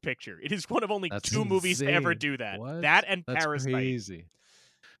Best Picture. It is one of only two movies to ever do that. What? That and That's Parasite. Crazy.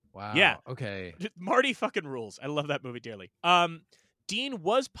 Wow. Yeah. Okay. Marty fucking rules. I love that movie dearly. Dean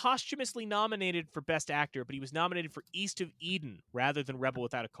was posthumously nominated for Best Actor, but he was nominated for East of Eden rather than Rebel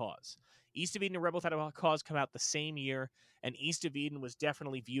Without a Cause. East of Eden and Rebel Without a Cause come out the same year, and East of Eden was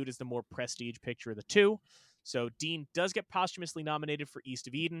definitely viewed as the more prestige picture of the two. So Dean does get posthumously nominated for East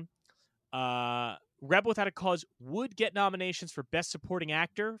of Eden. Rebel Without a Cause would get nominations for Best Supporting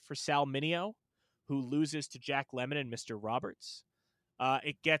Actor for Sal Mineo, who loses to Jack Lemmon and Mr. Roberts.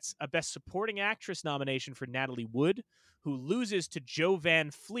 It gets a Best Supporting Actress nomination for Natalie Wood, who loses to Jo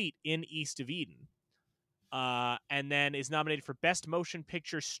Van Fleet in East of Eden. And then is nominated for Best Motion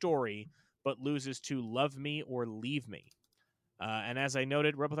Picture Story, but loses to Love Me or Leave Me. And as I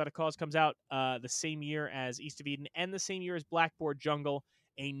noted, Rebel Without a Cause comes out the same year as East of Eden and the same year as Blackboard Jungle,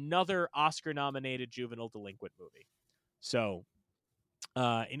 another Oscar-nominated juvenile delinquent movie. So,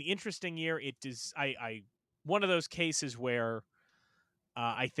 An interesting year. It is I one of those cases where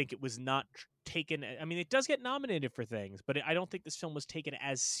I think it was not taken. I mean, it does get nominated for things, but I don't think this film was taken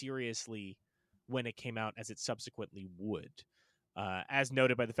as seriously when it came out as it subsequently would. As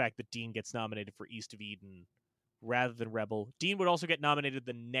noted by the fact that Dean gets nominated for East of Eden rather than Rebel. Dean would also get nominated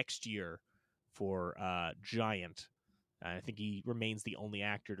the next year for Giant. I think he remains the only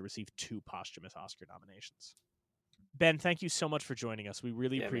actor to receive 2 posthumous Oscar nominations. Ben, thank you so much for joining us. We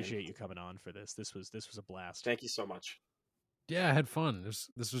really appreciate you coming on for this. This was a blast. Thank you so much. Yeah, I had fun.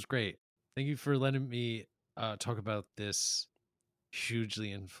 This was great. Thank you for letting me talk about this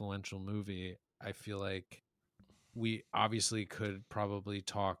hugely influential movie. I feel like we obviously could probably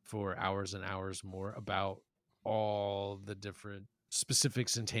talk for hours and hours more about all the different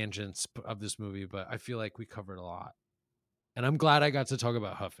specifics and tangents of this movie, but I feel like we covered a lot. And I'm glad I got to talk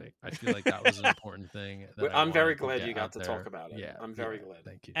about huffing. I feel like that was an important thing. I'm very glad you got to talk about it. Yeah, I'm very glad.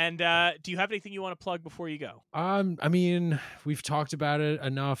 Thank you. And do you have anything you want to plug before you go? I mean, we've talked about it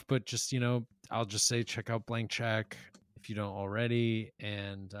enough, but just, I'll just say check out Blank Check if you don't already.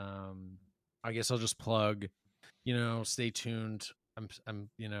 And I guess I'll just plug, stay tuned.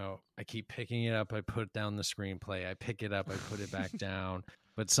 I keep picking it up. I put down the screenplay. I pick it up. I put it back down.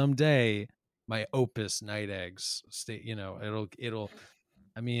 But someday my opus Night Eggs it'll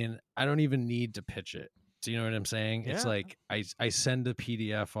I mean, I don't even need to pitch it. Do you know what I'm saying? Yeah. It's like I send the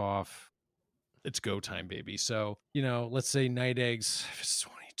PDF off. It's go time, baby. So, let's say Night Eggs, if it's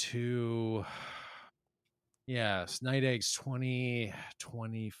 22. Yes, Night Eggs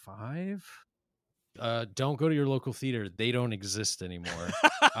 2025. Don't go to your local theater. They don't exist anymore.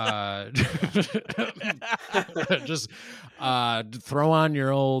 Just throw on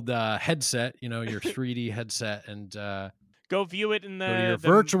your old headset, your 3D headset, and go view it in go to your the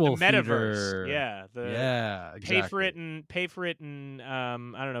virtual metaverse. theater. Yeah, exactly. Pay for it and I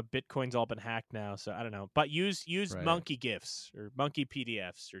don't know. Bitcoin's all been hacked now, so I don't know. But use Right. monkey GIFs or monkey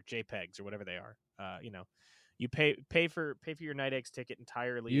PDFs or JPEGs or whatever they are. You pay for your Night Eggs ticket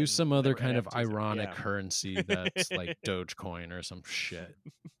entirely. Use some other kind of NFTs ironic currency that's like Dogecoin or some shit.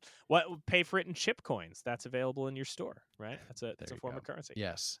 What pay for it in chip coins? That's available in your store, right? That's a form of currency.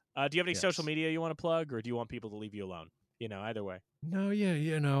 Yes. Do you have any social media you want to plug, or do you want people to leave you alone? Either way. No, yeah,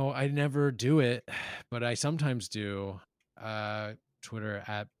 I never do it, but I sometimes do. Twitter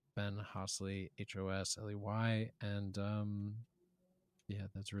at Ben Hosley, Hosley, and yeah,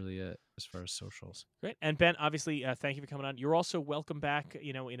 that's really it as far as socials. Great. And Ben, obviously, thank you for coming on. You're also welcome back,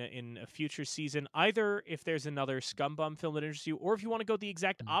 in a future season, either if there's another scumbum film that interests you, or if you want to go the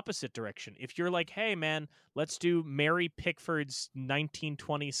exact opposite direction. If you're like, hey, man, let's do Mary Pickford's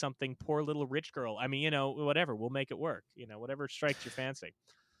 1920-something poor little rich girl. I mean, whatever. We'll make it work. Whatever strikes your fancy.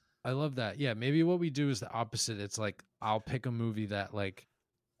 I love that. Yeah, maybe what we do is the opposite. It's like I'll pick a movie that like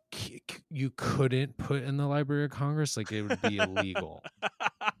you couldn't put in the Library of Congress. Like it would be illegal.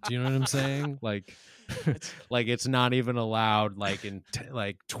 Do you know what I'm saying? Like, like it's not even allowed. Like in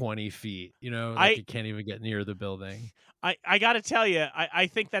 20 feet. Like you can't even get near the building. I got to tell you, I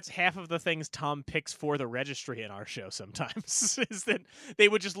think that's half of the things Tom picks for the registry in our show. Sometimes is that they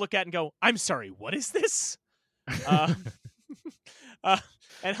would just look at and go, "I'm sorry, what is this?"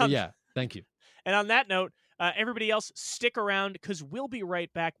 Yeah, thank you. And on that note, everybody else, stick around because we'll be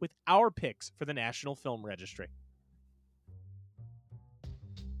right back with our picks for the National Film Registry.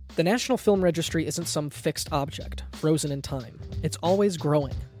 The National Film Registry isn't some fixed object, frozen in time. It's always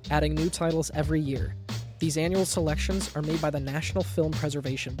growing, adding new titles every year. These annual selections are made by the National Film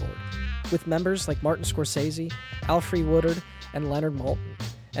Preservation Board, with members like Martin Scorsese, Alfre Woodard, and Leonard Maltin,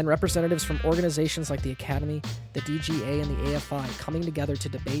 and representatives from organizations like the Academy, the DGA, and the AFI coming together to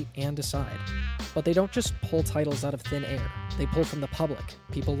debate and decide. But they don't just pull titles out of thin air. They pull from the public,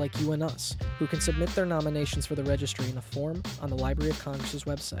 people like you and us, who can submit their nominations for the registry in a form on the Library of Congress's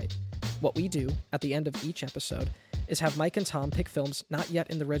website. What we do, at the end of each episode, is have Mike and Tom pick films not yet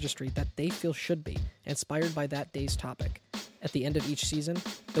in the registry that they feel should be, inspired by that day's topic. At the end of each season,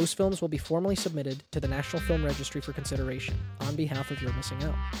 those films will be formally submitted to the National Film Registry for consideration on behalf of You're Missing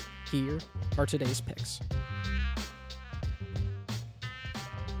Out. Here are today's picks.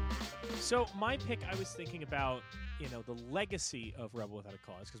 So my pick, I was thinking about, the legacy of Rebel Without a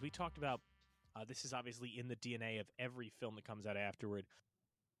Cause, because we talked about this is obviously in the DNA of every film that comes out afterward.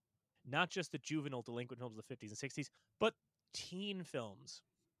 Not just the juvenile delinquent films of the 50s and 60s, but teen films.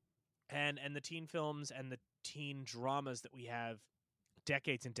 And the teen films and the teen dramas that we have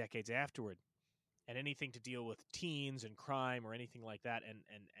decades and decades afterward. And anything to deal with teens and crime or anything like that, and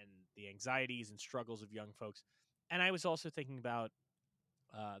the anxieties and struggles of young folks. And I was also thinking about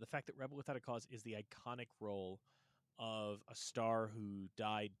the fact that Rebel Without a Cause is the iconic role of a star who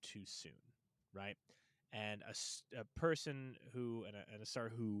died too soon, right? And a person who and a star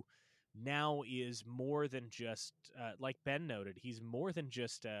who now is more than just like Ben noted, he's more than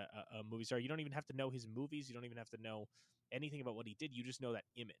just a movie star. You don't even have to know his movies. You don't even have to know anything about what he did. You just know that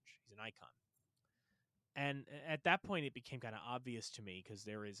image. He's an icon. And at that point, it became kind of obvious to me because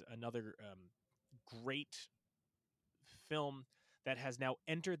there is another great film that has now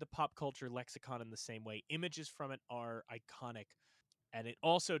entered the pop culture lexicon in the same way. Images from it are iconic, and it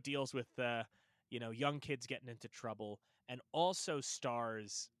also deals with young kids getting into trouble, and also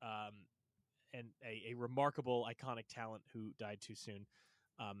stars and a remarkable iconic talent who died too soon.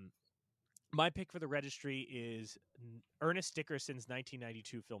 My pick for the registry is Ernest Dickerson's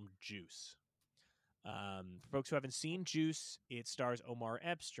 1992 film Juice. For folks who haven't seen Juice, it stars Omar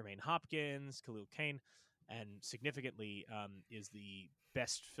Epps, Jermaine Hopkins, Khalil Kain, and significantly is the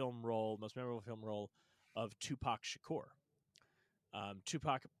best film role, most memorable film role of Tupac Shakur.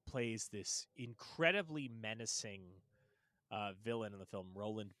 Tupac plays this incredibly menacing villain in the film,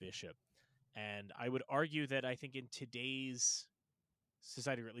 Roland Bishop. And I would argue that I think in today's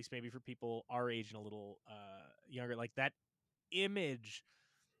society, or at least maybe for people our age and a little younger, like that image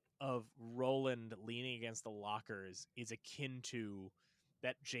of Roland leaning against the lockers is akin to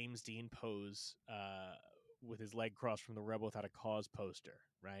that James Dean pose with his leg crossed from the Rebel Without a Cause poster,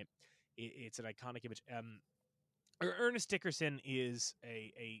 right? It's an iconic image. Ernest Dickerson is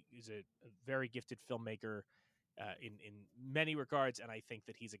a very gifted filmmaker in many regards, and I think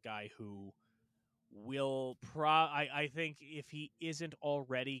that he's a guy who will I think if he isn't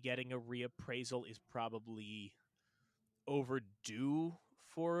already getting a reappraisal, is probably overdue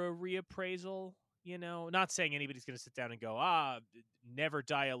for a reappraisal. Not saying anybody's going to sit down and go, Never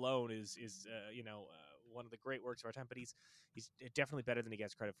Die Alone is one of the great works of our time, but he's definitely better than he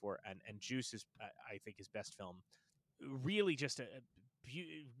gets credit for. And Juice is, I think, his best film. Really just a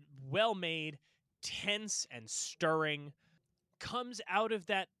well-made, tense and stirring. Comes out of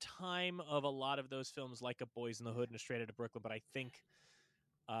that time of a lot of those films like A Boys in the Hood and A Straight Outta Brooklyn, but I think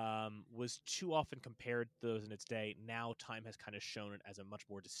was too often compared to those in its day. Now time has kind of shown it as a much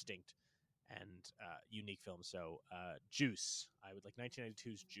more distinct and unique film. So Juice. I would like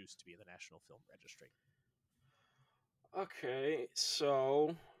 1992's Juice to be in the National Film Registry. Okay,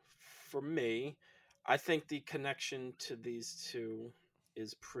 so for me, I think the connection to these two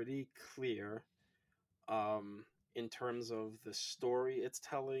is pretty clear. In terms of the story it's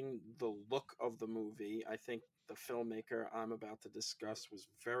telling, the look of the movie, I think the filmmaker I'm about to discuss was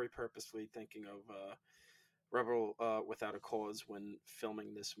very purposefully thinking of Rebel Without a Cause when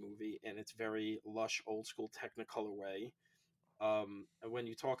filming this movie, and it's very lush, old school Technicolor way. And when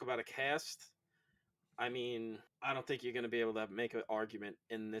you talk about a cast, I mean, I don't think you're going to be able to make an argument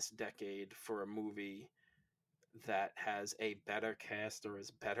in this decade for a movie that has a better cast or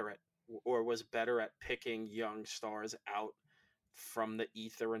was better at picking young stars out from the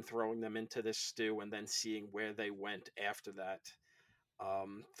ether and throwing them into this stew and then seeing where they went after that.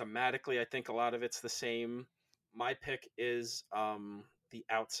 Thematically, I think a lot of it's the same. My pick is The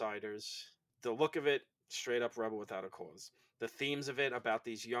Outsiders. The look of it, straight up Rebel Without a Cause. The themes of it about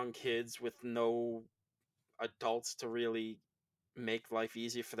these young kids with no adults to really make life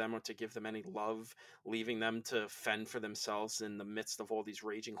easy for them or to give them any love, leaving them to fend for themselves in the midst of all these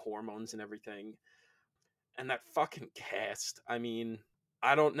raging hormones and everything. And that fucking cast, I mean,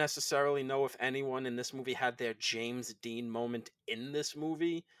 I don't necessarily know if anyone in this movie had their James Dean moment in this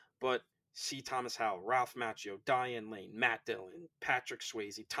movie, but C. Thomas Howell, Ralph Macchio, Diane Lane, Matt Dillon, Patrick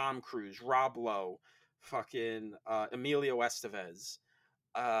Swayze, Tom Cruise, Rob Lowe, fucking Emilio Estevez.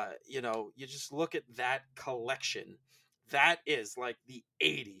 You just look at that collection. That is like the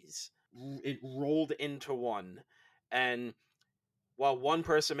 80s. It rolled into one. And while one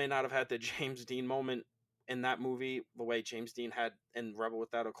person may not have had the James Dean moment in that movie the way James Dean had in Rebel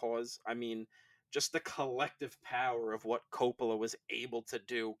Without a Cause, I mean, just the collective power of what Coppola was able to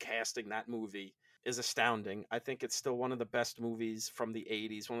do casting that movie is astounding. I think it's still one of the best movies from the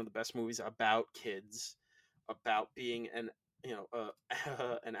 80s, one of the best movies about kids, about being an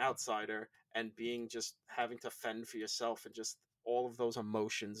outsider and being just having to fend for yourself and just all of those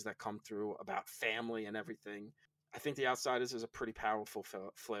emotions that come through about family and everything. I think The Outsiders is a pretty powerful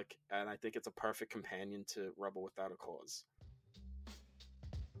flick, and I think it's a perfect companion to Rebel Without a Cause.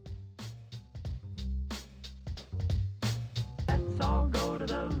 Let's all go to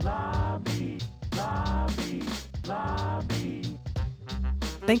the lobby.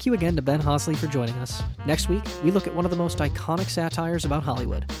 Thank you again to Ben Hosley for joining us. Next week, we look at one of the most iconic satires about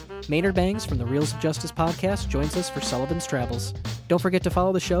Hollywood. Maynard Bangs from the Reels of Justice podcast joins us for Sullivan's Travels. Don't forget to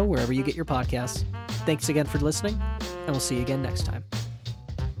follow the show wherever you get your podcasts. Thanks again for listening. and we'll see you again next time.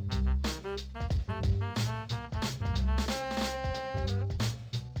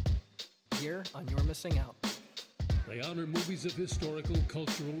 Here on You're Missing Out. They honor movies of historical,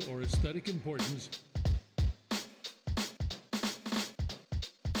 cultural, or aesthetic importance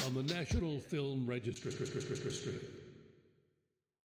on the National Film Registry.